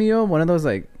treadmill, one of those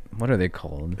like what are they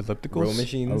called? Ellipticals. row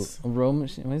machines. A row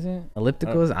machine? What is it?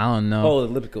 Ellipticals? I don't know. Oh,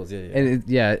 ellipticals.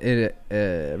 Yeah, It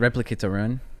replicates a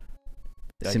run.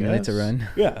 I Simulates a guess. run.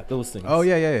 Yeah, those things. Oh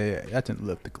yeah. That's an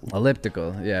elliptical.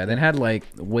 Elliptical. Yeah. Then had like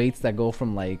weights that go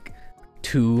from like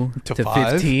 2 to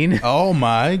five? 15. Oh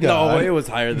my No, god. it was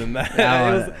higher than that. No,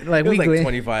 it was like it was we like glan-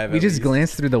 25. We at just least.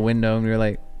 glanced through the window and we were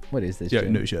like, "What is this?" Yeah,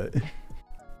 gym? no shit.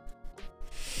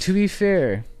 To be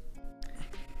fair,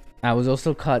 I was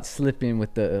also caught slipping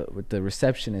with the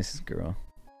receptionist girl.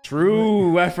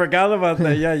 True, I forgot about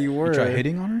that. Yeah, you were. You try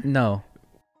hitting on her? No,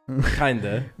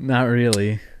 Kinda. not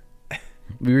really.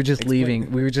 We were just Explain.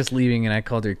 leaving. We were just leaving, and I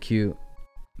called her cute.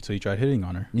 So you tried hitting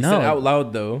on her? You No, said out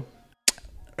loud though.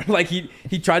 Like he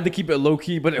tried to keep it low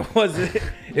key, but it wasn't.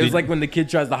 It was like when the kid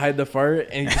tries to hide the fart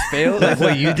and he just failed. that's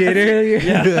what you did earlier.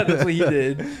 Yeah, that's what he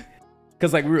did.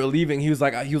 Cause like we were leaving, he was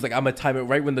like, I'm gonna time it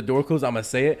right when the door closed. I'm gonna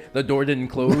say it. The door didn't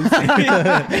close.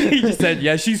 He just said,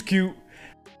 "Yeah, she's cute."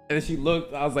 And then she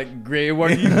looked. I was like, "Great,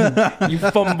 what are you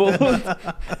fumbled."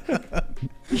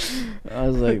 I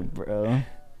was like, bro.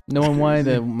 No one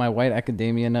wanted my white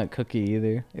academia nut cookie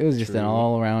either. It was just an True.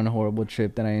 all-around horrible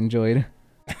trip that I enjoyed.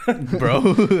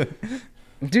 Bro.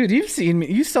 Dude, you've seen me.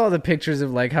 You saw the pictures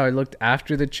of like how I looked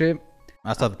after the trip.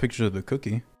 I saw the picture of the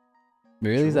cookie.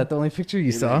 Really? Is that the only picture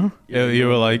you saw? Yeah, you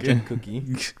were like- Gin cookie.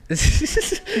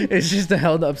 It's just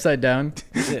held upside down.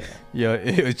 Yeah. Yeah,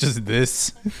 it was just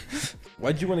this.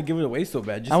 Why'd you want to give it away so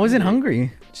bad? Just I wasn't eat it.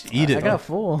 hungry. Just eat it. I got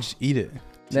full. Just eat it.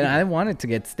 Then I wanted to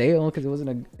get stale because it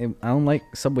wasn't I don't like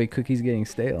Subway cookies getting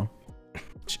stale.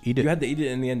 Just eat You it. had to eat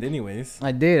it in the end, anyways.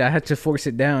 I did. I had to force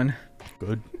it down.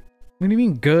 Good. What do you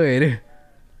mean good?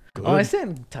 Good. Oh, I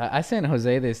sent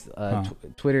Jose this Huh.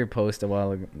 Twitter post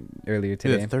earlier Dude,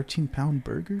 today. a 13-pound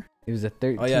burger? It was a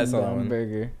 13 Oh, yeah, I saw that pound one.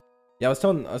 burger. Yeah, I was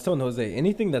telling Jose,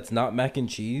 anything that's not mac and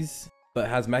cheese but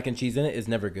has mac and cheese in it is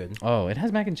never good. Oh, it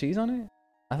has mac and cheese on it?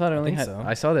 I thought it only think had. so.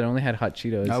 I saw that it only had hot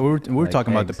Cheetos. No, we were like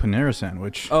talking about eggs. the Panera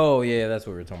sandwich. Oh yeah, that's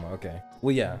what we were talking about. Okay.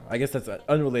 Well, yeah, I guess that's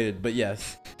unrelated, but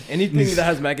yes, anything that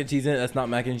has mac and cheese in it that's not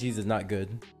mac and cheese is not good.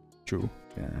 True.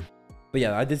 Yeah. But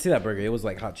yeah, I did see that burger. It was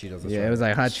like hot Cheetos. Yeah, it was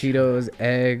like hot Cheetos,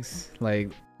 eggs,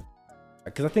 like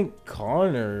Because I think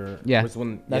Connor. Yeah, was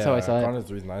one. that's how I saw it. Connor's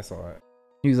the reason I saw it.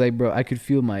 he was like, bro, I could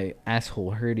feel my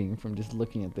asshole hurting from just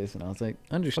looking at this, and I was like,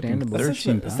 understandable. Fucking That's such,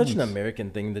 13 it's such an pounds.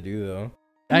 American thing to do, though.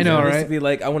 I know, It used to right? be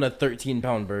like, I want a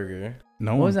 13-pound burger.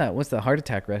 No What one. was that? What's the heart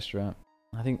attack restaurant?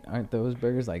 I think aren't those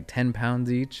burgers like 10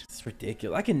 pounds each? It's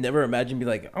ridiculous. I can never imagine be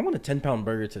like, I want a 10-pound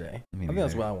burger today. Me I think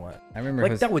that's neither. what I want. I remember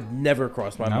Like that would never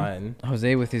cross my No? mind.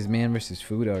 Jose with his man versus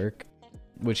food arc,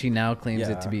 which he now claims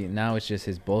it to Yeah. be. Now it's just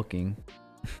his bulking.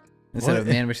 Instead of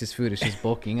What? man versus food, it's just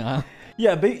bulking up.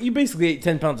 Yeah, but you basically ate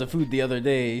 10 pounds of food the other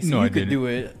day, so No, you I could didn't. do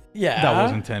it. Yeah. That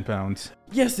wasn't 10 pounds.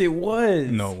 Yes, it was.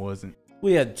 No, it wasn't.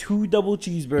 We had 2 double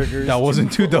cheeseburgers. That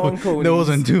wasn't 2 double. footlong That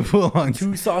wasn't Codys, 2 full on.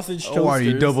 2 sausage toasters. Oh, are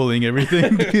you doubling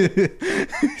everything?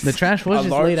 The trash was a just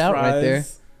large laid out right there.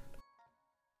 fries.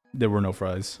 There were no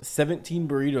fries. 17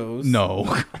 burritos. No.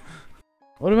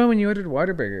 What about when you ordered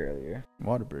Whataburger earlier?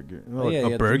 Whataburger. Oh, yeah,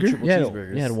 A burger? Yeah,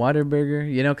 cheeseburgers. you had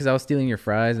Whataburger. You know, because I was stealing your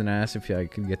fries and I asked if I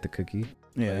could get the cookie.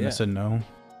 Yeah, and yeah. I said no.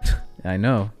 I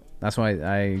know. That's why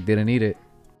I didn't eat it.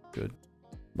 Good.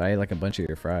 But I ate like a bunch of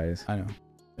your fries. I know.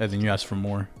 And then you asked for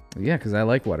more. Yeah, because I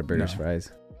like Whataburger's No.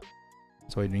 fries.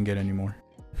 That's why you didn't get any more.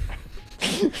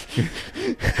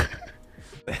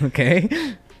 Okay.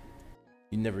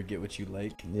 You never get what you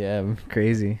like. Yeah, I'm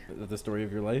crazy. Is that the story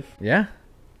of your life? Yeah.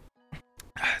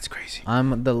 That's crazy.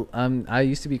 I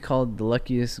used to be called the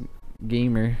luckiest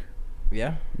gamer.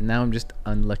 Yeah. Now I'm just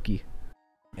unlucky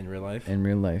In real life? in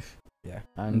real life. Yeah.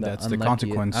 That's the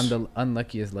consequence. I'm the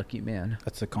unluckiest lucky man.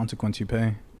 That's the consequence you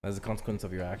pay. As a consequence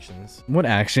of your actions. What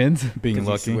actions? Being 'Cause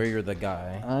lucky. You swear you're the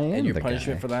guy. I am And your the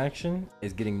punishment guy. for the action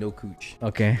is getting no cooch.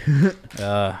 Okay.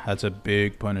 That's a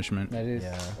big punishment. That is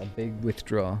Yeah. a big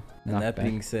withdrawal. And that Knockback.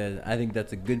 being said, I think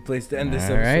that's a good place to end this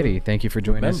episode. Alrighty. Thank you for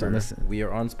joining us on Remember, this. we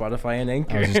are on Spotify and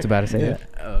Anchor. I was just about to say Yeah. that.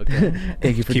 Oh, okay.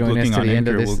 Thank you for Keep joining us looking to on the end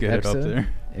of Anchor. this We'll get episode. it up there.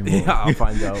 And we'll- Yeah, I'll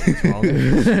find out what's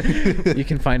wrong. You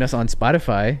can find us on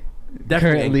Spotify.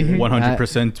 Definitely Currently,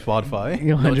 100% Spotify. You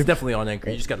No, it's 100 definitely on Anchor.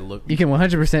 You just gotta look. You can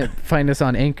 100% find us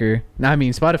on Anchor. No, I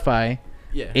mean Spotify.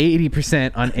 Yeah.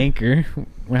 80% on Anchor.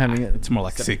 We're having it. It's more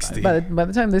like 75. 60. By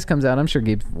the time this comes out, I'm sure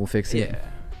Gabe will fix it. Yeah.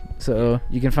 So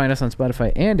you can find us on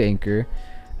Spotify and Anchor,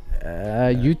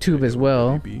 YouTube as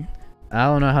well. Baby. I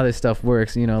don't know how this stuff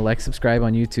works. You know, like, subscribe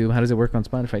on YouTube. How does it work on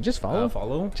Spotify? Just follow.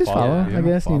 Follow. Just follow, follow. yeah. I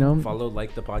guess you know. Follow,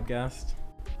 like the podcast.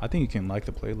 I think you can like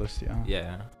the playlist, yeah.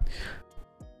 Yeah.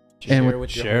 And Share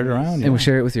with your share it homies. around, And yeah. we'll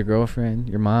share it with your girlfriend,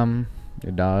 your mom,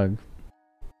 your dog.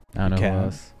 I don't know cat. who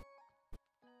else.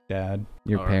 Dad.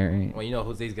 Your Alright. parent. Well, you know,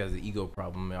 Jose's got an ego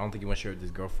problem. I don't think he wants to share it with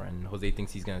his girlfriend. Jose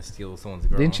thinks he's gonna steal someone's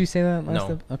girl. Didn't you say that last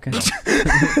No. Okay.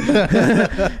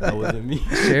 That wasn't me.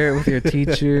 Share it with your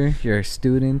teacher, your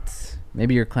students,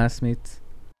 maybe your classmates.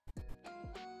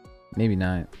 Maybe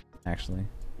not, actually.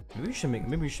 Maybe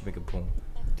we should make a poll.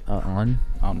 On.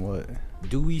 On what?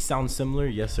 Do we sound similar?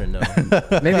 Yes or no?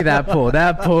 Maybe that poll.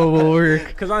 That poll will work.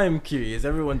 Because I am curious.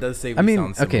 Everyone does say we I mean,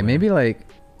 sound similar. okay, maybe like.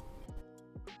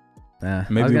 I was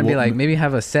Maybe gonna be we'll- like, maybe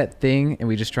have a set thing and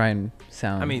we just try and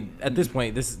sound. I mean, at this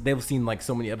point, they've seen like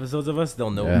so many episodes of us.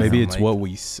 They'll know. Yeah. what we Maybe sound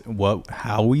it's like.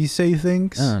 how we say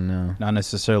things, I don't know. not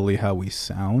necessarily how we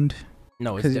sound.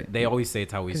 No, 'Cause they always say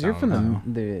it's how we Because sound. you're from No.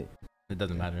 the It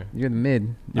doesn't matter. you're the mid.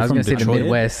 You're I was from gonna say the Detroit?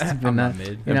 Midwest, but I'm not. not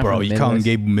mid. You're not Bro, from you calling Midwest.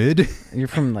 Gabe mid? You're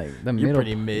from like the You're middle.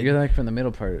 pretty mid. You're like from the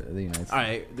middle part of the United States. All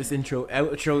right, this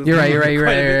outro. You're right. You're right. You're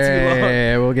quite right. a bit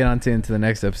too long. We'll get on to into the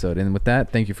next episode. And with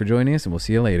that, thank you for joining us, and we'll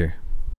see you later.